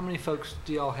many folks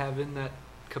do y'all have in that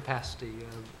capacity?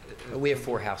 We have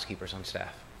 4 housekeepers on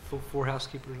staff. 4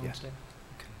 housekeepers on Yes. staff.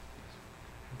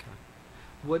 Okay.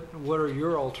 What are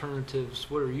your alternatives?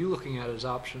 What are you looking at as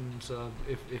options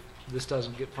if this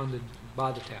doesn't get funded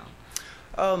by the town?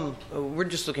 We're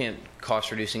just looking at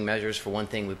cost-reducing measures. For one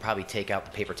thing, we'd probably take out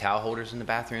the paper towel holders in the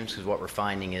bathrooms, because what we're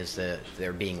finding is that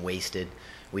they're being wasted.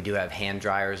 We do have hand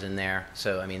dryers in there,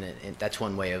 so I mean that's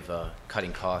one way of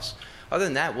cutting costs. Other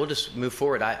than that, we'll just move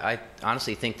forward. I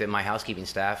honestly think that my housekeeping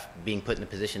staff, being put in the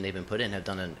position they've been put in, have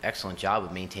done an excellent job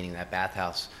of maintaining that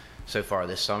bathhouse so far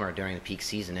this summer during the peak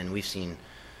season, and we've seen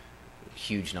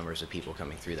huge numbers of people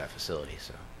coming through that facility.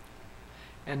 So.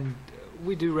 And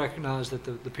we do recognize that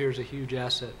the pier is a huge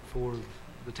asset for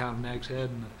the town of Nags Head,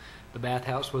 and the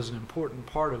bathhouse was an important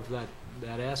part of that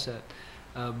asset.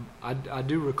 I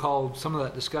do recall some of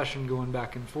that discussion going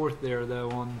back and forth there,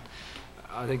 though.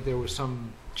 I think there was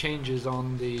some changes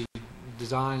on the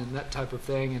design and that type of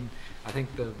thing, and I think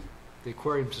the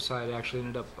Aquarium Society actually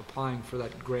ended up applying for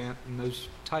that grant and those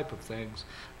type of things.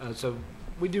 So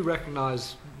we do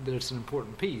recognize that it's an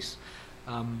important piece.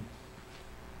 I'm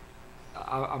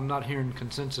not hearing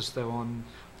consensus, though, on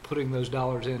putting those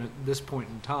dollars in at this point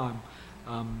in time.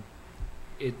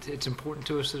 It's important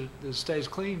to us that it stays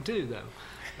clean, too, though.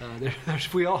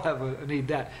 We all have a need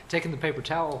that. Taking the paper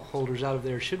towel holders out of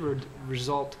there should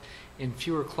result in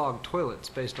fewer clogged toilets,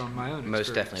 based on my own experience.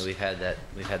 Most definitely,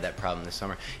 we've had that problem this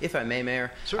summer. If I may,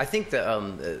 Mayor, sure. I think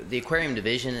the aquarium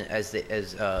division, as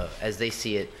they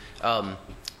see it,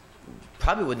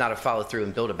 probably would not have followed through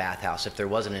and built a bathhouse if there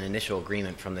wasn't an initial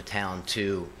agreement from the town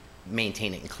to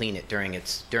maintain it and clean it during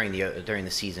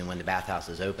the season when the bathhouse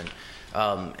is open.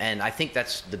 And I think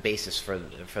that's the basis for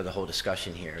the whole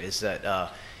discussion here, is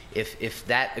that if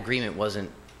that agreement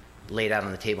wasn't laid out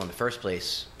on the table in the first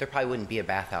place, there probably wouldn't be a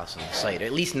bathhouse on the site, or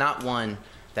at least not one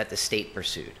that the state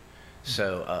pursued.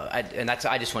 So,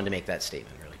 I just wanted to make that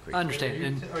statement really quick. I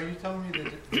understand. Are you telling me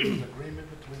that there was an agreement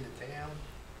between the town?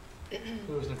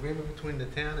 There was an agreement between the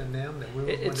town and them that we were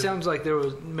It sounds like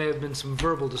may have been some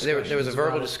verbal discussion. There was a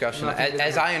verbal discussion,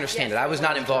 as I understand it. I was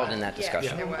not involved in that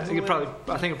discussion. Yeah. I think it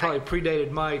probably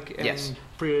predated Mike and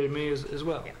predated me as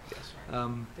well.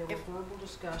 There were verbal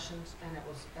discussions, and it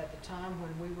was at the time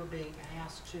when we were being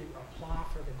asked to apply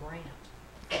for the grant,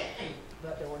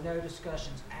 but there were no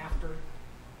discussions after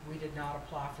we did not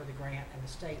apply for the grant, and the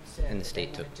state said they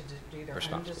wanted to do their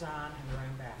own design and their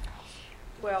own bathhouse.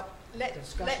 Well,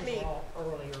 discussions were all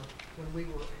earlier when we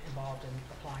were involved in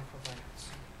applying for grants.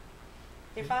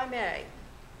 If I may,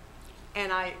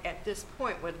 and I at this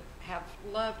point would have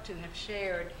loved to have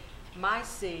shared my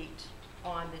seat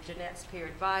on the Jeanette's Pier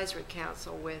Advisory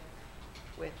Council with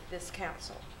this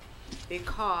council,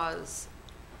 because,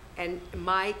 and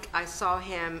Mike, I saw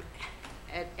him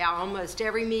at almost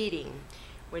every meeting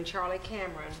when Charlie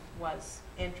Cameron was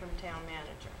interim town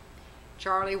manager.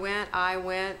 Charlie went, I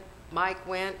went, Mike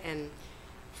went, and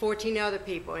 14 other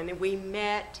people, and then we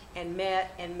met and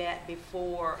met and met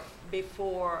before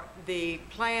the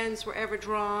plans were ever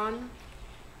drawn,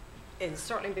 and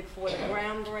certainly before the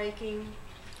groundbreaking.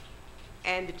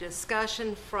 And the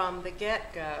discussion from the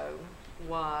get-go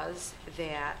was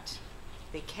that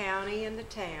the county and the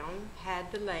town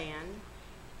had the land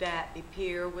that the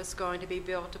pier was going to be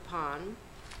built upon,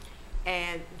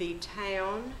 and the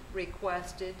town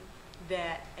requested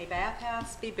that a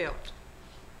bathhouse be built.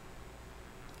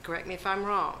 Correct me if I'm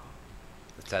wrong.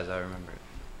 That's as I remember it.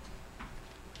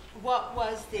 What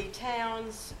was the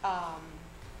town's,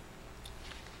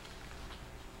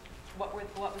 what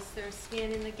was their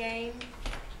skin in the game?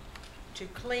 To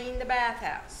clean the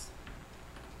bathhouse.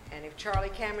 And if Charlie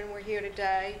Cameron were here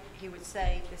today, he would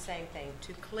say the same thing,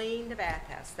 to clean the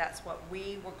bathhouse. That's what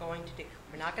we were going to do.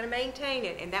 We're not going to maintain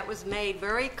it, and that was made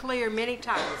very clear many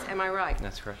times. Am I right?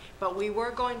 That's correct. But we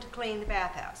were going to clean the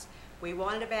bathhouse. We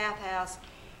wanted a bathhouse.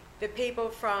 The people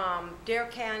from Dare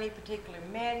County, particularly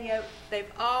Manio,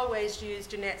 they've always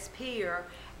used Jeanette's Pier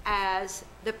as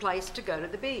the place to go to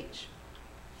the beach.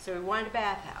 So we wanted a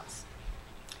bathhouse.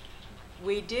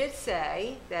 We did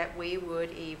say that we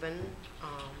would even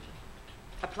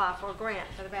apply for a grant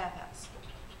for the bathhouse,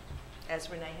 as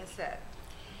Renee has said.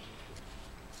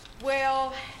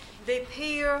 Well, the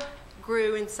pier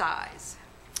grew in size,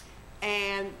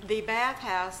 and the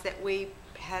bathhouse that we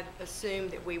had assumed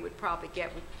that we would probably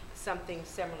get with something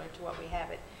similar to what we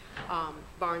have at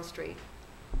Barnes Street,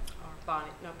 or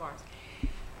Bonnet, no Barnes.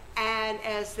 And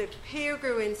as the pier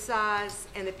grew in size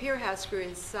and the pier house grew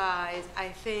in size, I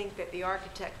think that the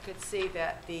architect could see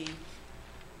that the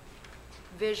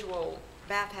visual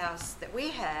bathhouse that we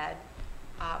had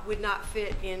would not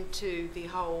fit into the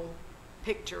whole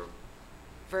picture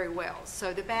very well.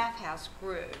 So the bathhouse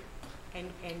grew and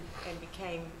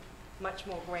became much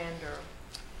more grander,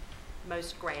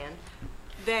 most grand,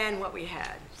 than what we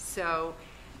had. So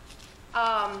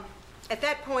at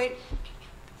that point,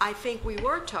 I think we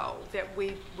were told that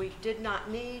we did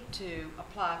not need to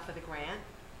apply for the grant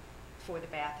for the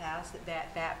bathhouse,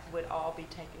 that would all be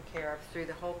taken care of through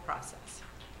the whole process.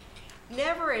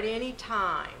 Never at any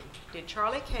time did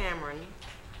Charlie Cameron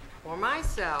or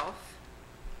myself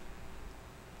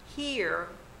hear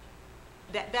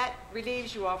that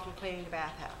relieves you all from cleaning the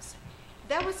bathhouse.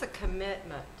 That was a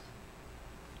commitment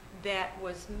that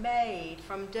was made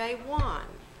from day one.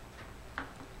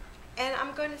 And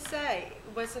I'm going to say,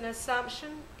 it was an assumption,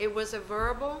 it was a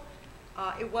verbal,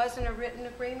 It wasn't a written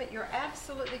agreement. You're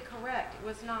absolutely correct. It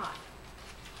was not.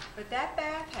 But that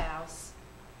bathhouse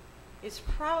is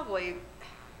probably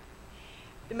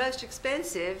the most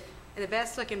expensive and the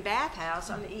best looking bathhouse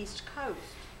on the East Coast.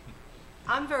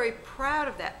 I'm very proud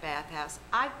of that bathhouse.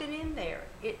 I've been in there.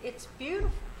 It's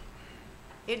beautiful.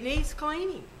 It needs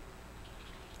cleaning.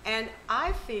 And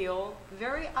I feel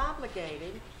very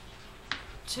obligated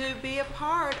to be a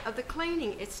part of the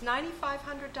cleaning. It's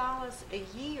 $9,500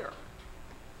 a year.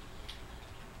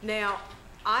 Now,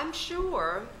 I'm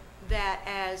sure that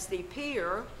as the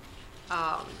pier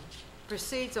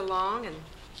proceeds along and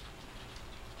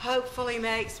hopefully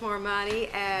makes more money,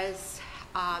 as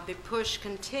the push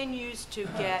continues to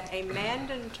get a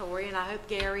mandatory, and I hope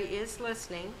Gary is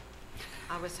listening,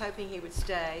 I was hoping he would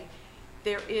stay,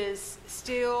 there is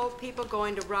still people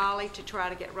going to Raleigh to try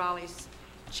to get Raleigh's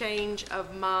change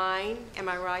of mind. Am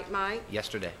I right, Mike?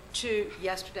 Yesterday.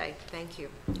 Yesterday, thank you.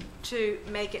 To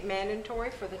make it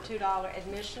mandatory for the $2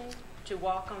 admission to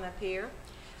walk on the pier.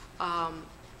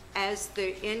 As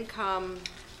the income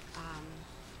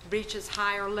reaches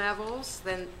higher levels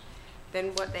than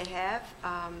what they have,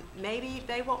 maybe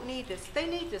they won't need this. They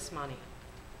need this money.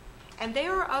 And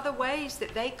there are other ways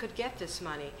that they could get this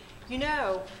money. You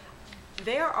know,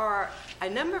 there are a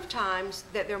number of times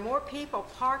that there are more people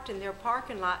parked in their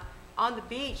parking lot on the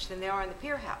beach than there are in the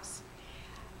pier house.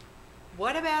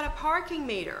 What about a parking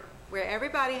meter where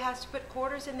everybody has to put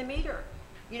quarters in the meter?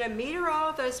 You know, meter all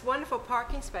of those wonderful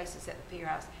parking spaces at the pier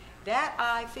house. That,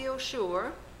 I feel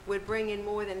sure, would bring in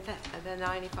more than the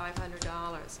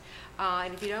 $9,500.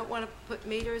 And if you don't want to put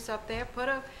meters up there, put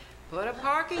a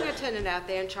parking attendant out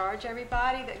there and charge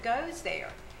everybody that goes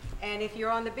there. And if you're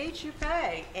on the beach, you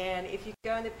pay. And if you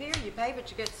go on the pier, you pay,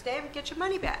 but you get to stay and get your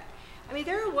money back. I mean,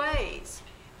 there are ways.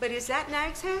 But is that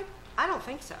Nags Head? I don't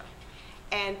think so.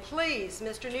 And please,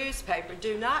 Mr. Newspaper,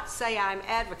 do not say I'm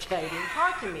advocating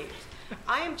parking meters.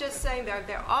 I am just saying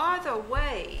there are other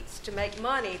ways to make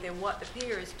money than what the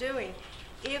pier is doing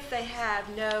if they have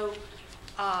no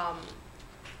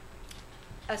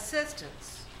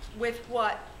assistance with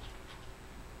what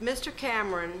Mr.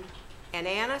 Cameron and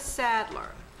Anna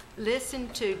Sadler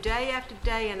listened to day after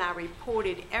day, and I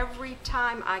reported every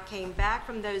time I came back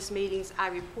from those meetings, I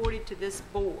reported to this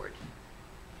board.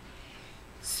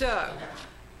 So,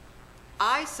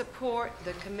 I support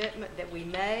the commitment that we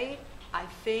made. I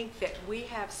think that we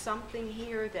have something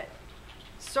here that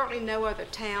certainly no other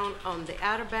town on the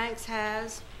Outer Banks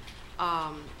has.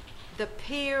 The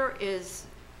pier is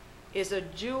a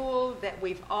jewel that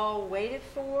we've all waited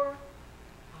for.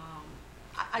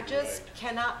 I just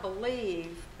cannot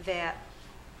believe that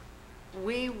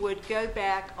we would go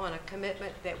back on a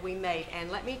commitment that we made.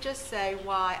 And let me just say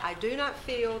why I do not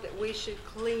feel that we should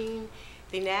clean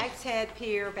the Nags Head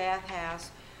Pier bathhouse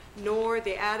nor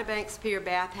the Outer Banks Pier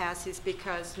bathhouse is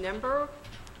because, number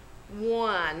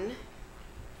one,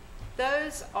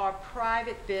 those are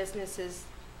private businesses.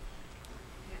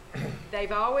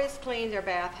 They've always cleaned their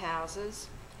bathhouses.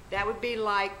 That would be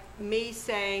like me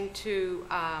saying to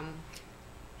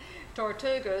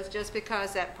Tortugas, just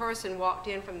because that person walked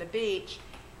in from the beach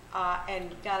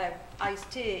and got an iced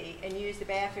tea and used the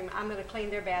bathroom, I'm going to clean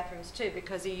their bathrooms too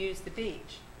because he used the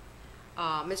beach.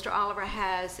 Mr. Oliver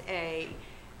has a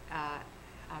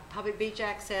public beach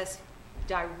access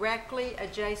directly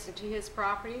adjacent to his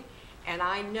property, and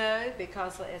I know,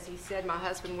 because as he said, my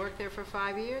husband worked there for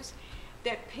 5 years,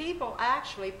 that people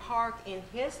actually park in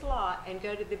his lot and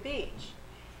go to the beach.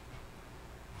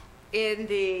 In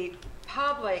the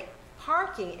public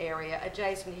parking area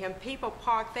adjacent to him, people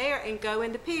park there and go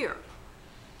in the pier.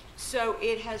 So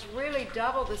it has really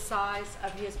doubled the size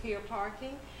of his pier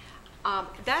parking.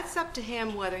 That's up to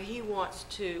him whether he wants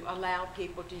to allow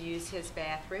people to use his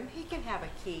bathroom. He can have a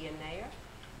key in there.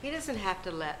 He doesn't have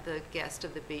to let the guest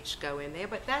of the beach go in there,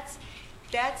 but that's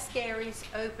Gary's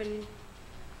open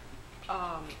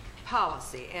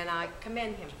policy, and I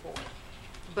commend him for it.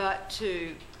 But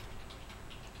to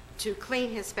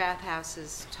clean his bathhouse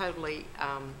is totally,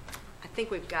 I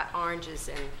think we've got oranges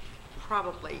and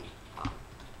probably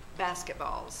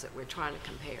basketballs that we're trying to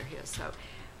compare here. So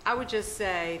I would just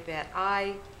say that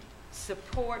I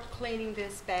support cleaning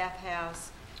this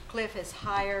bathhouse. Cliff has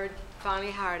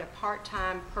finally hired a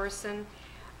part-time person.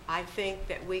 I think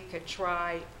that we could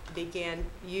begin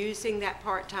using that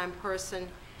part-time person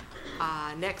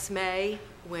next May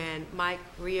when Mike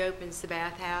reopens the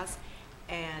bathhouse,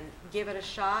 and give it a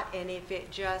shot. And if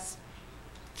it just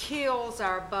kills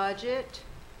our budget,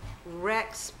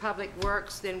 wrecks public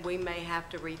works, then we may have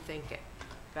to rethink it.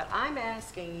 But I'm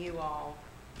asking you all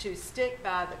to stick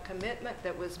by the commitment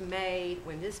that was made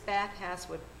when this bathhouse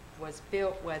was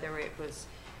built, whether it was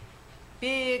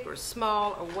big or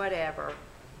small or whatever,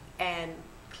 and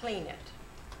clean it.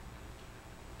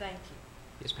 Thank you.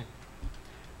 Yes, ma'am.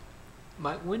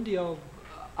 Mike, when do y'all,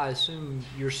 I assume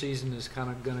your season is kind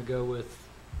of going to go with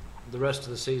the rest of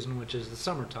the season, which is the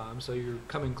summertime, so you're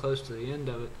coming close to the end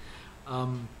of it.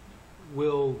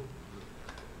 Will,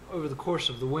 over the course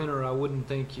of the winter, I wouldn't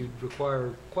think you'd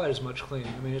require quite as much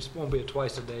cleaning. I mean, it won't be a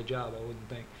twice-a-day job, I wouldn't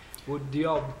think. Do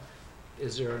y'all,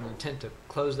 is there an intent to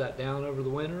close that down over the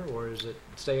winter, or is it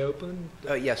stay open?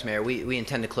 Yes, Mayor. We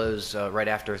intend to close right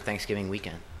after Thanksgiving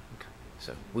weekend. Okay.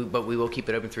 So, but we will keep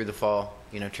it open through the fall.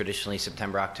 You know, traditionally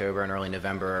September, October, and early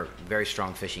November are very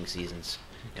strong fishing seasons,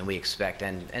 and we expect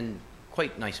and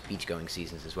quite nice beach-going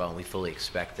seasons as well. And we fully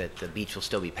expect that the beach will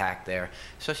still be packed there,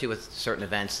 especially with certain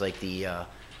events like the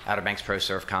Outer Banks Pro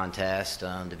Surf Contest,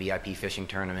 the VIP fishing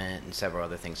tournament, and several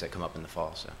other things that come up in the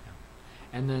fall. So.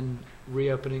 And then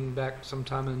reopening back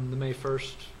sometime in the May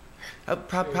 1st?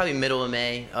 Probably middle of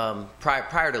May,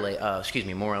 prior to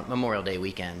Memorial Day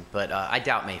weekend. But I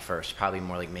doubt May 1st. Probably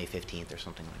more like May 15th or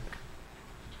something like that.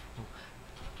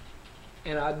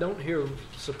 And I don't hear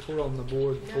support on the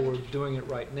board for doing it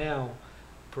right now.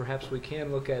 Perhaps we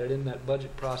can look at it in that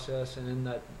budget process and in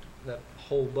that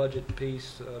whole budget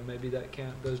piece. Maybe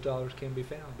those dollars can be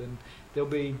found, and there'll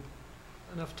be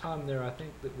enough time there, I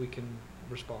think, that we can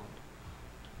respond.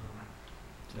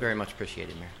 Very much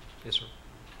appreciated, Mayor. Yes, sir.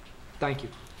 Thank you.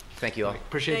 Thank you all.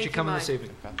 Appreciate Thank you you, coming Mike. this evening.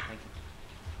 No problem.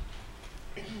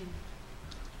 Thank you.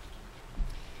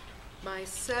 My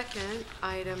second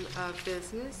item of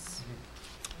business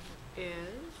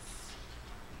is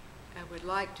I would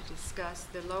like to discuss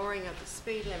the lowering of the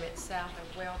speed limit south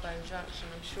of Whalebone Junction.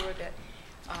 I'm sure that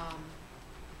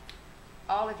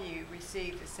all of you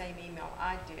received the same email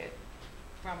I did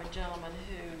from a gentleman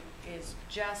who is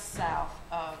just south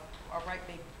of, or right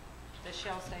the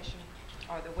Shell station,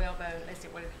 or the Whalebone, let's see,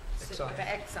 what is it? Exxon. The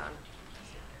Exxon.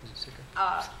 Is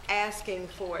it Asking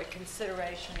for a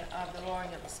consideration of the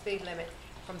lowering of the speed limit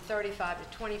from 35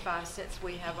 to 25, since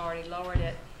we have already lowered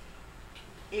it.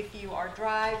 If you are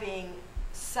driving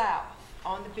south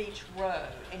on the beach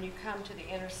road and you come to the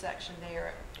intersection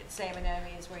there at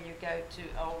Salmonomi is where you go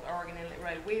to Old Oregon Inlet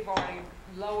Road, we've already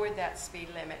lowered that speed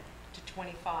limit to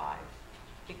 25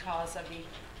 because of the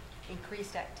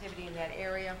increased activity in that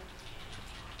area.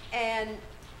 And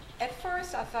at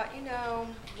first I thought,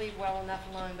 leave well enough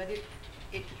alone, but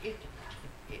it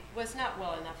was not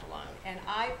well enough alone. And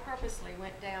I purposely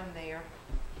went down there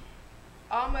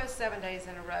almost 7 days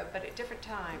in a row, but at different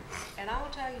times. And I will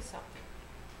tell you something.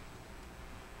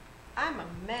 I'm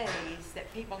amazed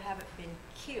that people haven't been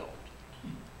killed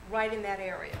right in that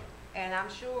area. And I'm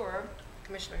sure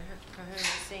Commissioner Cahoon has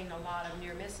seen a lot of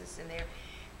near misses in there.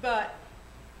 But,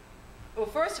 well,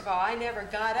 first of all, I never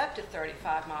got up to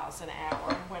 35 miles an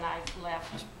hour when I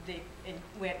left and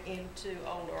went into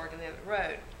Old Oregon Inlet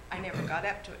Road. I never got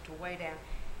up to it till way down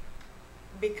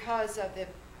because of the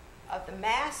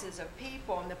masses of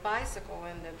people and the bicycle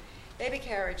and the baby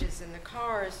carriages and the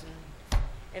cars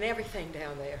and everything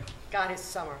down there. God, it's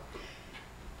summer.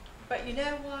 But you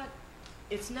know what?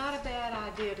 It's not a bad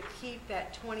idea to keep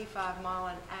that 25 mile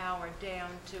an hour down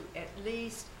to at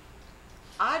least,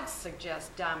 I'd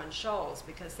suggest Diamond Shoals,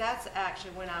 because that's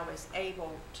actually when I was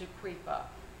able to creep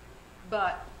up.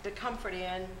 But the Comfort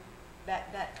Inn,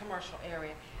 that commercial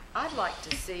area, I'd like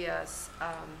to see us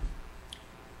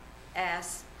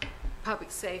ask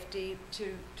public safety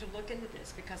to look into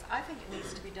this, because I think it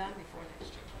needs to be done before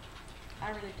next year. I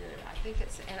really do. I think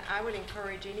and I would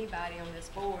encourage anybody on this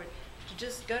board to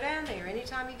just go down there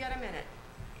anytime you get a minute.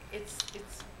 It's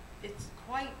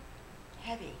quite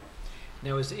heavy.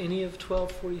 Now, is any of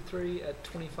 1243 at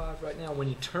 25 right now? When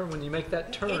you make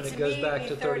that turn, It's it goes back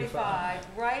to immediately 35.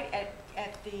 Right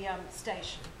at the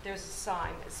station. There's a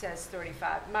sign that says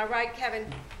 35. Am I right, Kevin?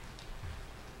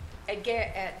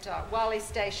 At Wally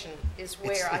Station is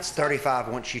where It's 35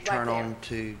 once you turn right on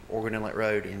to Oregon Inlet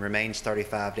Road, and remains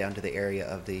 35 down to the area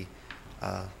of the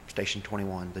Station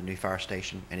 21, the new fire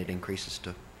station, and it increases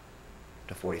to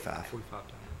 45. 45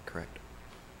 times. Correct.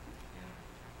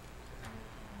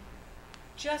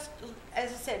 Just,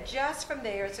 as I said, just from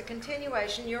there, it's a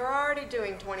continuation. You're already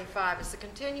doing 25. It's a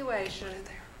continuation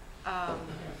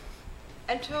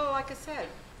until, like I said,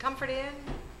 Comfort Inn,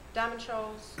 Diamond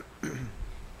Shoals.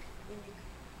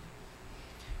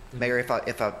 Mayor,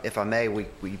 if I may,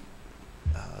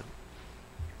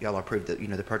 y'all approved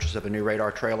the purchase of a new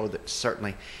radar trailer that's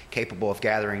certainly capable of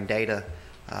gathering data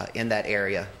in that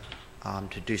area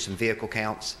to do some vehicle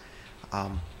counts.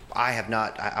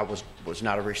 I was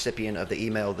not a recipient of the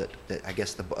email that I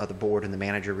guess the board and the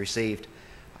manager received.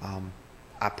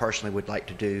 I personally would like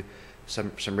to do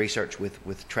some research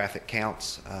with traffic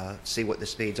counts, see what the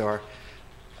speeds are,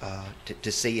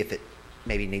 to see if it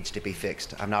maybe needs to be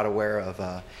fixed. I'm not aware of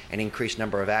an increased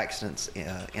number of accidents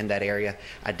in that area.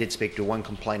 I did speak to one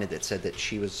complainant that said that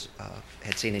she was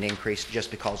had seen an increase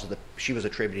just because of she was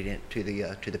attributing it to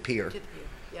the pier.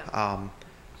 Yeah.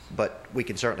 But we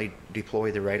can certainly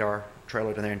deploy the radar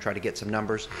trailer to there and try to get some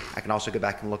numbers. I can also go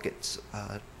back and look at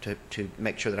to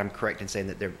make sure that I'm correct in saying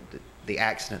that the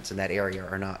accidents in that area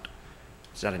are not.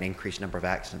 It's not an increased number of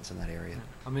accidents in that area.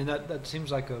 I mean, that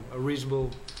seems like a reasonable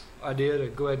idea to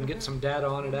go ahead and get some data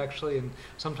on it actually, and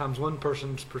sometimes one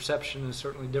person's perception is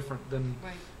certainly different than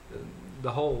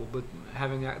the whole, but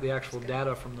having the actual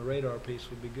data from the radar piece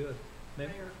would be good.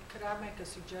 Mayor, could I make a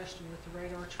suggestion with the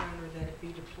radar trailer that it be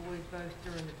deployed both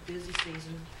during the busy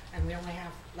season, and we only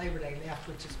have Labor Day left,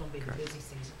 which is going to be the busy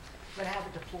season, but have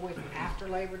it deployed after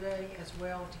Labor Day as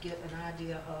well to get an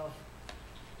idea of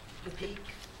the peak,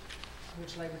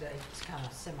 which Labor Day is kind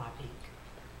of semi-peak,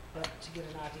 but to get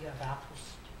an idea of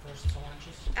apples versus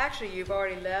oranges? Actually, you've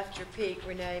already left your peak,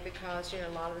 Renee, because, a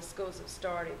lot of the schools have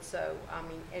started. So, I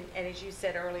mean, and as you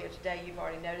said earlier today, you've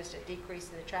already noticed a decrease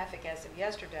in the traffic as of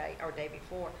yesterday or day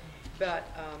before. But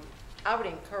I would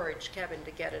encourage Kevin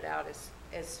to get it out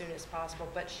as soon as possible.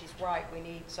 But she's right, we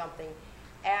need something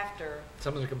after.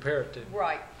 Something to compare it to.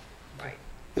 Right.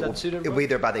 It'll be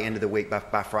there by the end of the week.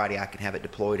 By Friday, I can have it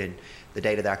deployed, and the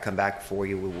data that I come back for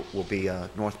you will be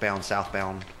northbound,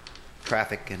 southbound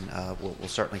traffic, and we'll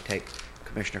certainly take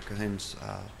Commissioner Cahoon's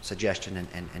suggestion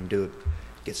and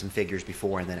get some figures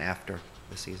before and then after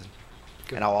the season.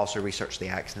 Good. And I'll also research the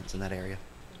accidents in that area.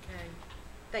 Okay.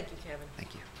 Thank you, Kevin.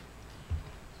 Thank you.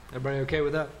 Everybody okay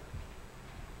with that?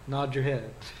 Nod your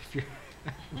head. Okay.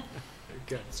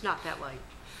 It's not that late.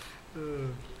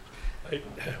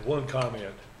 One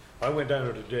comment. I went down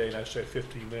there today and I sat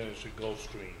 15 minutes at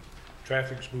Gulfstream.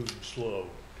 Traffic's moving slow.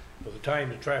 By the time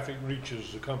the traffic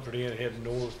reaches the Comfort Inn heading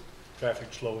north,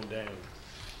 traffic's slowing down.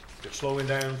 It's slowing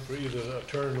down for either a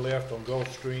turn left on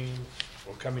Gulfstream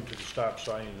or coming to the stop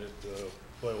sign at the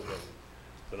Whalebone.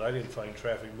 But I didn't find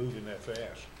traffic moving that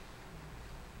fast.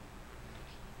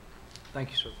 Thank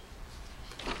you, sir.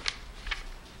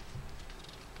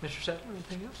 Mr. Settler,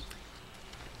 anything else?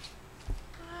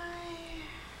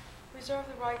 I reserve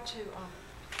the right to.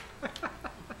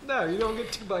 No, you don't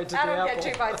get 2 bites at the apple. I don't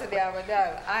get 2 bites of the apple.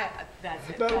 No, that's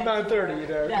it. Not at 9:30, you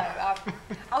know. No,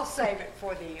 I'll save it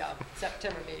for the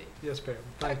September meeting. Yes, ma'am.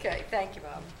 Thank you,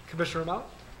 Bob. Commissioner Amott?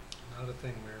 Not a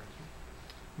thing, Mayor.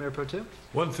 Mayor Pro Tem?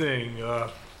 One thing,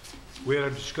 we had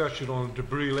a discussion on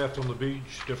debris left on the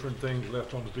beach, different things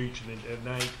left on the beach at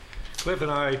night. Cliff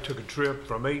and I took a trip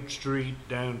from 8th Street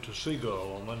down to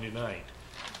Seagull on Monday night.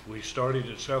 We started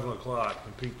at 7 o'clock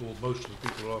when most of the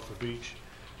people are off the beach.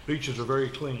 Beaches are very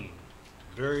clean.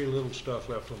 Very little stuff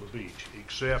left on the beach,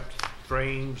 except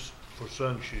frames for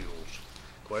sun shields.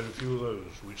 Quite a few of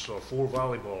those. We saw 4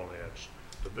 volleyball nets.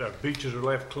 The beaches are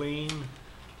left clean.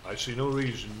 I see no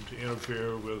reason to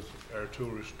interfere with our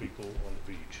tourist people on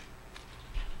the beach.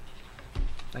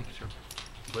 Thank you, sir.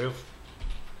 Cliff?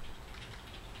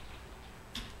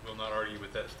 Will not argue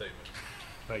with that statement.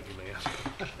 Thank you, ma'am.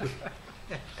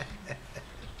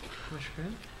 Commissioner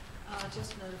Green?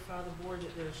 Just notify the board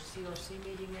that there's a CRC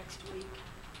meeting next week,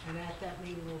 and at that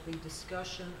meeting will be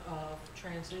discussion of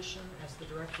transition as the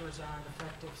director resigned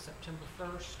effective September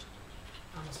 1st.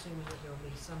 I'm assuming that there will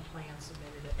be some plan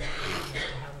submitted at that meeting as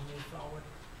to how to move forward.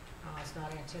 It's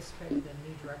not anticipated that a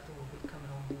new director will be coming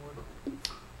on board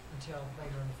until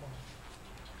later in the fall.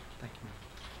 Thank you, ma'am.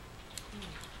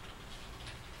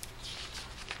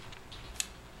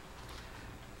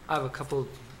 I have a couple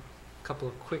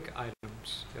of quick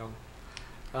items.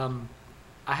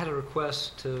 I had a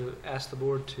request to ask the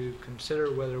board to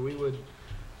consider whether we would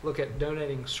look at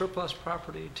donating surplus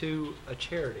property to a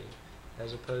charity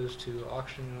as opposed to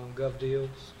auctioning on Gov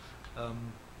Deals. I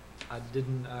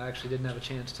actually didn't have a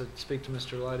chance to speak to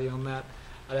Mr. Lighty on that.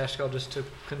 I'd ask y'all just to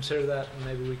consider that, and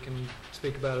maybe we can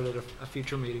speak about it at a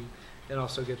future meeting, and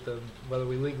also get whether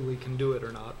we legally can do it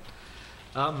or not.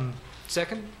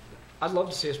 Second, I'd love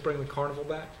to see us bring the carnival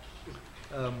back.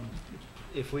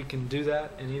 If we can do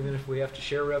that, and even if we have to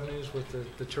share revenues with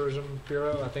the Tourism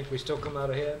Bureau, I think we still come out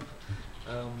ahead.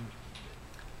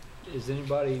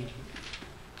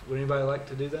 Would anybody like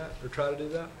to do that or try to do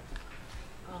that?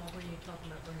 When are you talking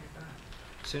about bringing it back?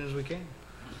 As soon as we can.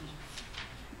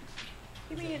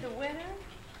 You mean in the winter?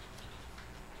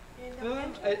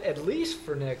 At least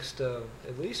for next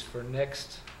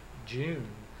June.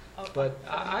 Oh, But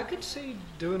I could see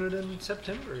doing it in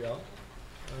September, y'all.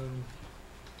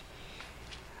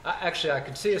 I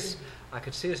could see us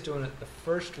doing it the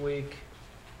first week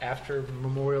after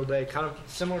Memorial Day, kind of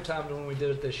similar time to when we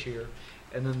did it this year,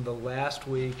 and then the last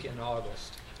week in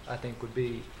August, I think would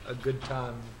be a good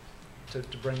time to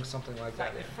bring something like that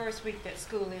in. Like the first week that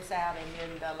school is out and then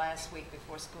the last week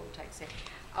before school takes in.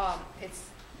 It's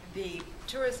the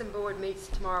tourism board meets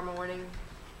tomorrow morning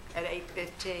at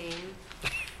 8:15.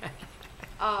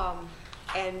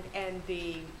 And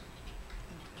the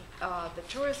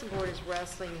tourism board is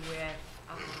wrestling with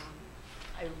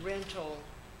a rental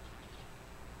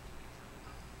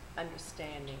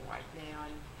understanding right now,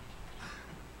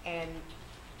 and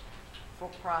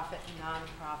for-profit and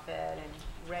non-profit, and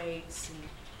rates and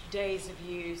days of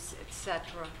use,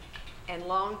 etc., and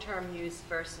long-term use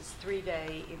versus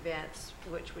 3-day events,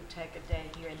 which would take a day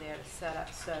here and there to set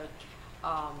up. So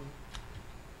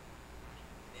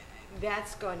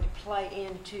that's going to play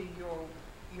into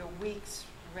your week's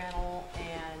rental.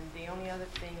 And the only other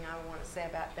thing I want to say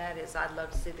about that is I'd love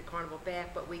to see the carnival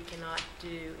back, but we cannot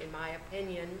do, in my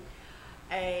opinion,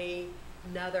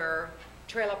 another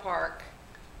trailer park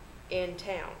in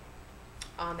town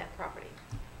on that property.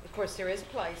 Of course, there is a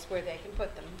place where they can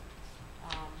put them,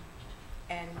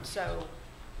 and so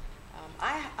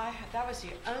that was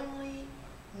the only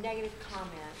negative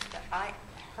comment that I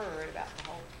heard about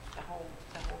the whole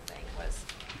thing was,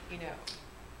 you know,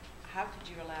 how could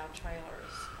you allow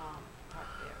trailers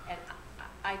parked there? And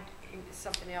I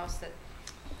something else that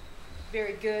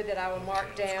very good that I will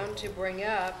mark down to bring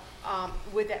up.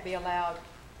 Would that be allowed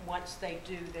once they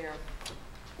do their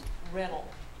rental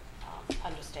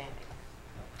understanding?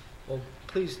 Well,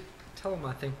 please tell them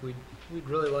I think we'd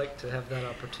really like to have that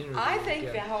opportunity. I think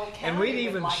again. the whole county and we'd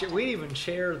would even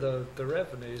share the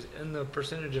revenues in the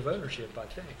percentage of ownership, I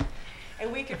think.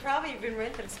 And we could probably even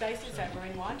rent them spaces over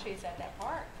in Wanches at that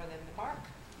park for them to park.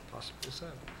 Possibly so.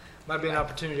 Might be an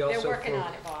opportunity also. They're working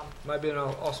on it, Bob. Might be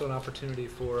also an opportunity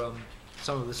for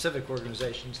some of the civic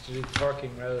organizations to do the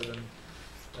parking rather than,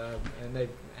 and they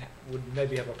would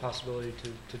maybe have a possibility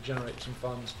to generate some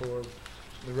funds for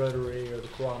the Rotary or the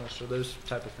Kiwanis or those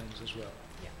type of things as well.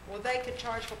 Yeah. Well, they could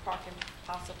charge for parking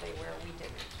possibly where we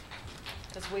didn't,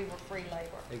 because we were free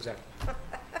labor. Exactly.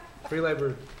 Free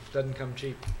labor doesn't come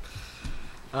cheap.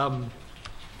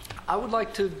 I would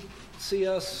like to see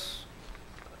us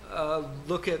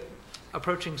look at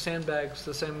approaching sandbags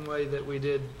the same way that we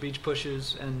did beach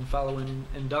pushes and follow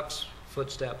in Duck's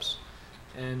footsteps,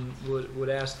 and would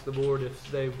ask the board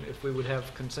if we would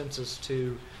have consensus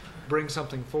to bring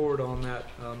something forward on that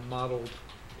model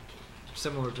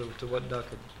similar to what Duck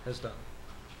has done.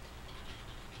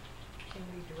 Can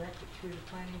we direct it through the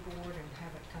planning board and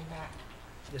have it come back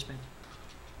Yes, ma'am.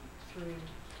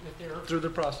 through the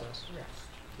process. Yes.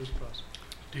 Through the process.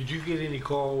 Did you get any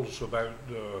calls about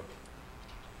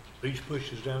beach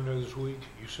pushes down there this week?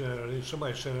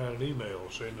 Somebody sent out an email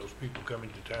saying those people coming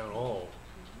to town hall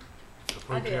to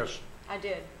protest. I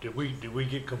did. Did we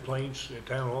get complaints at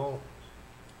town hall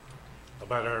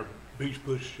about our beach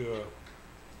push?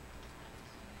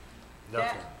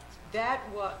 Nothing.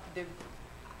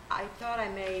 I thought I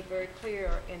made very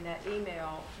clear in that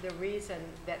email the reason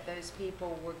that those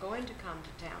people were going to come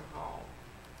to town hall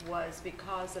was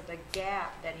because of the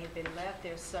gap that had been left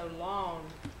there so long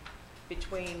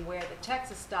between where the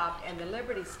Texas stopped and the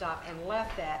Liberty stopped and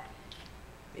left that.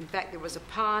 In fact, there was a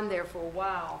pond there for a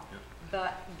while,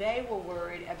 but they were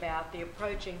worried about the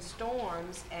approaching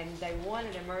storms and they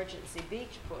wanted emergency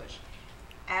beach push.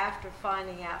 After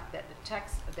finding out that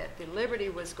the Liberty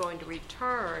was going to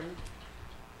return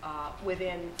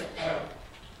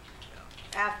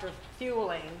after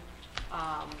fueling,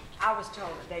 I was told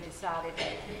that they decided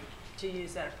to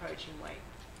use that approaching weight.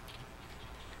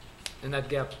 And that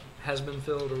gap has been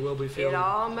filled or will be filled? It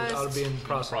almost ought to be in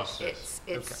process. It's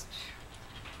okay.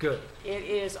 Good. It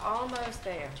is almost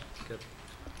there. Good.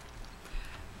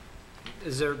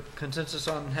 Is there consensus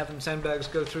on having sandbags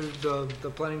go through the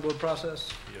planning board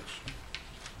process?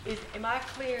 Yes. Am I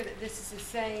clear that this is the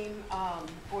same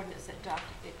ordinance that Dr.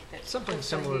 Something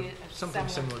similar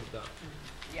to that.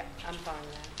 Yeah, I'm fine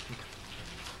with that. Okay.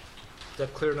 Is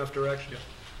that clear enough direction?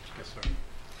 Yes, sir.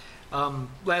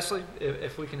 Lastly,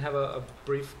 if we can have a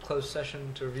brief closed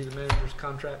session to review the manager's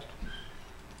contract.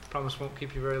 Promise won't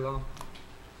keep you very long.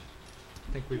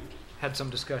 I think we've had some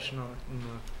discussion on it and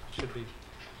should be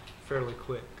fairly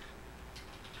quick.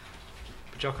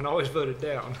 But y'all can always vote it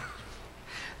down.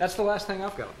 That's the last thing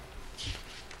I've got.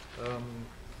 Well,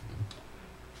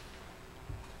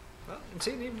 and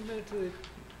see, even it's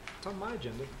on my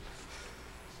agenda. Is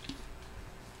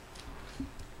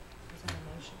that a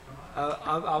motion?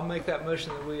 I'll make that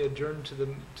motion that we adjourn to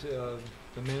the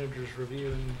manager's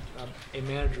review and a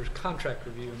manager's contract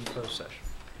review in the closed session.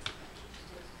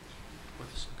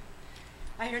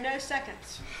 I hear no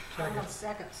seconds. I'm on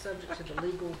second, subject to the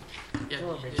legal Yeah,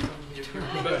 verbiage yeah, from the your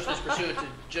attorney. motion is pursuant to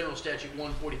General Statute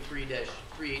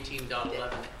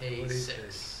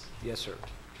 143-318.11A6. Yes, sir.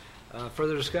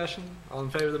 Further discussion? All in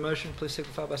favor of the motion, please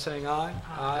signify by saying aye.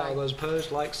 Aye. All those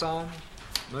opposed, like sign.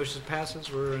 Motion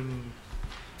passes. We're in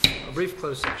a brief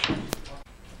closed session.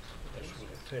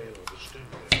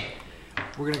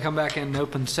 We're going to come back in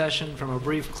open session from a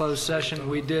brief closed session.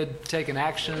 We did take an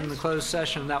action in the closed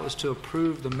session, and that was to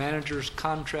approve the manager's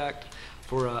contract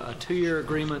for a 2-year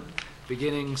agreement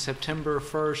beginning September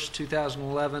 1st,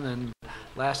 2011, and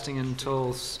lasting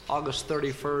until August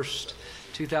 31st,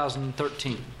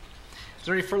 2013. Is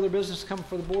there any further business to come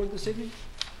before the board this evening?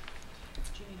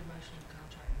 Do you need a motion to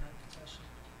contract in open session?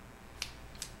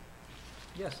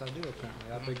 Yes, I do,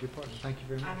 apparently. I beg your pardon. Thank you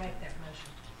very much. I make that motion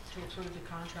to approve the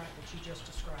contract that you just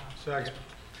described. Second.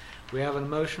 We have a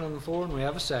motion on the floor, and we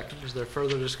have a second. Is there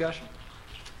further discussion?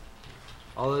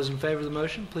 All those in favor of the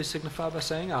motion, please signify by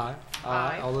saying aye.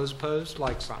 Aye. All those opposed,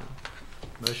 like sign.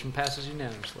 Motion passes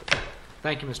unanimously.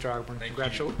 Thank you, Mr. Ogburn.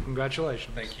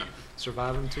 Congratulations. Thank you.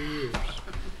 Surviving 2 years.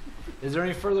 Is there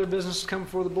any further business to come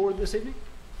before the board this evening?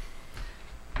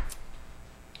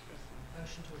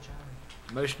 Motion to adjourn.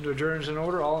 Motion to adjourn is in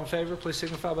order. All in favor, please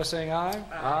signify by saying aye.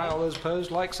 Aye. All those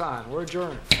opposed, like sign. We're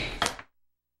adjourned.